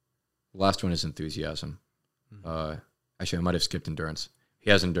is enthusiasm. Actually, I might have skipped endurance.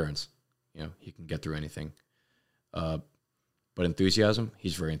 He has endurance. You know, he can get through anything. But enthusiasm,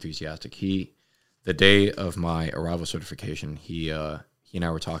 he's very enthusiastic. The day of my arrival certification, he and I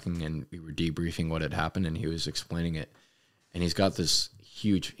were talking, and we were debriefing what had happened, and he was explaining it. And he's got a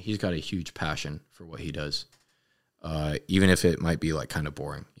huge passion for what he does. Even if it might be like kind of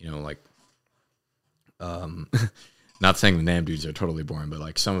boring, you know, like, not saying the NAM dudes are totally boring, but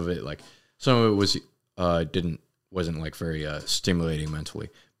like some of it was, wasn't like very stimulating mentally,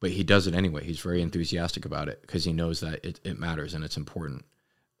 but he does it anyway. He's very enthusiastic about it because he knows that it matters and it's important,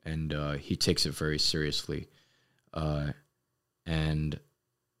 and he takes it very seriously, and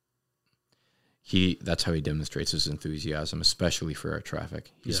that's how he demonstrates his enthusiasm, especially for air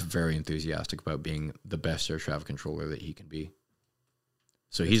traffic. He's very enthusiastic about being the best air traffic controller that he can be.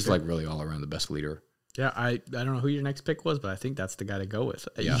 So he's like really all around the best leader. Yeah, I don't know who your next pick was, but I think that's the guy to go with.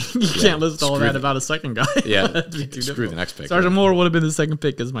 Yeah. You can't list all that about a second guy. Yeah, screw the next pick. Sergeant Moore would have been the second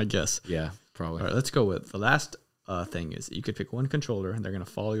pick, is my guess. Yeah, probably. All right, let's go with the last thing is you could pick one controller, and they're going to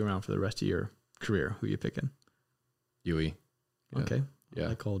follow you around for the rest of your career. Who are you picking? Yui. Yeah. Okay. Yeah.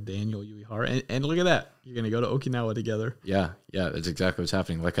 I call Daniel Uehara. And look at that. You're going to go to Okinawa together. Yeah, that's exactly what's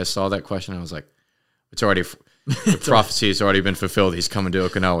happening. Like, I saw that question, I was like, it's already, the prophecy has already been fulfilled. He's coming to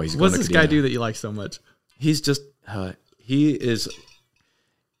Okinawa. What's this guy do that you like so much? He's just, he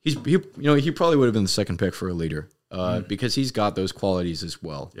probably would have been the second pick for a leader because he's got those qualities as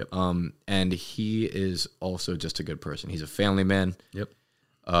well. Yep. And he is also just a good person. He's a family man. Yep.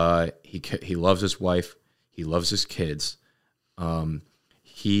 He loves his wife. He loves his kids.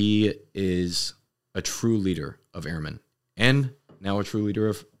 He is a true leader of airmen, and now a true leader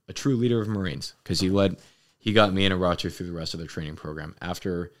of Marines, because he got me and Aracha through the rest of the training program.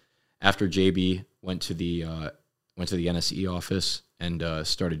 After JB went to the NSE office and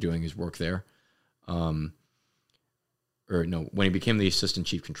started doing his work there, when he became the assistant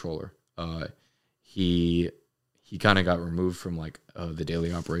chief controller, he he kind of got removed from like the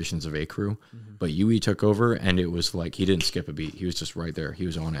daily operations of A Crew, but Yui took over, and it was like he didn't skip a beat. He was just right there. He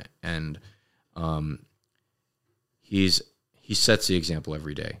was on it, and he sets the example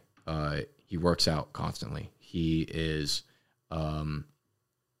every day. He works out constantly. He is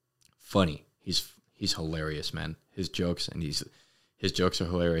funny. He's hilarious, man. His jokes are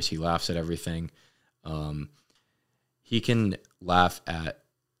hilarious. He laughs at everything. He can laugh at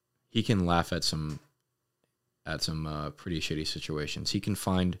some pretty shitty situations. He can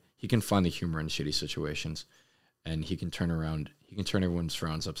find the humor in shitty situations, and he can turn everyone's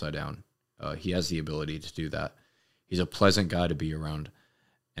frowns upside down. He has the ability to do that. He's a pleasant guy to be around,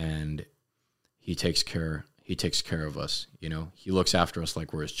 and he takes care of us. You know, he looks after us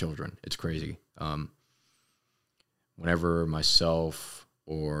like we're his children. It's crazy. Whenever myself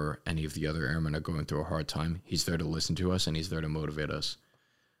or any of the other airmen are going through a hard time, he's there to listen to us, and he's there to motivate us.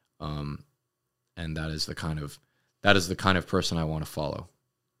 And that is the kind of person I want to follow,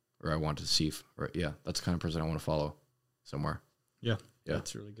 or I want to see. That's the kind of person I want to follow somewhere. Yeah,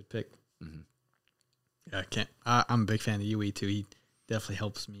 that's a really good pick. Mm-hmm. Yeah, I'm a big fan of Yui too. He definitely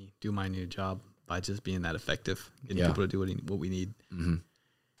helps me do my new job by just being that effective, getting people to do what we need. Mm-hmm.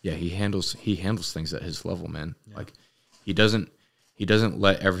 Yeah, he handles things at his level, man. Yeah. Like he doesn't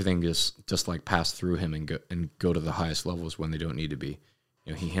let everything just like pass through him and go to the highest levels when they don't need to be.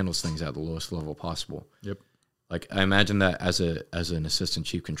 You know, he handles things at the lowest level possible. Yep. Like I imagine that as an assistant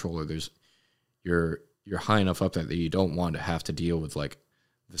chief controller, you're high enough up there that you don't want to have to deal with like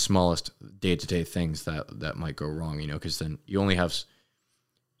the smallest day-to-day things that might go wrong, you know, because then you only have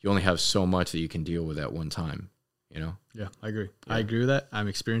so much that you can deal with at one time, you know? Yeah, I agree. Yeah. I agree with that. I'm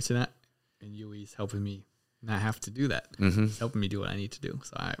experiencing that, and Yui's helping me not have to do that. Mm-hmm. He's helping me do what I need to do,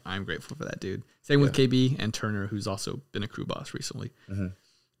 so I'm grateful for that, dude. Same with KB and Turner, who's also been a crew boss recently. Mm-hmm.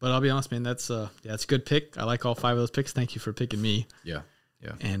 But I'll be honest, man, that's a good pick. I like all 5 of those picks. Thank you for picking me. Yeah.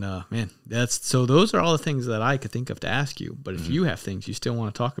 Yeah. And man, those are all the things that I could think of to ask you. But if you have things you still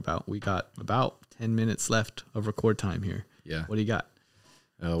want to talk about, we got about 10 minutes left of record time here. Yeah. What do you got?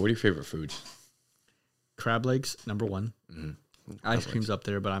 What are your favorite foods? Crab legs, number 1. Mm-hmm. Ice cream's up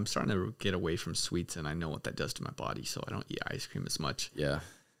there, but I'm starting to get away from sweets, and I know what that does to my body, so I don't eat ice cream as much. Yeah.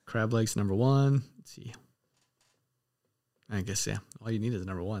 Crab legs, number 1. Let's see. I guess, all you need is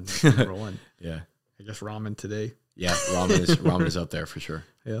number 1. Number 1. Yeah. I guess ramen today. Yeah, ramen is up there for sure.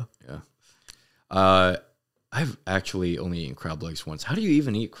 Yeah. Yeah. I've actually only eaten crab legs once. How do you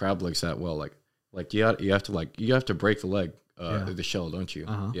even eat crab legs that well? Like you have to break the leg, the shell, don't you?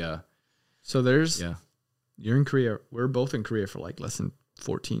 Uh-huh. Yeah. So you're in Korea. We're both in Korea for like less than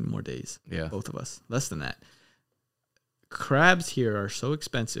 14 more days. Yeah. Both of us. Less than that. Crabs here are so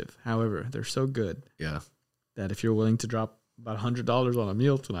expensive. However, they're so good. Yeah. That if you're willing to drop about $100 on a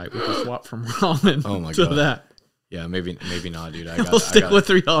meal tonight, we can swap from ramen to God. That. Yeah, maybe not, dude. We'll stick with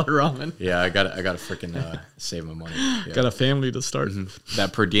 $3 ramen. Yeah, I gotta freaking save my money. Yeah. Got a family to start. Mm-hmm.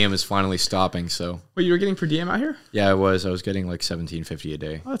 That per diem is finally stopping. So. Wait, you were getting per diem out here? Yeah, I was. getting like $17.50 a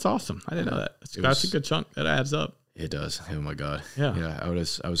day. Oh, that's awesome. I didn't know that. That's a good chunk. That adds up. It does. Oh my God. Yeah. Yeah. I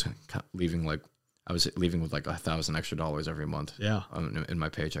was leaving with like $1,000 extra every month. Yeah. In my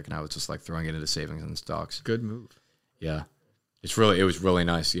paycheck, and I was just like throwing it into savings and stocks. Good move. Yeah. It was really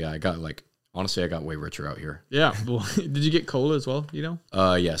nice. Yeah. Honestly, I got way richer out here. Yeah. Well, did you get cola as well? You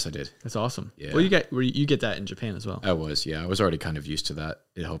know? Yes, I did. That's awesome. Yeah. Well, you get that in Japan as well. I was. Yeah, I was already kind of used to that.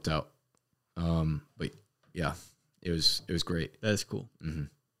 It helped out. But yeah, it was great. That is cool. Mm-hmm.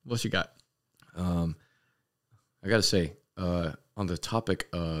 What you got? I gotta say, on the topic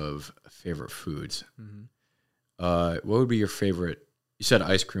of favorite foods, what would be your favorite? You said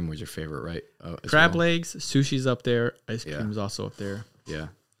ice cream was your favorite, right? Crab legs, sushi's up there. Ice cream is also up there. Yeah.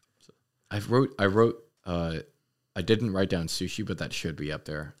 I didn't write down sushi, but that should be up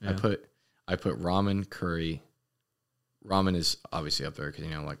there. Yeah. I put ramen, curry. Ramen is obviously up there because,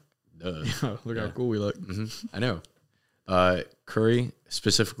 you know, like, duh. Yeah, look how cool we look. Mm-hmm. I know. Curry,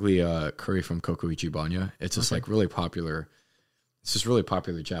 specifically curry from Kokoichi Banya. It's just like really popular. It's this really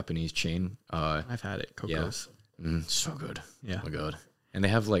popular Japanese chain. I've had it. Coco's. Yeah. So good. Yeah. Oh my God. And they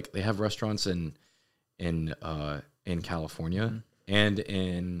have restaurants in California and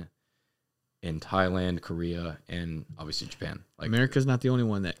in Thailand, Korea, and obviously Japan. Like America's not the only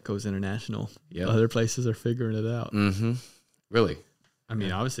one that goes international. Yeah. Other places are figuring it out. Mm-hmm. Really? I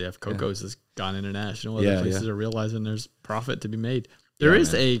mean, obviously, if Coco's has gone international, other places are realizing there's profit to be made. There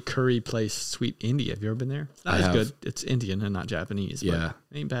is a curry place, Sweet India. Have you ever been there? It's not as good. It's Indian and not Japanese. Yeah.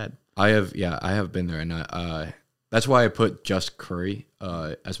 But it ain't bad. I have been there, and that's why I put just curry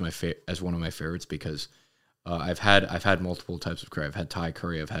as one of my favorites, because I've had multiple types of curry. I've had Thai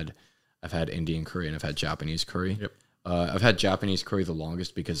curry. I've had I've had Indian curry, and I've had Japanese curry. Yep. I've had Japanese curry the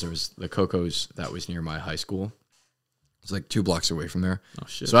longest because there was the Coco's that was near my high school. It's like 2 blocks away from there. Oh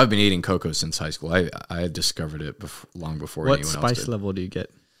shit! So I've been eating Coco's since high school. I discovered it long before What anyone else did. spice level do you get?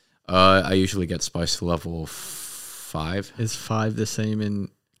 I usually get spice level 5. Is 5 the same in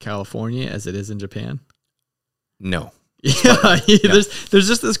California as it is in Japan? No. Yeah, there's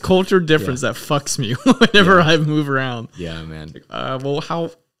just this culture difference that fucks me whenever I move around. Yeah, man. Well,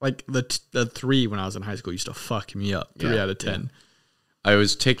 how like the 3 when I was in high school used to fuck me up. 3 out of 10. I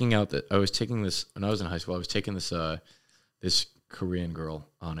was taking this when I was in high school. I was taking this this Korean girl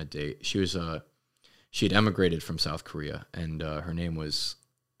on a date. She had emigrated from South Korea, and her name was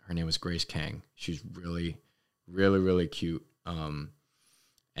Grace Kang. She's really, really, really cute.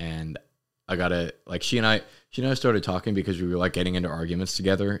 And I gotta like she and I started talking because we were like getting into arguments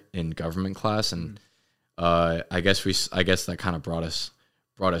together in government class, and I guess that kind of brought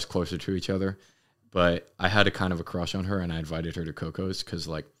us closer to each other. But I had a kind of a crush on her, and I invited her to Coco's because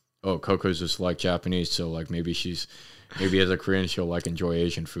like, oh, Coco's is like Japanese, so like maybe as a Korean she'll like enjoy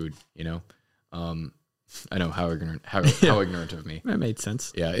Asian food, you know. I know how ignorant of me. That made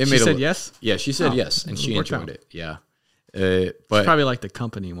sense. Yeah, She said yes. Yeah, she said yes, and she enjoyed it. Yeah, but It's probably like the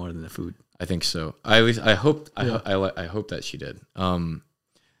company more than the food. I think so. I hope that she did.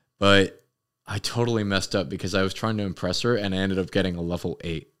 But I totally messed up because I was trying to impress her, and I ended up getting a level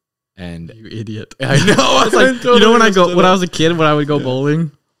 8. And You idiot. I know. It's like, you know, when I was a kid, when I would go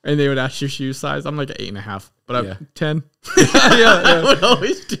bowling and they would ask your shoe size, I'm like 8.5, but I'm 10. I would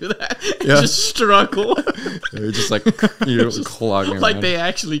always do that. Just struggle. They're just like you're clogging Like around. they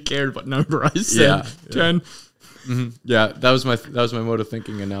actually cared what number I said. 10. Mm-hmm. Yeah, that was my mode of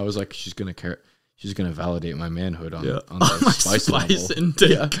thinking, and I was like, she's gonna care. She's gonna validate my manhood on the my spice level.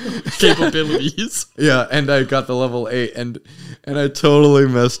 intake capabilities. Yeah, and I got the level 8, and I totally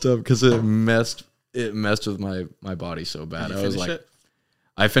messed up because it messed with my body so bad. I was like, it?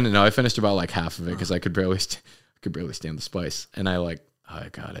 I finished about like half of it because I could barely stand the spice, and I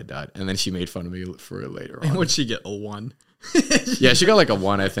died. And then she made fun of me for it later on. And would she get a 1? Yeah, she got like a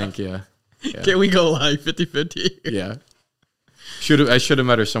 1, I think. Yeah. Can we go like 50-50? Yeah. I should have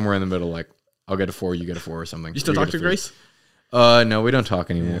met her somewhere in the middle. Like, I'll get a 4, you get a 4 or something. You still talk to Grace? No, we don't talk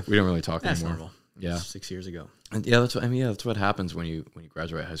anymore. Yeah. We don't really talk That's anymore. normal. Yeah. 6 years ago. And yeah, that's what happens when you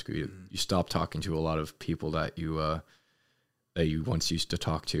graduate high school. You stop talking to a lot of people that you once used to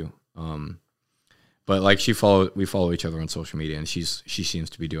talk to. But like we follow each other on social media, and she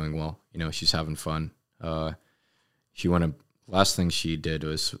seems to be doing well. You know, she's having fun. Last thing she did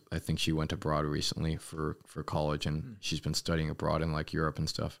was, I think she went abroad recently for college, and she's been studying abroad in like Europe and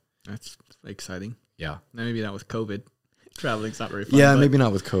stuff. That's exciting. Yeah. Maybe not with COVID. Traveling's not very fun. Yeah, maybe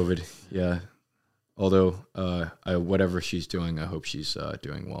not with COVID. Yeah. Although, whatever she's doing, I hope she's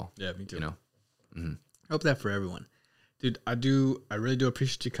doing well. Yeah, me too. You know. Mm-hmm. I hope that for everyone. Dude, I really do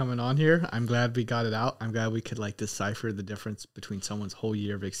appreciate you coming on here. I'm glad we got it out. I'm glad we could like decipher the difference between someone's whole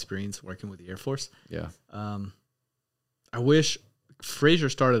year of experience working with the Air Force. Yeah. I wish Fraser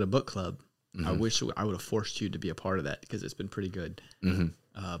started a book club. Mm-hmm. I wish I would have forced you to be a part of that because it's been pretty good. Mm-hmm.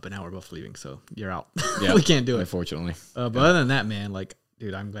 But now we're both leaving, so you're out. Yeah, we can't do it. Unfortunately. But other than that, man, like,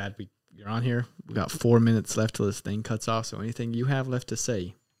 dude, I'm glad you're on here. We got 4 minutes left till this thing cuts off. So anything you have left to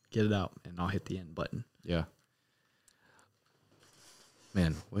say, get it out, and I'll hit the end button. Yeah.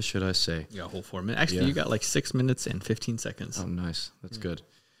 Man, what should I say? You got a whole 4 minutes. Actually, you got like 6 minutes and 15 seconds. Oh, nice. That's good.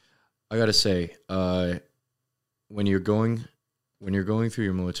 I gotta say, when you're going through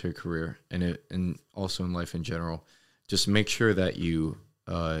your military career and also in life in general, just make sure that you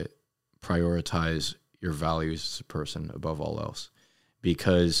prioritize your values as a person above all else,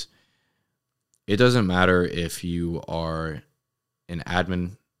 because it doesn't matter if you are an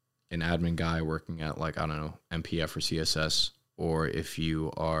admin guy working at like, I don't know, MPF or CSS, or if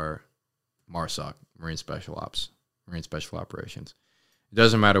you are MARSOC, Marine Special Operations. It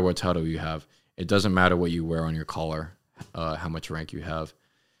doesn't matter what title you have. It doesn't matter what you wear on your collar, how much rank you have.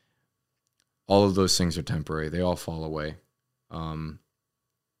 All of those things are temporary. They all fall away.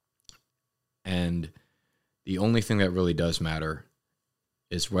 And the only thing that really does matter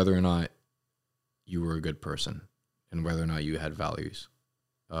is whether or not you were a good person and whether or not you had values.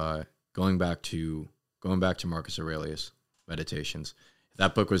 Going back to Marcus Aurelius, Meditations.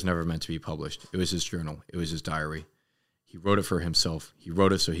 That book was never meant to be published. It was his journal. It was his diary. He wrote it for himself. He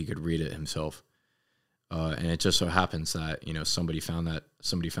wrote it so he could read it himself. And it just so happens that, you know, somebody found that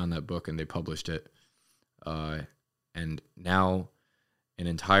book and they published it. And now an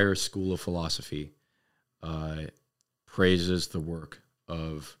entire school of philosophy praises the work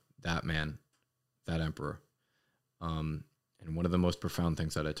of that man, that emperor. And one of the most profound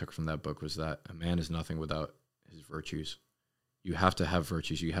things that I took from that book was that a man is nothing without his virtues. You have to have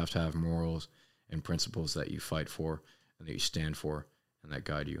virtues. You have to have morals and principles that you fight for and that you stand for and that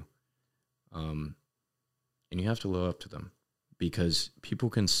guide you. And you have to live up to them, because people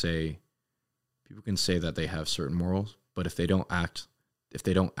can say that they have certain morals, but if they don't act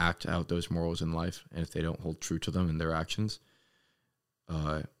out those morals in life, and if they don't hold true to them in their actions,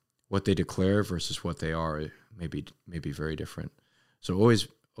 what they declare versus what they are may be very different. So always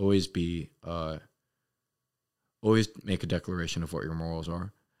make a declaration of what your morals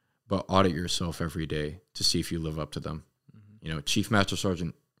are, but audit yourself every day to see if you live up to them. Mm-hmm. You know, Chief Master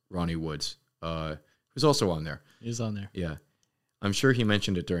Sergeant Ronnie Woods, who's also on there. He's on there. Yeah, I'm sure he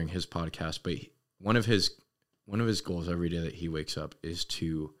mentioned it during his podcast, but one of his goals every day that he wakes up is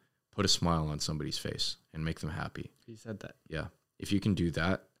to put a smile on somebody's face and make them happy. He said that. Yeah. If you can do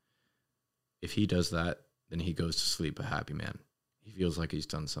that, if he does that, then he goes to sleep a happy man. He feels like he's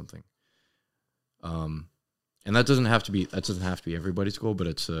done something. And that doesn't have to be everybody's goal, but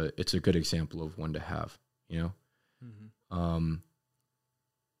it's a good example of one to have, you know? Mm-hmm.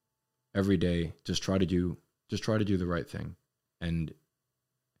 Every day, just try to do the right thing. And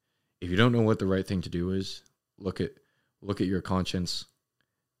if you don't know what the right thing to do is, look at your conscience.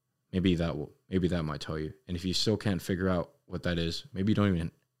 Maybe that might tell you. And if you still can't figure out what that is, maybe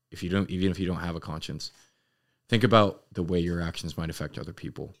even if you don't have a conscience, think about the way your actions might affect other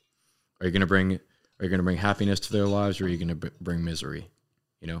people. Are you going to bring happiness to their lives, or are you going to bring misery?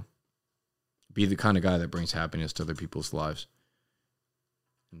 You know, be the kind of guy that brings happiness to other people's lives.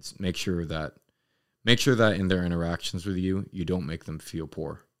 And make sure that in their interactions with you, you don't make them feel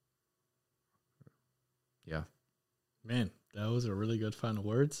poor. Yeah. Man, those are really good final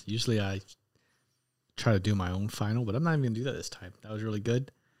words. Usually I try to do my own final, but I'm not even going to do that this time. That was really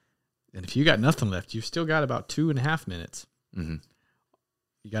good. And if you got nothing left, you've still got about 2.5 minutes. Mm-hmm.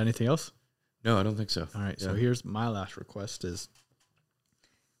 You got anything else? No, I don't think so. All right, yeah. So here's my last request is,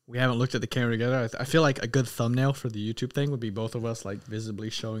 we haven't looked at the camera together. I feel like a good thumbnail for the YouTube thing would be both of us like visibly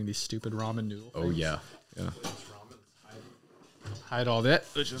showing these stupid ramen noodle things. Oh, yeah. Yeah. Hide all that.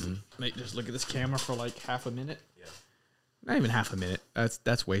 Let's just just look at this camera for like half a minute. Yeah. Not even half a minute.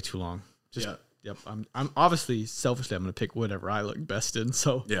 That's way too long. Just yep. I'm obviously selfishly I'm gonna pick whatever I look best in.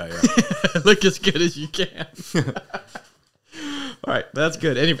 So yeah. Look as good as you can. All right, that's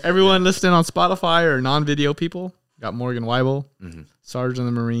good. Everyone listening on Spotify or non-video people, got Morgan Weibel, Sergeant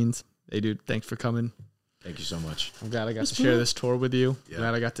of the Marines. Hey, dude, thanks for coming. Thank you so much. I'm glad I got to share this tour with you. Yeah.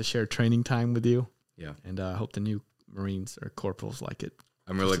 Glad I got to share training time with you. Yeah. And I hope the new Marines or corporals like it.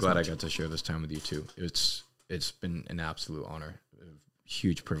 I'm really glad I got to share this time with you too. It's been an absolute honor, a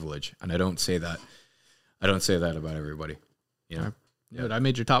huge privilege, and I don't say that about everybody. You know, dude, I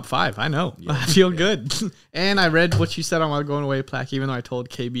made your top 5. I know. Yeah. I feel good. And I read what you said on my going away plaque, even though I told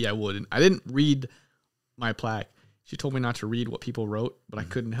KB I wouldn't. I didn't read my plaque. She told me not to read what people wrote, but I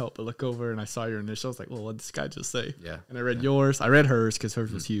couldn't help but look over and I saw your initials. Like, well, what did this guy just say? Yeah. And I read yours. I read hers because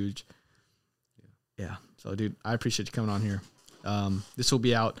hers was huge. Yeah. So, dude, I appreciate you coming on here. This will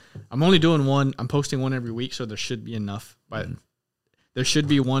be out. I'm only doing one. I'm posting one every week, so there should be enough. But there should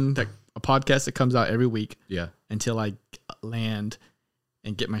be a podcast that comes out every week. Yeah. Until I land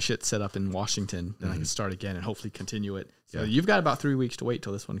and get my shit set up in Washington. Then I can start again and hopefully continue it. So you've got about 3 weeks to wait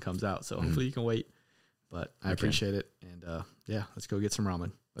till this one comes out. So hopefully you can wait. But I appreciate it. And let's go get some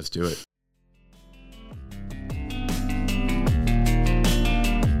ramen. Let's do it.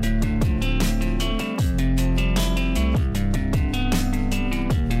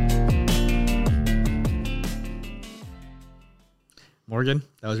 Morgan,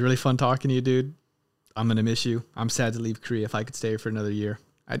 that was really fun talking to you, dude. I'm going to miss you. I'm sad to leave Korea. If I could stay here for another year,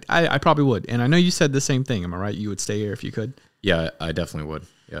 I probably would. And I know you said the same thing. Am I right? You would stay here if you could? Yeah, I definitely would.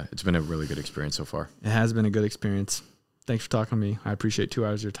 Yeah, it's been a really good experience so far. It has been a good experience. Thanks for talking to me. I appreciate 2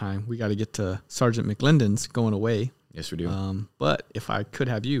 hours of your time. We got to get to Sergeant McLinden's going away. Yes, we do. But if I could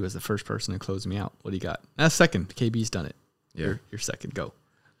have you as the first person to close me out, what do you got? Second. KB's done it. Yeah. Your second. Go.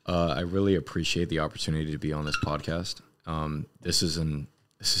 I really appreciate the opportunity to be on this podcast. This is an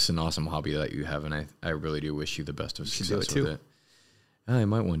awesome hobby that you have, and I really do wish you the best of success with it. I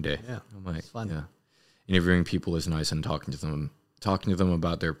might one day. Yeah, I might. It's fun. Yeah, interviewing people is nice, and talking to them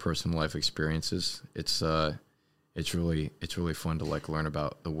about their personal life experiences. It's really fun to learn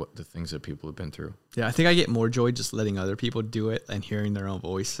about the things that people have been through. Yeah, I think I get more joy just letting other people do it and hearing their own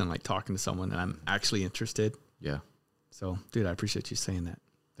voice and talking to someone that I'm actually interested. Yeah. So, dude, I appreciate you saying that.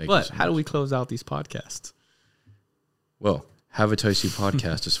 Thank you so how do much. we close out these podcasts? Well, Have a Toasty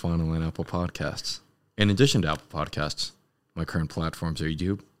Podcast is found on Apple Podcasts. In addition to Apple Podcasts, my current platforms are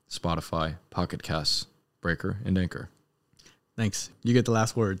YouTube, Spotify, Pocket Casts, Breaker, and Anchor. Thanks. You get the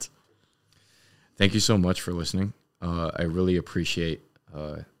last words. Thank you so much for listening. I really appreciate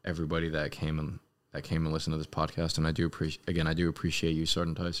everybody that came and listened to this podcast, and I do appreciate you,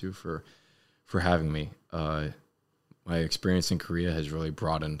 Sergeant Taisu, for having me. My experience in Korea has really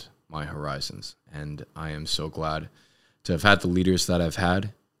broadened my horizons, and I am so glad to have had the leaders that I've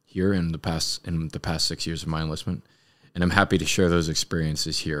had here in the past 6 years of my enlistment, and I'm happy to share those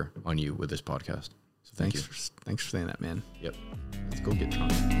experiences here on you with this podcast. So thanks you. Thanks for saying that, man. Yep. Let's go get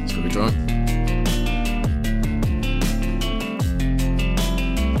drunk. Let's go get drunk.